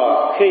nhờ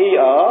khi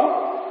ở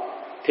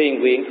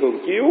thiền viện Thường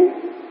Chiếu.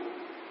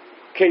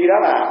 Khi đó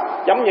là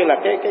giống như là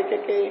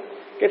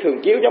cái Thường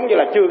Chiếu giống như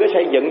là chưa có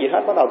xây dựng gì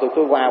hết, bắt đầu tụi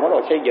tôi vào bắt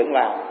đầu xây dựng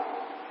làm.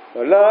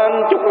 Rồi lên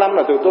Trúc Lâm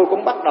là tụi tôi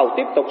cũng bắt đầu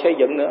tiếp tục xây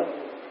dựng nữa.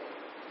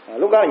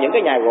 Lúc đó là những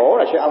cái nhà gỗ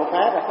là sư ông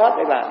phá ra hết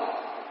để làm.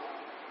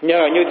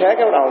 Nhờ như thế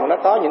cái bắt đầu nó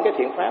có những cái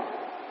thiện pháp.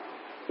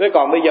 Thế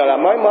còn bây giờ là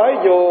mới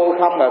vô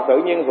không là tự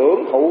nhiên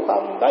hưởng thụ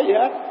không có gì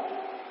hết,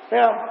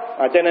 thấy không?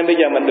 Cho nên bây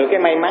giờ mình được cái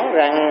may mắn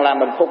rằng là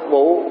mình phục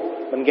vụ,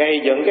 mình gây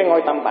dựng cái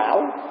ngôi Tam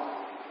Bảo.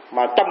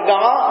 Mà trong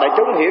đó đại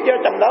chúng hiểu chứ,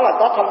 trong đó là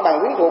có thông bằng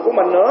quyến thuộc của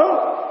mình nữa.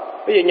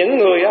 Bây giờ những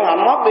người họ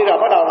mất đi rồi,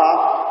 bắt đầu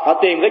họ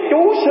tìm cái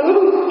chú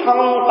xứ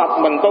thân tộc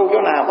mình tu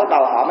chỗ nào, bắt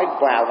đầu họ mới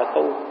vào và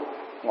tu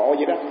ngộ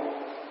vậy đó.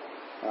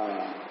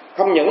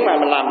 Không những mà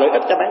mình làm lợi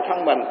ích cho bản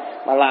thân mình,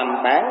 mà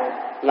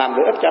làm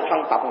lợi ích cho thân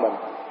tộc mình.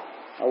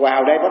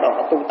 Vào đây bắt đầu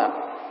họ tu tập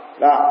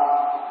đó.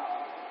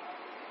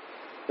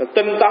 Rồi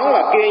tinh tấn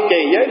là kiên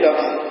trì giới luật,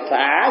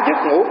 xả dứt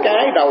ngủ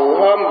cái đầu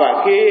hôm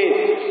và kia,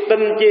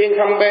 tinh chiên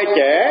không bê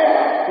trễ,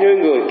 như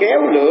người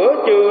kéo lửa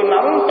chưa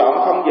nóng chọn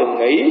không dừng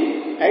nghỉ,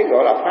 ấy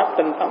gọi là pháp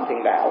tinh tấn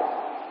thiện đạo.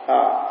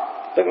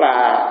 Tức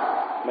là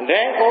mình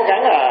ráng cố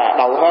gắng là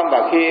đầu hôm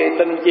và kia,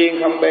 tinh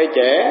chiên không bê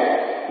trễ,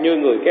 như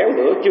người kéo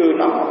lửa chưa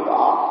nóng không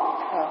bỏ.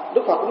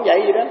 Đức Phật cũng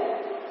vậy đó.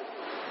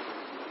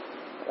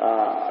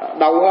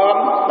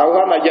 Đầu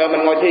hôm là giờ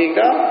mình ngồi thiền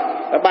đó,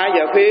 là 3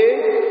 giờ khuya,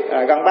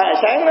 gần 3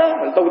 giờ sáng đó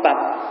mình tu tập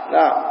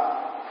đó.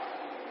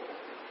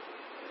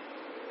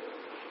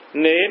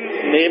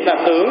 Niệm là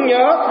tưởng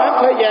nhớ,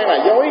 pháp thế gian là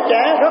dối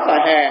trá rất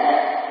là hèn,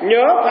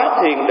 nhớ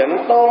pháp thiền định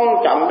tôn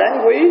trọng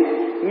đáng quý,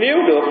 nếu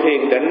được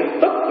thiền định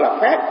tức là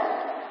phát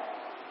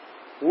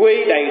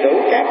quy đầy đủ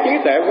các trí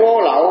tuệ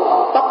vô lậu,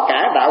 tất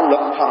cả đạo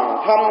lực thần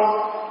thông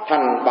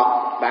thành bậc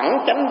đẳng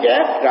chánh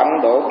giác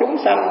rộng độ chúng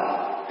sanh,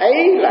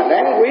 ấy là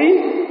đáng quý,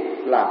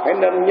 là phải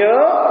nên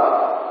nhớ.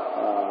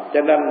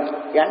 Cho nên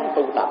gắng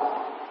tu tập.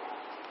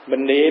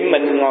 Mình niệm,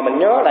 mình ngồi mình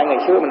nhớ lại ngày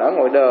xưa mình ở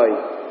ngoài đời,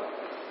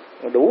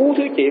 đủ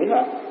thứ chuyện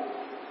hết.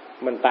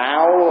 Mình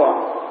tạo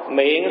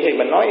miệng thì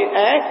mình nói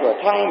ác, rồi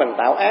thân mình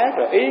tạo ác,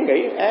 rồi ý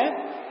nghĩ ác.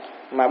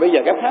 Mà bây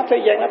giờ cái pháp thế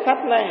gian nó thấp,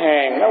 nó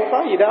hèn, đâu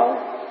có gì đâu.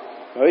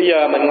 Rồi bây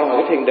giờ mình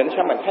ngồi thiền định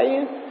sao mình thấy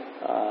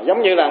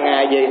giống như là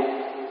ngày gì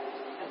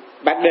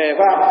Bạc Đề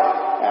phải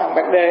không?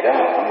 Bạc Đề đó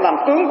ông làm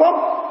tướng quốc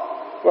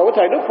vào cái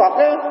thời Đức Phật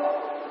á,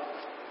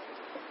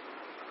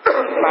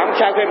 mà ông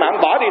sau khi mà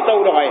ông bỏ đi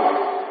tu rồi,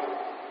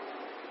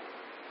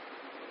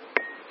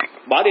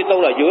 bỏ đi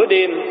tu là giữa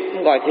đêm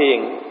ông ngồi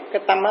thiền,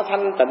 cái tâm nó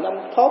thanh tịnh, ông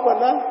thốt lên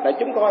đó, đại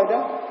chúng coi đó: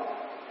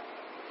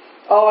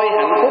 ôi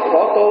hạnh phúc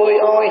của tôi,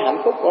 ôi hạnh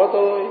phúc của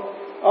tôi,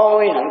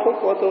 ôi hạnh phúc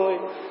của tôi.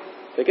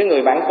 Thì cái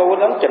người bạn tu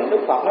đến trình Đức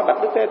Phật, nó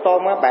bạch Đức Thế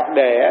Tôn á, Bạc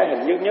Đề á, hình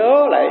như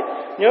nhớ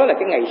lại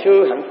cái ngày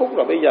xưa hạnh phúc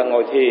rồi bây giờ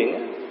ngồi thiền á,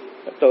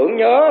 tưởng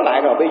nhớ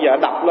lại rồi bây giờ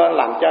đọc lên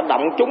làm cho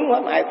động chúng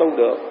hết, ai tu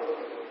được.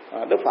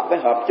 Đức Phật phải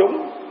hợp chúng.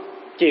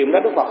 Chiều đó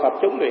Đức Phật hợp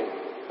chúng liền.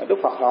 Đức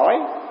Phật hỏi: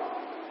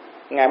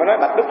 Ngài mới nói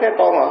bạch Đức Thế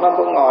Tôn, mà hôm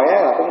con ngồi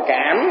á là con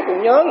cảm,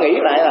 con nhớ nghĩ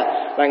lại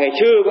là ngày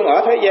xưa con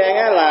ở thế gian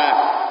á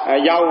là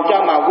giàu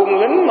cho mà quân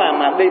lính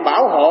mà đi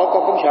bảo hộ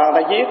con cũng sợ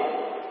người ta giết.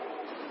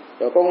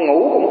 Rồi con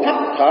ngủ cũng thấp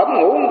thởm,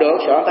 ngủ không được,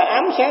 sợ người ta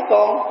ám sát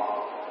con.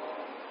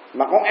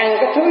 Mà con ăn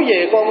cái thứ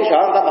gì con cũng sợ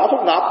người ta bỏ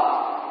thuốc độc.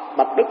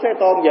 Bạch Đức Thế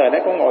Tôn, giờ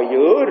đây con ngồi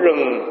giữa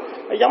rừng,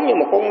 nó giống như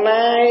một con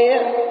nai á,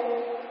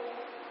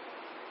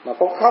 mà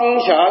con không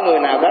sợ người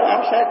nào đến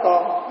ám sát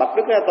con. Bạch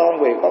Đức Thế Tôn,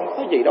 vì con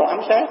có gì đâu ám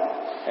sát.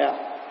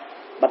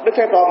 Bạch Đức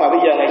Thế Tôn, mà bây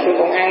giờ ngày xưa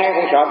con ăn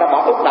con sợ người ta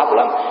bỏ thuốc độc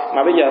lắm,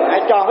 mà bây giờ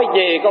ai cho cái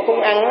gì con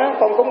cũng ăn á,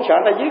 con cũng sợ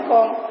người ta giết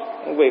con,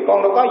 vì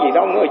con đâu có gì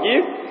đâu nữa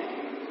giết,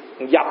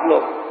 dập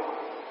luôn.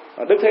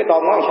 Đức Thế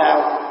Tôn nói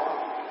sao?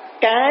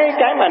 Cái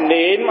mà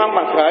niệm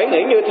mà khởi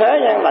nghĩ như thế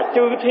nha, là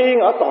chư thiên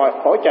ở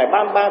cõi trời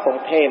 33 còn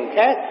thèm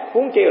khát,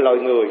 huống chi là loài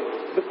người.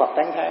 Đức Phật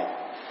tán thán.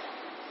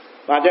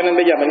 Và cho nên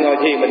bây giờ mình ngồi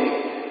thiền mình,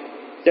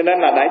 cho nên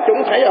là đại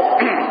chúng thấy không?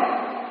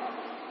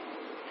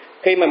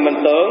 Khi mà mình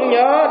tưởng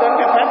nhớ đến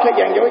các pháp thế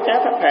gian dối trá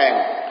thấp hèn,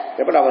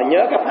 thì bắt đầu mình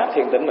nhớ các pháp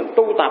thiền định, mình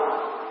tu tập.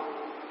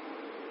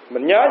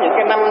 Mình nhớ những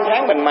cái năm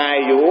tháng mình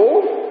mài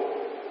dũa,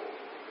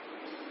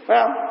 phải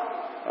không?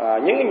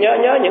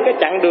 Nhớ những cái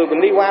chặng đường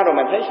mình đi qua rồi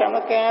mình thấy sao nó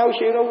cao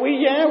siêu, nó quý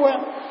giá quá.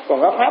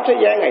 Còn các pháp thế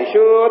gian ngày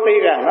xưa tuy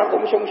rằng nó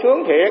cũng sung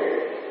sướng thiệt,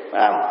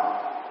 phải không?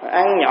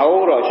 Ăn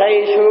nhậu rồi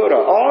say sưa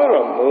rồi ói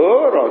rồi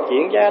mửa rồi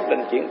chuyện gia đình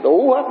chuyện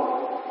đủ hết.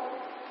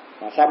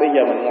 Mà sao bây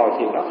giờ mình ngồi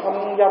thiền nó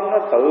thông dong, nó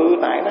tự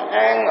tại, nó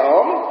an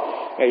ổn.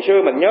 Ngày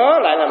xưa mình nhớ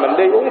lại là mình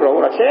đi uống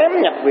rượu là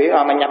xém nhập viện,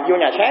 mà nhập vô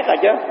nhà xác rồi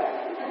chứ.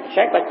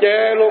 Xác ta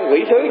chê luôn,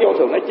 quỷ sứ vô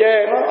thường nó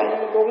chê, nó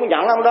không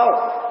giận ông đâu.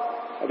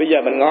 Bây giờ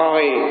mình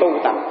ngồi tu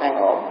tập an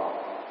ổn.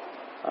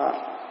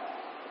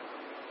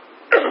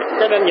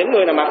 Cho nên những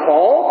người nào mà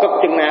khổ cực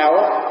chừng nào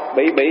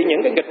bị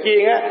những cái nghịch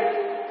duyên á,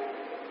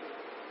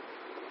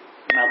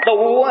 mà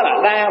tu á,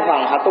 là đa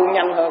phần họ tu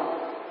nhanh hơn.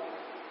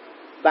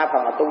 Đa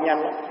phần là tu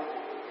nhanh lắm.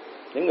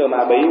 Những người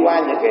mà bị qua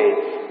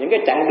những cái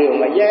chặng đường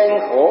mà gian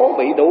khổ,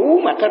 bị đủ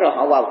mặt hết rồi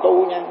họ vào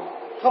tu nha,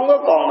 không có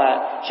còn mà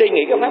suy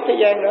nghĩ cái pháp thế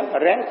gian nữa, họ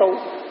ráng tu.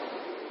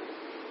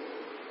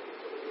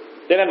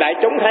 Cho nên đại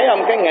chúng thấy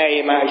không, cái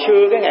ngày mà hồi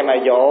xưa, cái ngày mà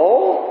dỗ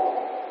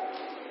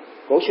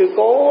của sư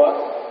cố á,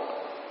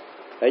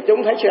 đại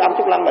chúng thấy sư Âm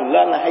Trúc Lâm mình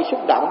lên là hay xúc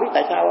động, biết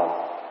tại sao không?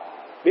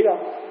 Biết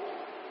không?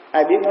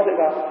 Ai biết nói được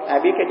không? Ai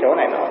biết cái chỗ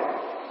này nói?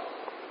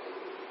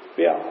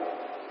 Biết không?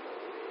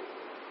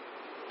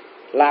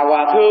 Là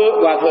hòa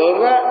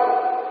thượng á,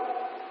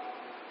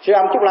 sư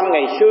Âm Trúc Lâm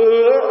ngày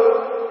xưa á,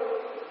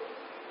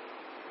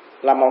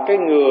 là một cái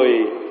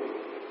người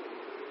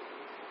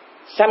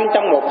sanh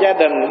trong một gia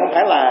đình không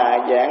phải là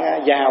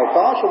dạng giàu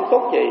có sung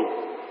túc gì.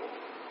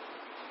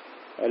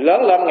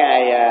 Lớn lên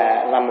Ngài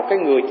là một cái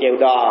người chèo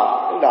đò,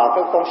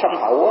 cái con sông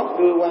Hậu á,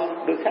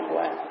 đưa khách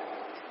qua.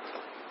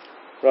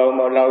 Rồi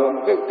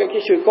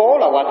cái sư cố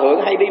là hòa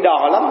thượng hay đi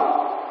đò lắm.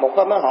 Một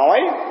hôm nó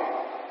hỏi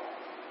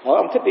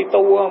ông thích đi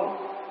tu không?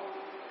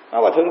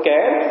 Nó hòa thượng kể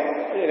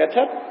là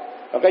thích.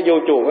 Rồi cái vô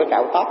chùa cái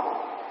cạo tóc.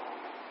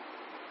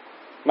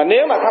 Mà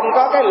nếu mà không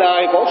có cái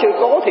lời của sư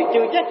cố thì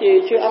chưa chắc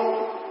gì sư Âm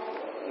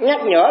nhắc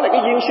nhở là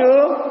cái duyên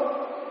xưa,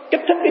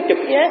 kích thích cái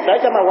trực giác để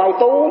cho mà vào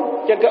tu.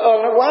 Cho cái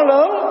ơn nó quá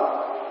lớn.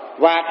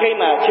 Và khi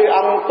mà sư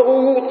ông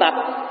tu tập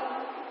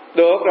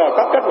được rồi,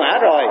 có kết quả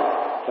rồi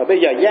bây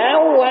giờ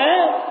giáo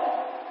hóa,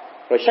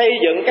 rồi xây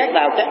dựng các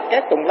đào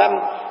các tùng lâm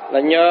là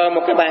nhờ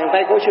một cái bàn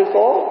tay của sư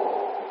cố,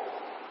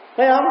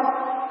 thấy không?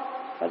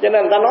 Cho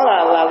nên người ta nói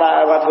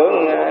là hòa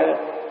thượng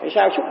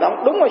sao xúc động.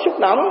 Đúng rồi, xúc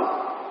động.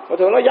 Hòa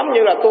thượng nói giống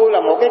như là tôi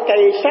là một cái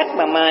cây sắt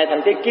mà mài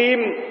thành cây kim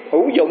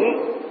hữu dụng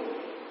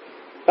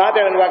đó.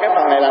 Cho nên qua cái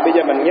phần này là bây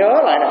giờ mình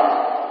nhớ lại nè.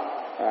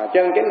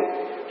 Cho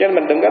nên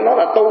mình đừng có nói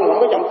là tu không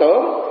có vọng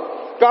tưởng.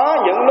 Có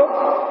những lúc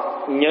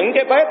những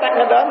cái bế tắc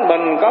nó đến,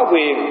 mình có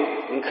quyền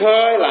mình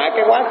khơi lại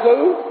cái quá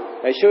khứ.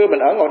 Ngày xưa mình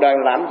ở ngoài đời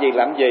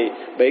làm gì,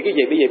 bị cái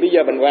gì, bây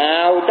giờ mình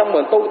vào trong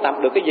mình tu tập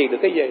được cái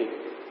gì,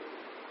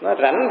 nó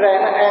rảnh ra,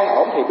 nó an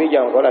ổn, thì bây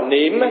giờ gọi là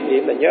niệm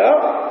là nhớ.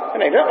 Cái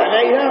này rất là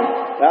hay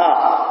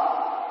đó.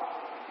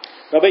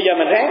 Rồi bây giờ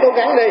mình ráng cố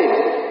gắng đi,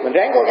 mình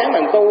ráng cố gắng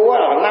mình tu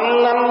là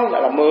 5 năm,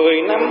 là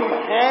 10 năm,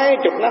 20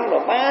 năm, rồi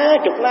 30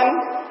 năm.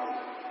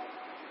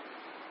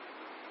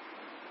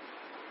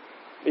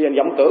 Bây giờ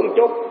vọng tưởng một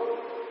chút,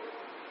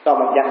 rồi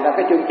mình dành ra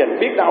cái chương trình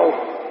biết đâu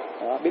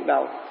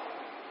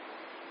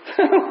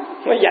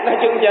mới dành ra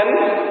chương trình.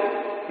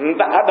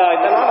 Ở đời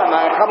ta nói là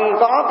mà không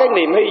có cái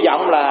niềm hy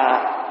vọng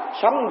là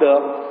sống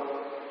được.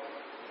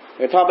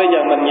 Rồi thôi bây giờ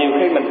mình nhiều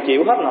khi mình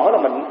chịu hết nổi là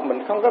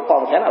mình không có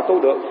còn thể nào tu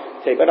được,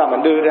 thì bắt đầu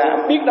mình đưa ra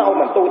biết đâu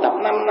mình tu tập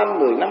 5 năm,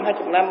 10 năm,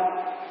 20 năm,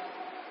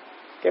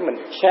 cái mình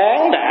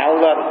sáng đạo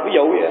lên, ví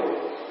dụ vậy.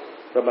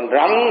 Rồi mình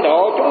rộng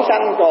độ chúng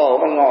sanh, rồi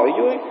mình ngồi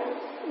dưới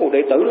một đệ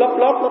tử lớp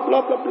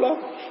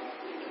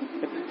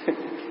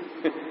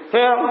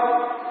thấy không?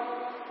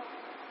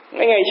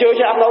 Ngày xưa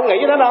sao ông đâu nghĩ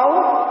cái đó đâu,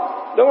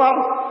 đúng không?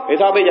 Thì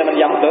thôi bây giờ mình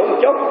vọng tưởng một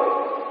chút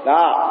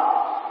đó.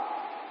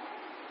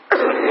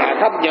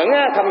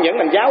 Không những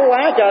mình giáo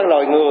hóa cho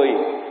loài người,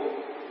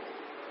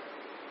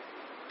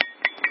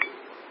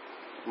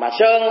 mà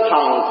sơn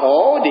thần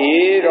thổ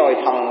địa rồi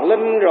thần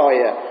linh rồi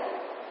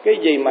cái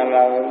gì mà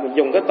là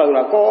dùng cái từ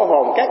là cô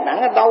hồn các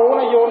đẳng ở đâu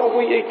nó vô nó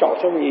quy y, trời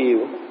sao nhiều.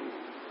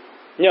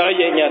 Nhờ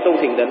gì? Nhờ tu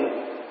thiền định,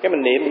 cái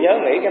mình niệm nhớ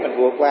nghĩ cái mình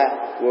vượt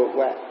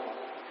qua.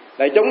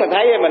 Đại chúng mình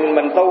thấy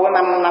mình tu có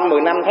 5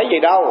 10 năm thấy gì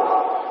đâu.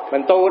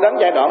 Mình tu đến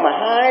giai đoạn mà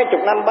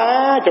 20 năm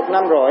 30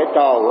 năm rồi,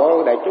 trời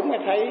ơi, đại chúng mới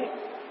thấy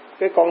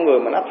cái con người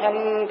mà nó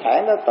thanh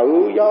thản, nó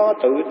tự do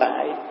tự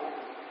tại.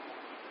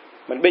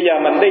 Mình bây giờ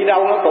mình đi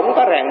đâu nó cũng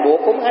có ràng buộc,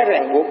 cũng ai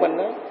ràng buộc mình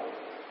nữa.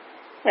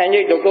 Ngay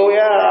như tụi tôi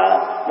á,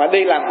 mà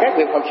đi làm các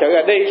việc Phật sự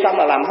là đi xong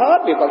là làm hết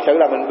việc Phật sự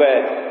là mình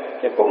về,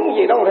 chứ cũng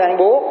gì đâu ràng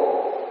buộc,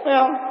 phải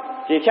không?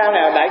 Thì sau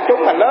này đại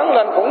chúng mà lớn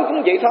lên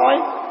cũng vậy thôi.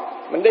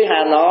 Mình đi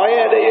Hà Nội,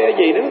 đi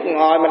gì đến nước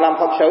ngoài mình làm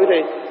Phật sự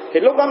thì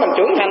lúc đó mình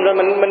trưởng thành rồi,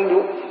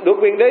 mình được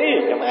quyền đi,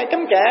 không ai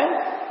cấm cản,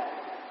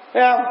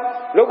 thấy không?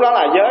 Lúc đó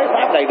là giới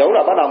pháp đầy đủ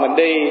rồi, bắt đầu mình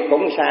đi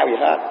cũng sao gì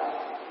hết.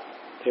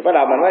 Thì bắt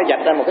đầu mình mới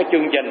dạch ra một cái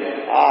chương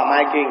trình,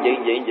 mai kia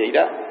vậy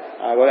đó,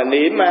 gọi là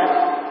niệm mà,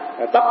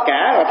 rồi tất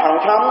cả là thần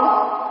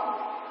thông.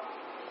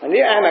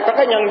 Nếu ai mà có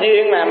cái nhân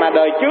duyên mà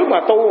đời trước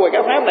mà tu về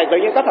cái pháp này tự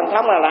nhiên có thần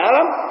thông là lạ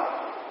lắm.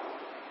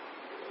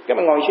 Cái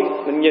mình ngồi suy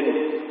mình nhìn,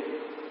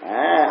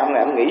 ông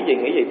này ông nghĩ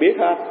gì biết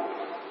hết,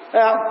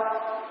 thấy không?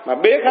 Mà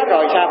biết hết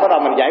rồi sao bắt đầu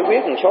mình giải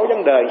quyết một số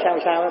vấn đề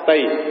sao nó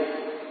tùy.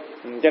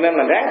 Cho nên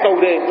mình ráng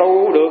tu đi,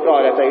 tu được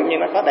rồi là tự nhiên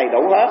nó có đầy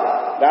đủ hết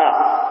đó.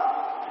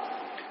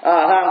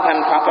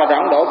 Thành Phật là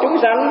rộng độ chúng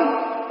sanh,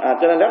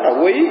 cho nên rất là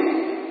quý.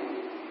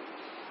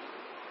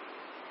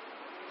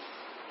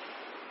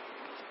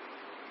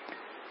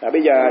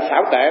 Bây giờ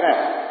xảo tệ nè.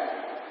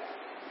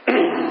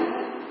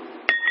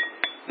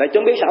 Đại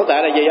chúng biết xảo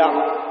tệ là gì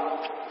không?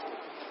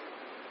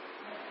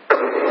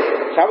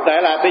 Xảo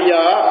tệ là bây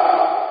giờ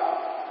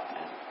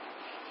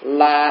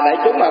là đại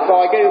chúng mà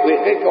coi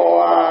cái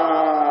cô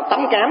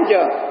tắm cám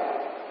chưa?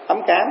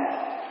 Tắm cám,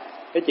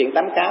 cái chuyện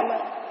tắm cám á.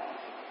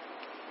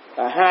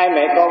 Hai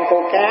mẹ con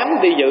cô cám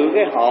đi dự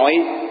cái hội,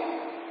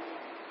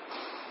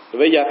 rồi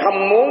bây giờ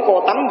không muốn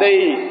cô tắm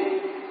đi,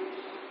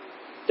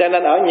 cho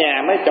nên ở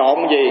nhà mới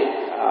trộn gì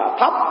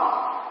thóc,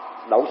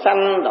 đậu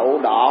xanh, đậu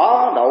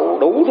đỏ, đậu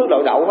đủ thứ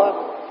đậu hết,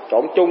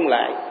 trộn chung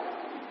lại.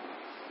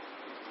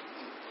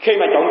 Khi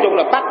mà trộn chung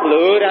là bắt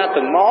lựa ra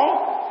từng món,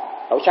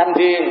 đậu xanh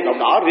riêng, đậu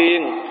đỏ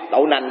riêng,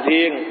 đậu nành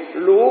riêng,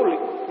 lúa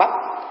bắt.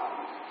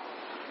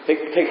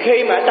 Thì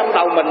khi mà trong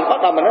đầu mình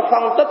bắt đầu mình nó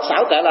phân tích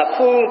xảo tệ là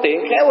phương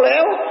tiện khéo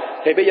léo,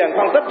 thì bây giờ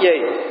phân tích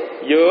gì?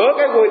 Giữa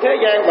cái vui thế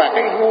gian và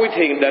cái vui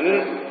thiền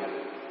định,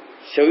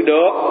 sự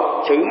được,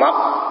 sự mất,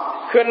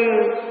 khinh,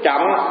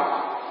 trọng.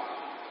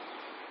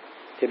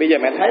 Thì bây giờ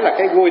mẹ thấy là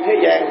cái vui thế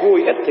gian,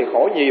 vui ít thì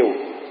khổ nhiều,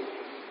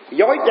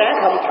 dối trá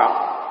không thật,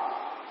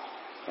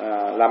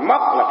 là mất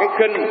là cái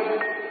khinh.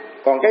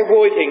 Còn cái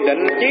vui thiền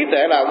định trí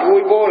tuệ là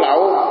vui vô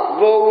lậu,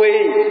 vô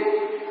quy,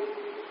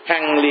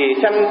 hằng lìa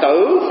sanh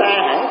tử, xa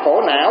hẳn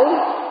khổ não,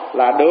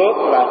 là được,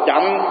 là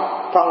trọng.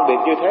 Phân biệt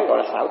như thế gọi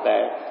là xảo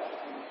tệ,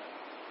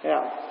 thấy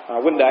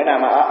không? Huynh đệ nào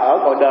mà ở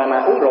cõi đời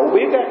mà uống rượu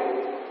biết á,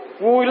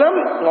 vui lắm,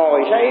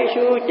 ngồi say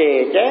sưa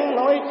chè chén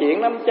nói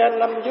chuyện năm trên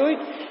năm dưới,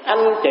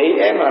 anh chị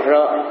em mà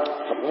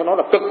phải nói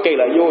là cực kỳ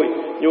là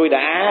vui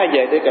đã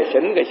về tới cà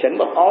xỉn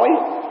bật ói,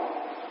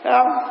 thấy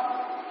không?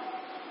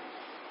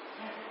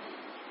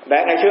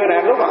 Đạt ngày xưa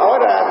nè, lúc mà ói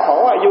ra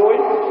khổ là vui,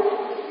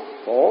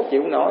 khổ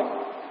chịu không nổi.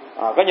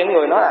 Có những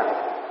người nói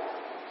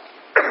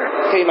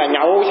khi mà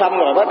nhậu xong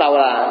rồi bắt đầu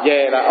là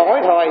về là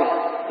ói thôi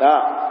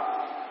đó.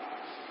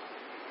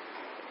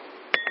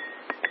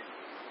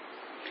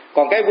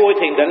 Còn cái vui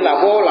thiền định là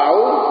vô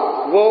lậu,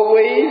 vô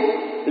quý,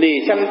 lìa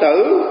sanh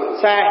tử,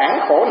 xa hẳn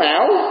khổ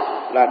não,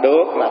 là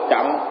được, là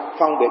trọng.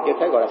 Phân biệt như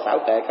thế gọi là xảo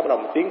tệ, các bắt đầu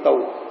tiến tu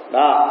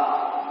đó.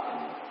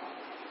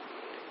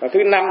 Và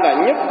thứ năm là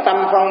nhất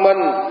tâm phân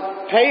minh,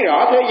 thấy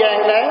rõ thế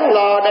gian đáng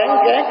lo, đáng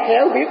ghét,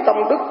 khéo biết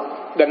công đức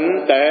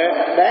định tệ,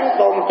 đáng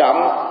tôn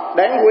trọng,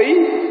 đáng quý.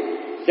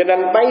 Cho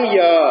nên bây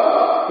giờ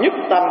nhất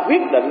tâm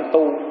quyết định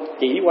tu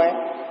chỉ quán.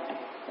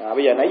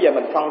 Bây giờ nãy giờ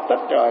mình phân tích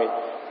rồi,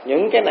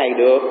 những cái này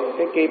được,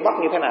 cái kia bất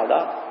như thế nào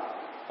đó.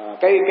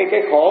 Cái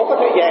khổ của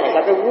thế gian là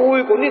sao, cái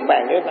vui của niết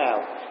bàn như thế nào,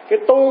 cái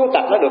tu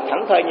tập nó được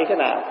thảnh thơi như thế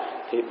nào.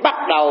 Thì bắt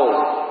đầu,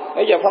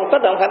 bây giờ phân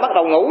tích không phải bắt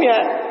đầu ngủ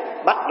nha,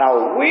 bắt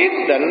đầu quyết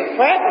định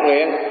phát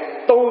nguyện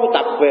tu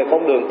tập về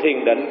con đường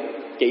thiền định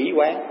chỉ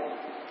quán.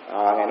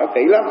 Ngài nói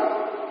kỹ lắm.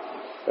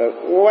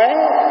 Quán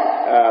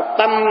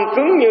tâm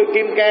cứng như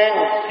kim cang,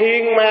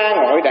 thiên ma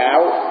ngoại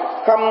đạo,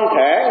 không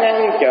thể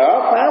ngăn trở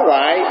phá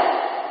hoại.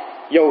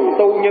 Dù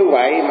tu như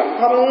vậy mà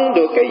không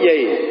được cái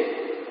gì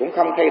cũng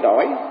không thay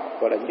đổi,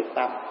 gọi là nhất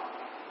tâm.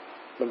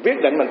 Mình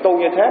quyết định mình tu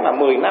như thế mà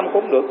 10 năm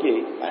cũng được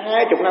gì,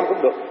 20 năm cũng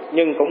được,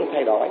 nhưng cũng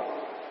thay đổi.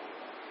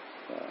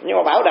 Nhưng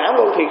mà bảo đảm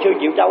luôn, Thiền sư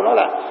Diệu Châu nói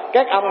là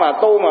các ông mà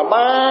tu mà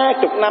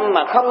 30 năm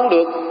mà không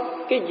được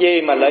cái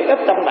gì mà lợi ích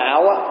trong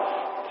đạo á,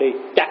 thì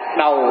chặt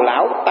đầu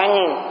lão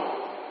tăng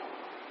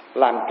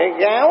làm cái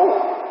gáo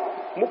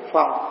mút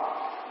phong.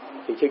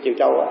 Thiền sư Diệu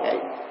Châu á,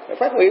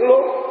 phát nguyện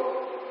luôn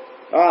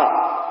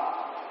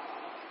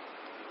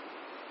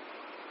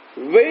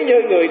ví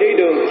như người đi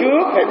đường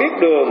trước hay biết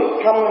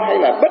đường không hay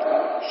là bích,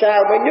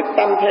 sao mới nhất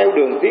tâm theo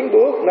đường tiến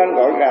bước, nên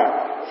gọi là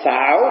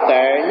xảo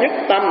tệ nhất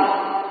tâm.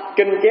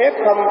 Kinh chép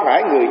không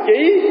phải người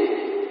trí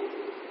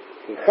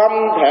thì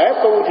không thể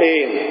tu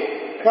thiền,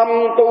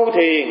 không tu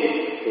thiền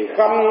thì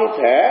không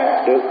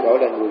thể được gọi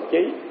là người trí.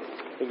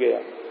 Cái kia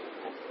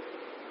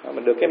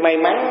mình được cái may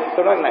mắn,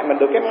 tôi nói này, mình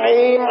được cái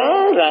may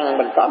mắn rằng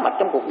mình có mặt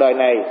trong cuộc đời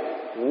này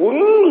huấn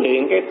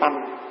luyện cái tâm.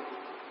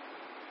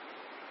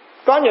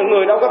 Có những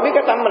người đâu có biết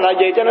cái tâm mình là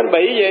gì, cho nên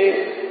bị gì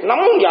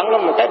nóng giận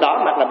lên một cái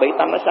đỏ mặt là bị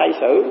tâm nó sai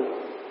sử.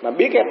 Mà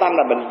biết cái tâm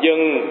là mình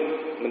dừng,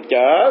 mình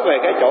trở về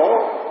cái chỗ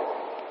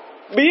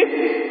biết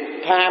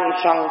tham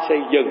sân si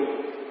dừng.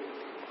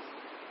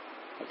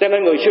 Cho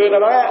nên người xưa ta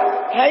nói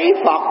thấy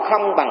Phật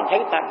không bằng thấy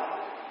tâm.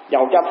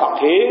 Dầu cho Phật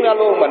hiện ra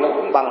luôn mình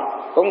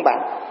cũng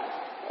bằng.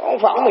 Ông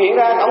Phật hiện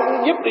ra ông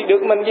cũng giúp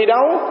được mình gì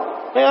đâu,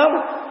 thấy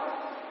không?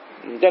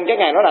 Cho nên cái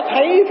ngày đó là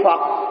thấy Phật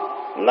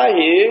nó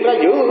hiện ra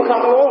giữa hư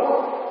không luôn,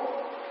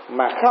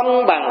 mà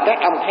không bằng các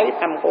ông thấy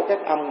tâm của các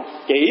ông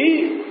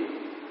chỉ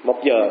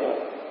 1 giờ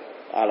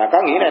là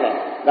có nghĩa này nè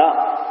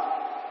đó.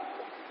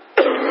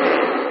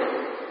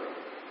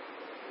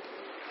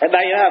 Ở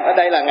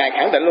đây là ngài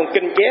khẳng định luôn,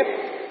 kinh chép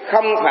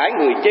không phải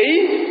người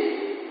trí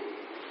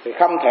thì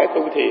không thể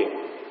tu thiền,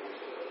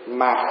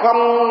 mà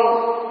không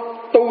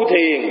tu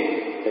thiền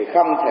thì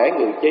không thể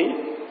người trí.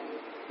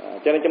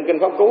 Cho nên trong kinh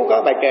Pháp Cú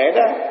có bài kệ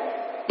đó: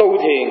 tu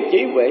thiền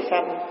trí huệ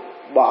sanh,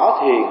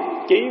 bỏ thiền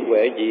trí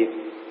huệ diệt,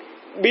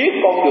 biết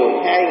con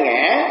đường hai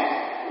ngã,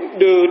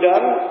 đưa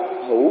đến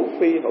hữu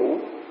phi hữu.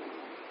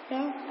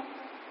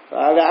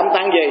 Là âm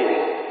tăng gì?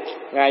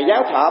 Ngài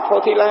giáo thọ Phô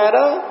Thi La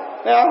đó,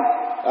 thấy không?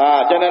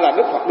 Cho nên là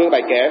Đức Phật đưa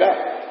bài kệ đó.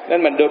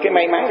 Nên mình được cái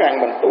may mắn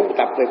rằng mình tu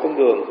tập về con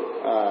đường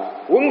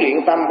huấn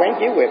luyện tâm, quán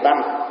chiếu về tâm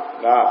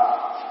đó.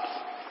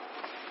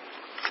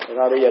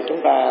 Rồi bây giờ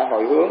chúng ta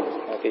hồi hướng,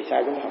 kỳ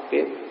sau chúng ta học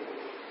tiếp.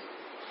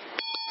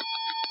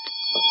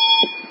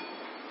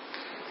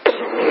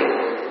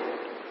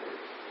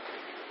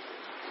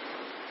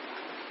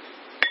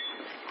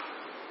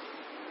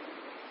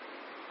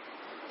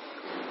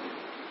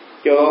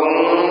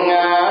 Chúng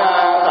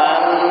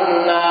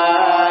thành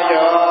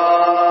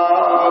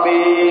do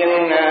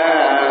biên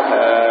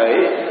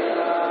thể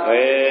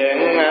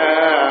nguyện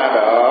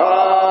đỏ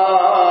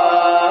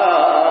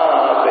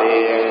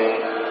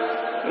tiền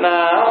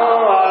não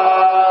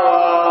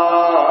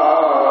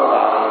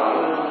bằng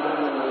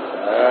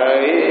thể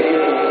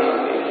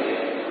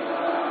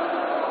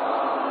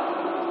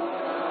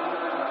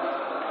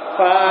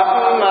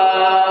pháp